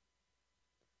吗？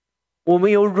我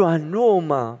们有软弱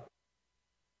吗？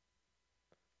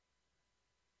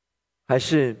还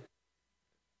是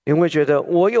你会觉得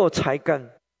我有才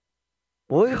干，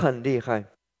我也很厉害？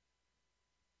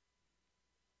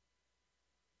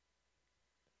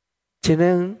今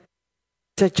天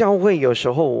在教会有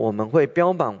时候我们会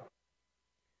标榜，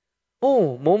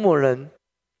某某人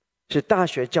是大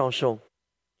学教授，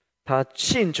他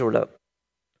信主了，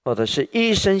或者是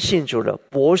医生信主了，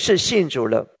博士信主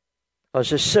了，而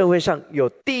是社会上有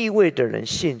地位的人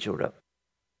信主了。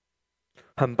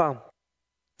很棒，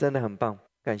真的很棒，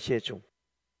感谢主。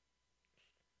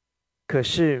可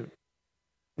是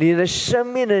你的生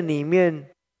命的里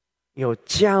面有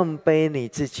降卑你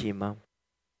自己吗？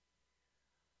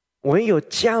唯有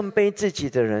降卑自己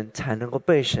的人才能够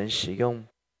被神使用。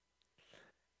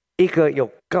一个有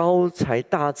高才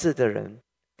大志的人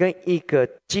跟一个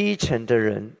基层的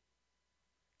人，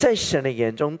在神的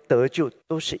眼中得救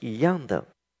都是一样的。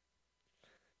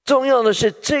重要的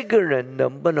是这个人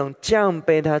能不能降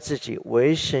卑他自己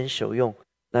为神所用，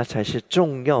那才是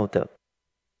重要的。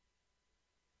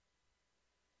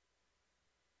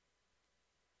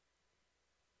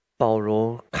保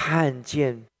罗看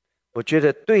见，我觉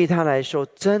得对他来说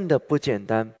真的不简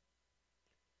单。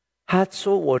他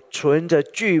说我存着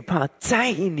惧怕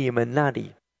在你们那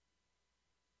里，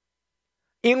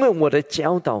因为我的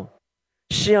教导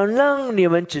是要让你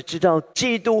们只知道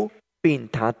基督并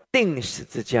他钉十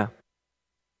字架。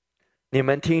你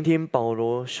们听听保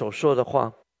罗所说的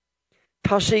话，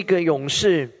他是一个勇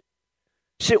士，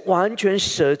是完全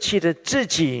舍弃了自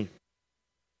己。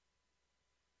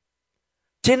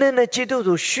今天的基督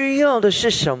徒需要的是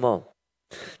什么？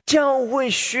教会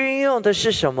需要的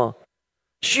是什么？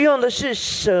需要的是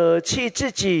舍弃自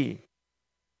己，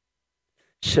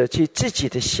舍弃自己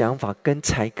的想法跟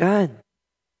才干。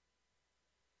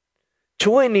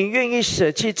除非你愿意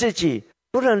舍弃自己，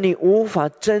不然你无法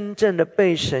真正的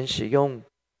被神使用。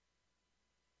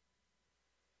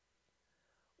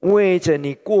为着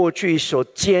你过去所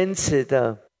坚持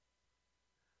的，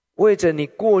为着你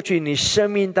过去你生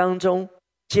命当中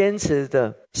坚持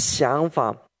的想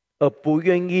法，而不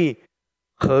愿意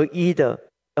合一的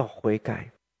要悔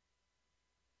改，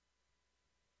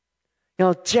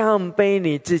要降卑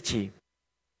你自己。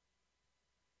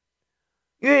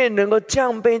越能够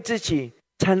降卑自己，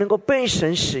才能够被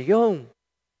神使用，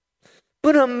不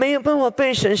然没有办法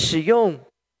被神使用。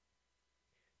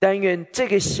但愿这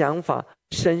个想法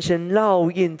深深烙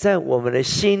印在我们的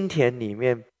心田里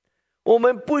面。我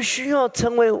们不需要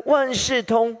成为万事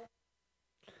通，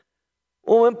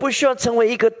我们不需要成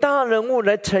为一个大人物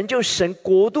来成就神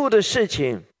国度的事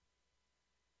情，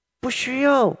不需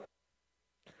要。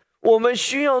我们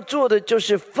需要做的就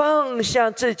是放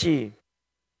下自己。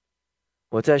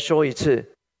我再说一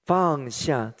次，放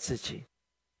下自己。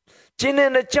今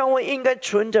天的教会应该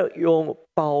存着有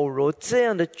保罗这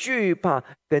样的惧怕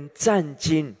跟战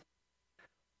兢，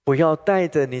不要带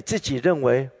着你自己认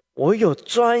为我有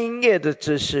专业的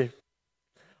知识，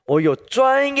我有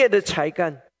专业的才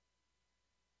干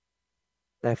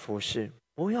来服侍，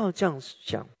不要这样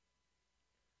想。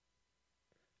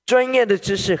专业的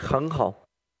知识很好，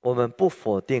我们不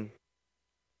否定，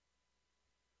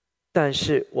但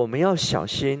是我们要小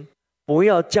心，不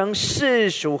要将世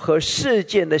俗和世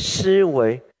界的思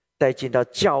维带进到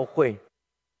教会，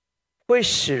会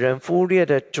使人忽略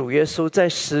了主耶稣在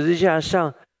十字架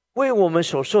上为我们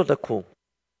所受的苦。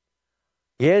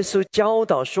耶稣教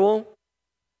导说，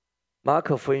马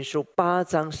可福音书8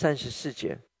章34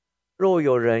节，若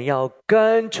有人要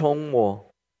跟从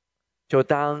我，就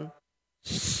当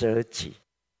舍己，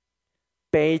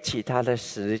背起他的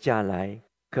十字架来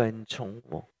跟从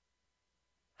我。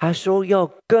他说要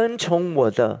跟从我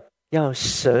的，要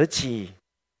舍己，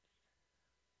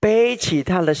背起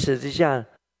他的十字架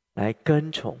来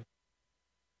跟从，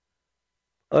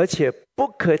而且不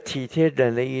可体贴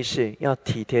人的意思，要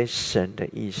体贴神的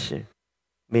意思，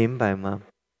明白吗？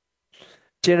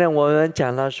既然我们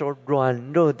讲到说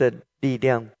软弱的力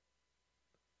量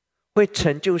会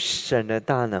成就神的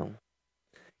大能，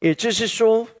也就是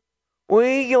说，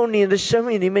唯有你的生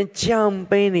命里面降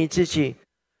卑你自己，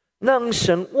让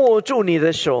神握住你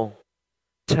的手，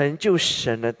成就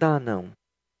神的大能。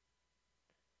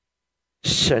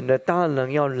神的大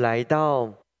能要来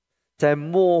到，在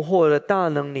末后的大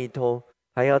能里头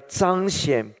还要彰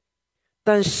显，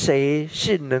但谁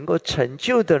是能够成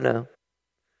就的呢？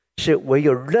是唯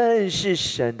有认识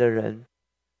神的人，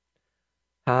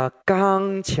他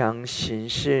刚强行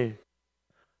事。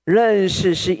认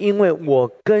识是因为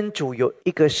我跟主有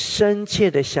一个深切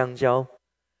的相交，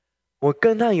我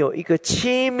跟他有一个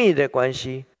亲密的关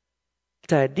系，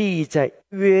在立在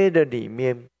约的里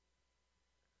面，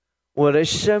我的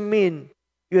生命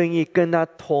愿意跟他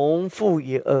同负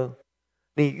一轭。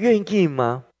你愿意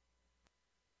吗？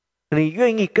你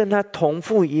愿意跟他同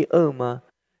负一轭吗？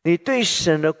你对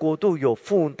神的国度有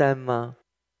负担吗？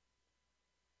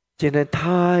今天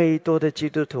太多的基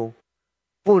督徒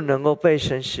不能够被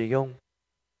神使用，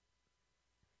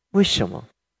为什么？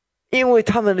因为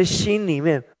他们的心里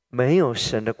面没有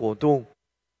神的国度。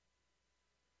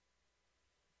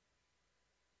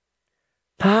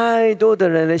太多的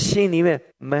人的心里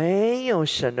面没有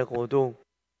神的国度，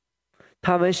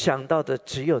他们想到的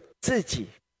只有自己，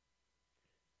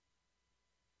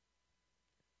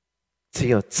只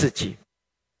有自己，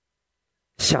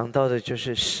想到的就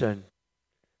是神，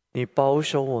你保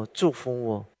守我，祝福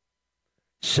我，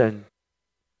神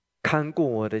看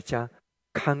顾我的家，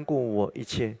看顾我一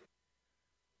切，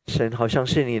神好像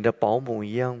是你的保姆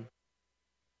一样，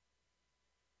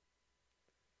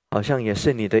好像也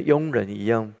是你的佣人一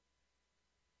样。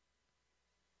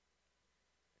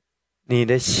你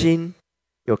的心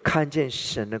有看见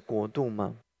神的国度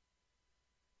吗？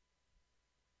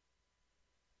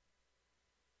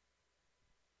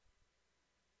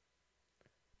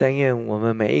但愿我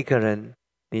们每一个人，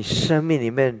你生命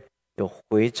里面有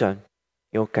回转，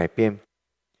有改变，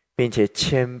并且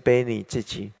谦卑你自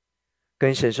己，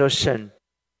跟神说，神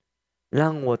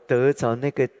让我得着那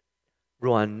个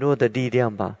软弱的力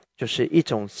量吧，就是一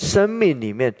种生命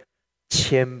里面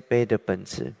谦卑的本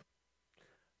质，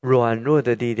软弱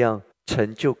的力量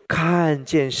成就看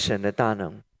见神的大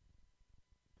能。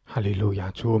哈利路亚，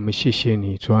主，我们谢谢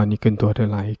你，主啊，你更多的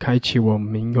来开启我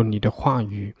们，用你的话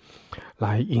语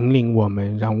来引领我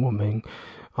们，让我们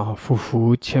俯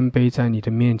伏谦卑在你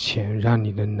的面前，让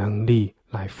你的能力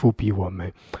来复庇我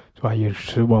们，主啊，也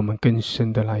使我们更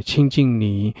深的来亲近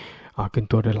你更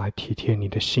多的来体贴你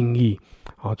的心意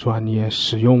主啊，你也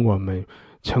使用我们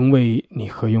成为你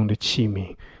合用的器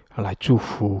皿来祝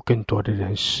福更多的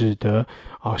人，使得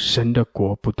神的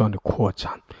国不断的扩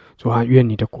展。主啊，愿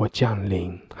你的国降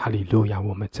临，哈利路亚！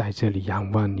我们在这里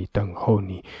仰望你，等候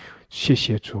你。谢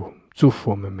谢主，祝福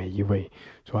我们每一位。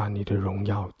主啊，你的荣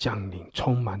耀降临，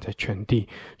充满在全地。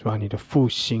主啊，你的复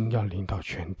兴要临到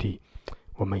全地。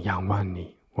我们仰望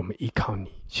你，我们依靠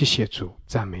你。谢谢主，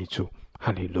赞美主，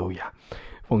哈利路亚！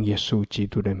奉耶稣基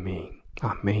督的名，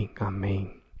阿们，阿们，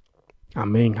阿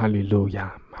们，哈利路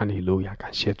亚，哈利路亚！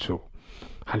感谢主，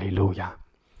哈利路亚！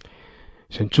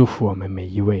神祝福我们每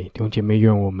一位弟兄姐妹，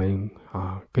愿我们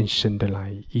更深的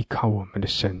来依靠我们的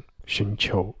神，寻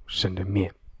求神的面，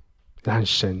让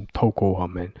神透过我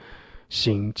们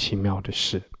行奇妙的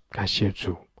事。感谢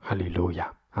主，哈利路亚，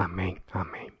阿们，阿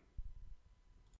们。